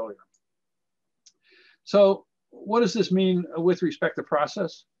mentioned earlier. So what does this mean with respect to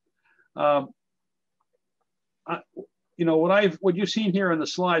process? You know, what you've seen here in the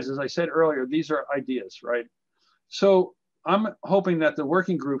slides, as I said earlier, these are ideas, right? So I'm hoping that the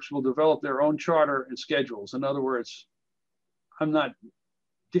working groups will develop their own charter and schedules. In other words, I'm not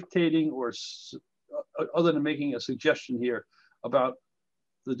dictating or other than making a suggestion here about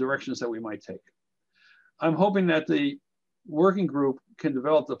the directions that we might take. I'm hoping that the working group can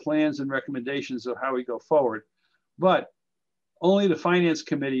develop the plans and recommendations of how we go forward, but only the Finance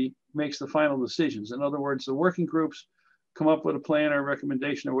Committee makes the final decisions. In other words, the working groups come up with a plan or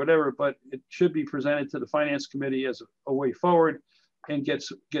recommendation or whatever, but it should be presented to the Finance Committee as a way forward and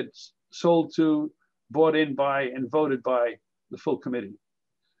gets sold to, bought in by, and voted by the full committee.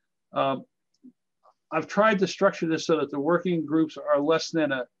 I've tried to structure this so that the working groups are less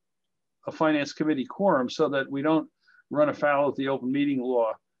than a Finance Committee quorum, so that we don't run afoul of the open meeting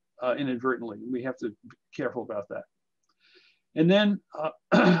law inadvertently. We have to be careful about that. And then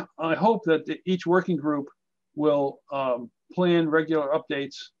I hope that each working group will plan regular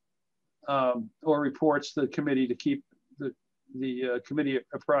updates or reports to the committee to keep the committee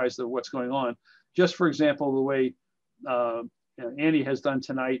apprised of what's going on. Just for example, the way Annie has done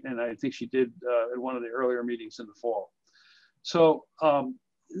tonight, and I think she did at one of the earlier meetings in the fall. So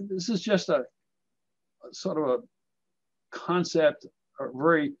this is just a sort of a concept, a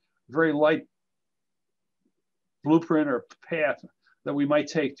very, very light blueprint or path that we might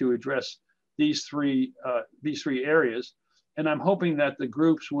take to address these three areas. And I'm hoping that the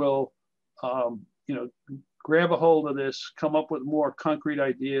groups will, you know, grab a hold of this, come up with more concrete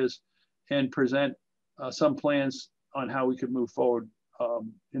ideas, and present some plans on how we could move forward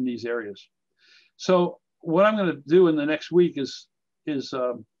in these areas. So what I'm going to do in the next week is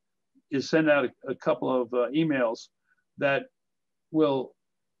send out a couple of emails that will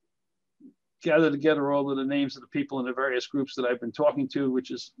gather together all of the names of the people in the various groups that I've been talking to, which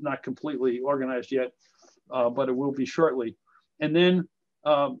is not completely organized yet, but it will be shortly. And then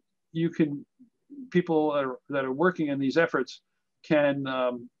you can, people that are working in these efforts can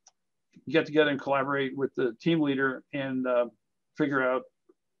get together and collaborate with the team leader and figure out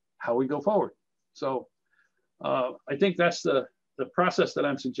how we go forward. So I think that's the process that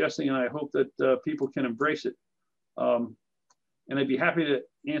I'm suggesting, and I hope that people can embrace it. And I'd be happy to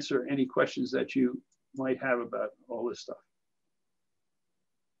answer any questions that you might have about all this stuff.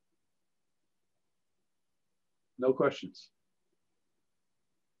 No questions.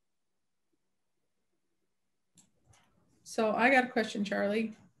 So I got a question,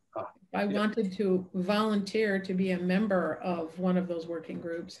 Charlie. If I wanted to volunteer to be a member of one of those working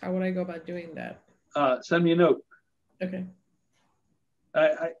groups, how would I go about doing that? Send me a note. Okay.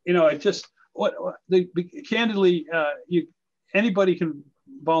 Candidly, anybody can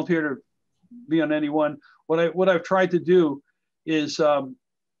volunteer to be on any one. What I've tried to do is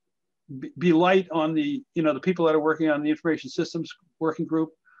be light on the people that are working on the information systems working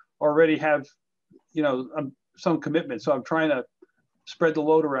group already have some commitment. So I'm trying to spread the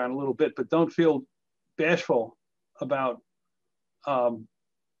load around a little bit, but don't feel bashful about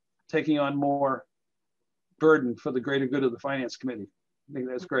taking on more burden for the greater good of the finance committee. I think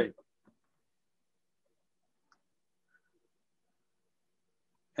that's great.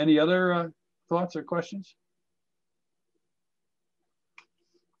 Any other thoughts or questions?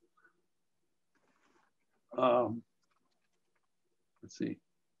 Let's see.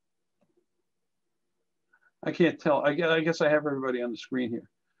 I can't tell. I guess I have everybody on the screen here.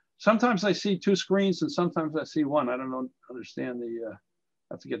 Sometimes I see two screens and sometimes I see one. I don't understand the, I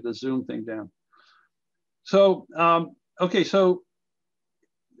have to get the Zoom thing down. So, okay, so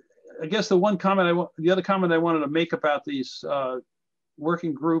I guess the other comment I wanted to make about these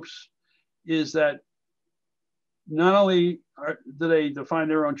working groups is that not only do they define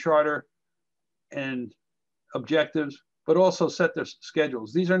their own charter and objectives, but also set their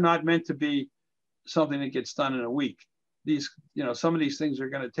schedules. These are not meant to be something that gets done in a week. These, some of these things are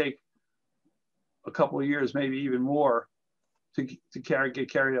going to take a couple of years, maybe even more, to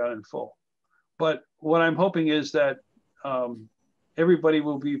get carried out in full. But what I'm hoping is that everybody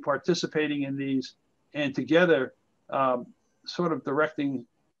will be participating in these and together sort of directing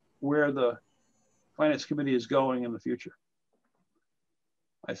where the Finance Committee is going in the future.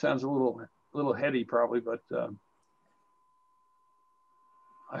 It sounds a little heady probably, but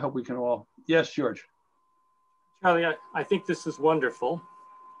I hope we can all. Yes, George. Charlie, I think this is wonderful.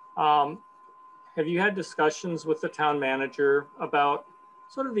 Have you had discussions with the town manager about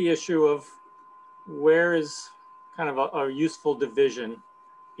sort of the issue of where is kind of a useful division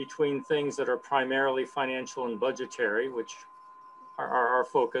between things that are primarily financial and budgetary, which are our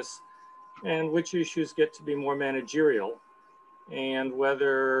focus, and which issues get to be more managerial, and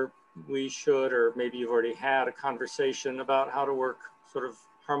whether we should, or maybe you've already had a conversation about how to work sort of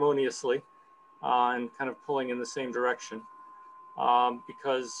harmoniously and kind of pulling in the same direction.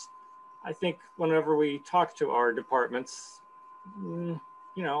 Because I think whenever we talk to our departments,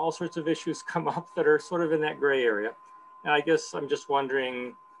 all sorts of issues come up that are sort of in that gray area. And I guess I'm just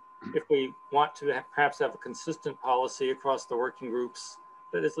wondering if we want to perhaps have a consistent policy across the working groups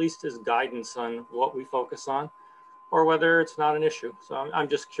that at least is guidance on what we focus on, or whether it's not an issue. So I'm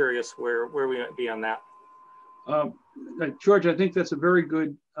just curious where we might be on that. George, I think that's a very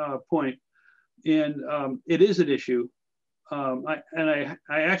good point. And it is an issue. I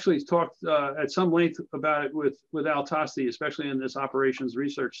actually talked at some length about it with Al Tosti, especially in this operations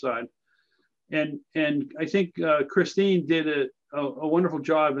research side. And I think Christine did a wonderful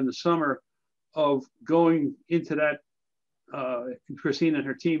job in the summer of going into that, Christine and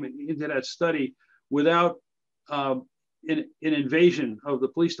her team into that study without an invasion of the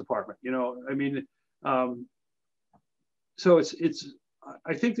police department. So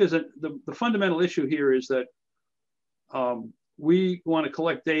I think there's the fundamental issue here is that we want to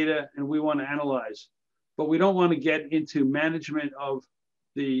collect data and we want to analyze, but we don't want to get into management of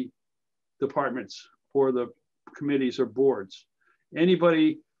the departments or the committees or boards.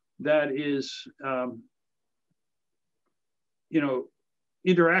 Anybody that is,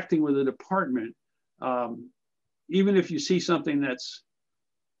 interacting with a department, even if you see something that's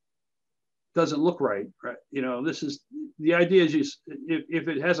doesn't look right? This is the idea is if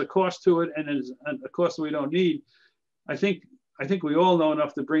it has a cost to it and is a cost that we don't need, I think we all know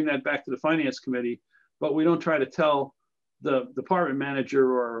enough to bring that back to the finance committee, but we don't try to tell the department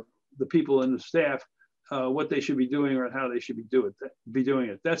manager or the people in the staff what they should be doing or how they should be doing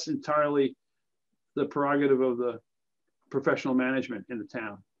it. That's entirely the prerogative of the professional management in the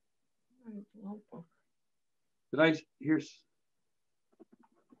town. Did I hear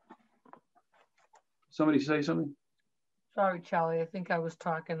somebody say something? Sorry, Charlie. I think I was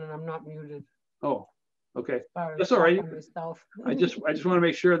talking and I'm not muted. Oh, okay. Sorry, That's all right. myself. I just want to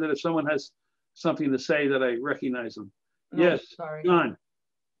make sure that if someone has something to say that I recognize them. No, yes, sorry. John.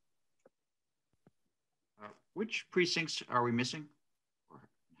 Which precincts are we missing?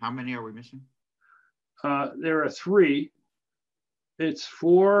 How many are we missing? There are 3. It's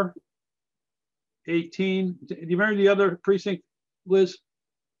 4, 18. Do you remember the other precinct, Liz?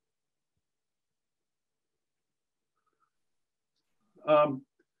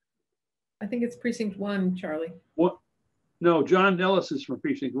 I think it's precinct 1, Charlie. What? No, John Ellis is from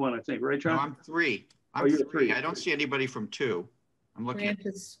precinct 1, I think, right, John? No, I'm 3. I'm you're 3. 3. I don't see anybody from 2. I'm looking.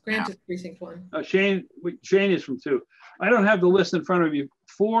 Grant is precinct 1. Shane is from 2. I don't have the list in front of you.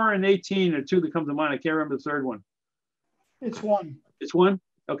 4 and 18 are 2 that come to mind. I can't remember the third one. It's 1. It's 1?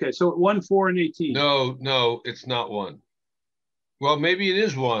 Okay, so 1, 4, and 18. No, it's not 1. Well, maybe it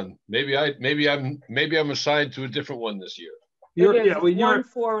is 1. Maybe I'm assigned to a different one this year. You're 1,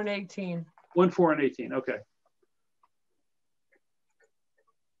 4, and 18. 1, 4, and 18. Okay.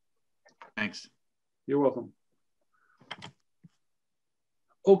 Thanks. You're welcome.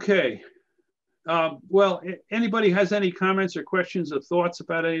 Okay. Well, anybody has any comments or questions or thoughts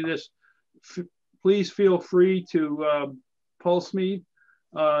about any of this, please feel free to pulse me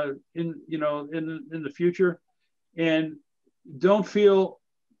in the future, and don't feel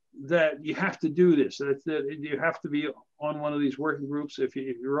that you have to do this, that you have to be on one of these working groups. If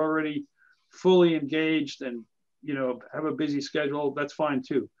you're already fully engaged and have a busy schedule, that's fine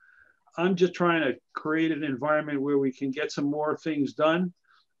too. I'm just trying to create an environment where we can get some more things done,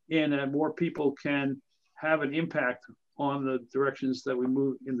 and more people can have an impact on the directions that we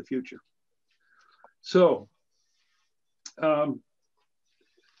move in the future. So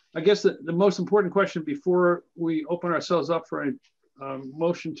I guess the most important question before we open ourselves up for a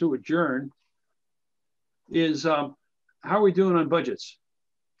motion to adjourn is how are we doing on budgets?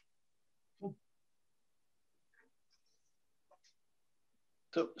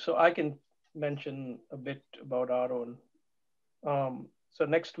 So I can mention a bit about our own. So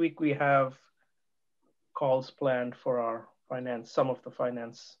next week we have calls planned for our some of the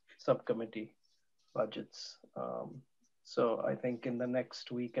finance subcommittee budgets. So I think in the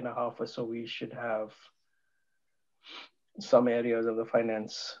next week and a half or so, we should have some areas of the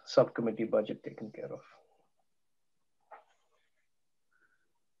finance subcommittee budget taken care of.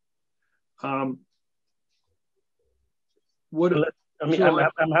 I'm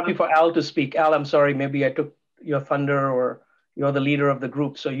happy for Al to speak. Al, I'm sorry, maybe I took your thunder, or you're the leader of the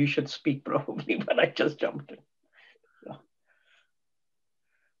group, so you should speak probably, but I just jumped in. So.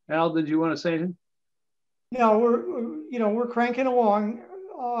 Al, did you want to say anything? No, we're cranking along,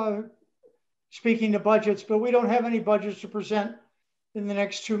 speaking to budgets, but we don't have any budgets to present in the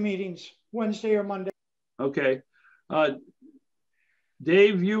next 2 meetings, Wednesday or Monday. Okay.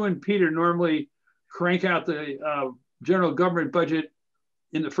 Dave, you and Peter normally crank out the general government budget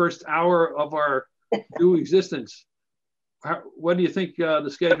in the first hour of our new existence. What do you think the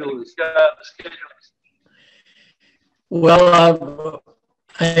schedule is? Well,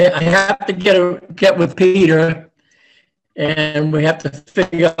 I have to get with Peter, and we have to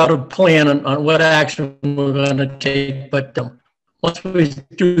figure out a plan on what action we're going to take. But once we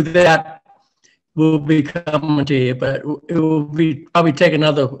do that, we'll be coming to you. But it will be probably take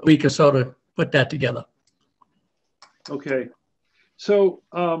another week or so to put that together. Okay, so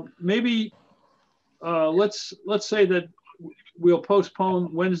maybe let's say that we'll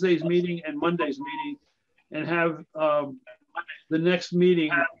postpone Wednesday's meeting and Monday's meeting, and have the next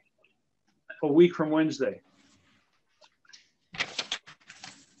meeting a week from Wednesday.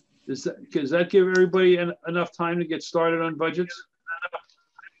 Does that give everybody enough time to get started on budgets?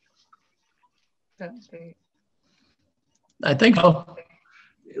 I think so.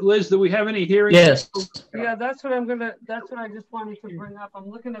 Liz, do we have any hearings? Yes. Yeah, that's what I just wanted to bring up. I'm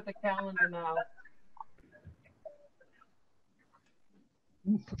looking at the calendar now.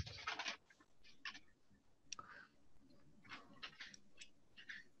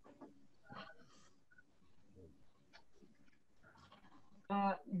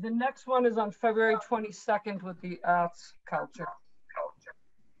 The next one is on February 22nd with the arts culture.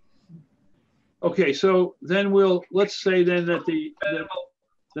 Okay, so then let's say then that the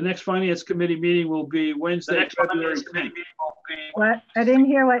next finance committee meeting will be Wednesday, February 10th. What? I didn't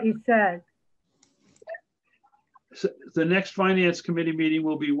hear what you said. So the next finance committee meeting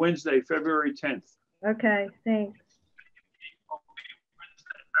will be Wednesday, February 10th. Okay, thanks.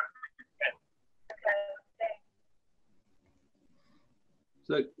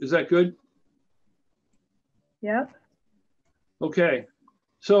 Is that good? Yep. Okay,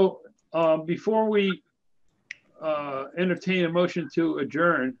 so before we entertain a motion to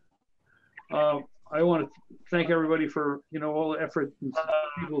adjourn. I want to thank everybody for, all the effort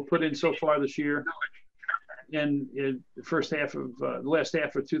people put in so far this year and in the first half of, the last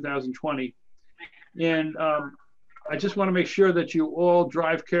half of 2020. And I just want to make sure that you all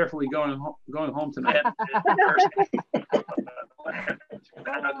drive carefully going home tonight.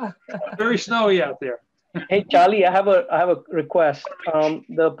 Very snowy out there. Hey, Charlie, I have a request.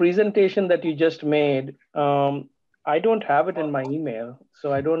 The presentation that you just made, I don't have it in my email,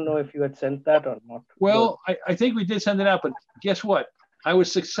 so I don't know if you had sent that or not. Well, I think we did send it out, but guess what? I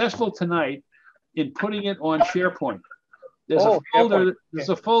was successful tonight in putting it on SharePoint. There's a folder. There's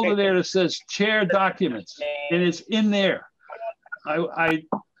a folder there that says Chair Documents, and it's in there. I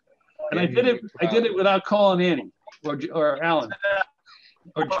did it. I did it without calling Annie or Alan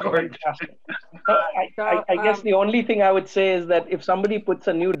or George. I guess the only thing I would say is that if somebody puts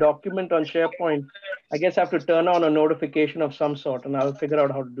a new document on SharePoint, I guess I have to turn on a notification of some sort, and I'll figure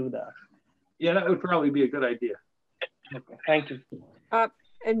out how to do that. Yeah, that would probably be a good idea. Okay, thank you.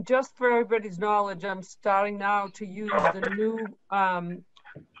 And just for everybody's knowledge, I'm starting now to use the new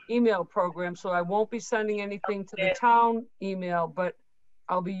email program. So I won't be sending anything to the town email, but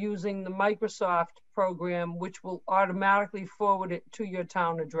I'll be using the Microsoft program, which will automatically forward it to your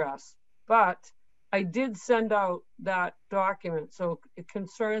town address. But I did send out that document, so it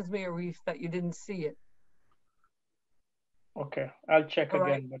concerns me, Arif, that you didn't see it. Okay, I'll check All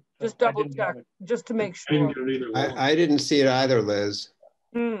again. right. But just double check, just to make sure. I didn't see it either, Liz.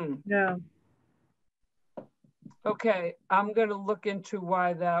 No. Okay, I'm gonna look into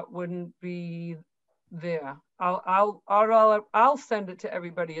why that wouldn't be there. I'll send it to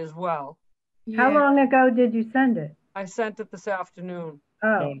everybody as well. How long ago did you send it? I sent it this afternoon.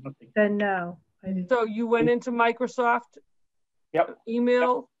 Oh, then no. So you went into Microsoft? Yep.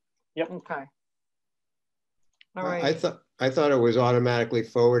 Email? Yep. Okay. All right. I thought it was automatically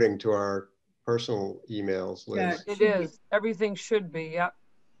forwarding to our personal emails, Liz. Yeah, it is. Everything should be. Yep.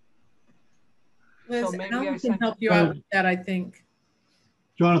 Liz, So maybe Alan I can sent help you out with that, I think.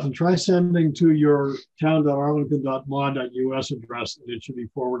 Jonathan, try sending to your town.arlington.mod.us address, and it should be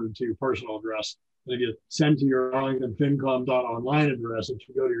forwarded to your personal address. And if you send to your arlingtonfincom.online address, it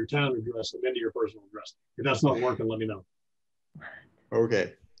should go to your town address and then to your personal address. If that's not working, let me know.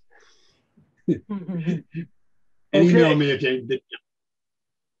 Okay. And email me if you did.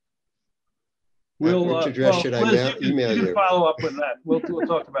 Which address should I email you? You can follow up with that. We'll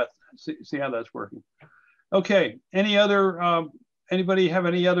talk about see how that's working. Okay. Any other anybody have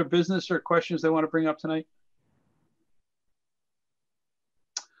any other business or questions they want to bring up tonight?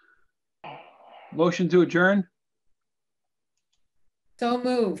 Motion to adjourn. So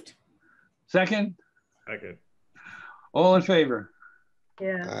moved. Second. Second. All in favor?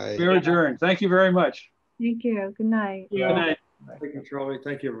 Yeah. We're adjourned. Thank you very much. Thank you. Good night. Good night. Thank you, Charlie.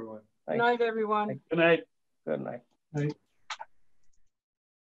 Thank you, everyone. Good night, everyone. Good night. Good night. Night.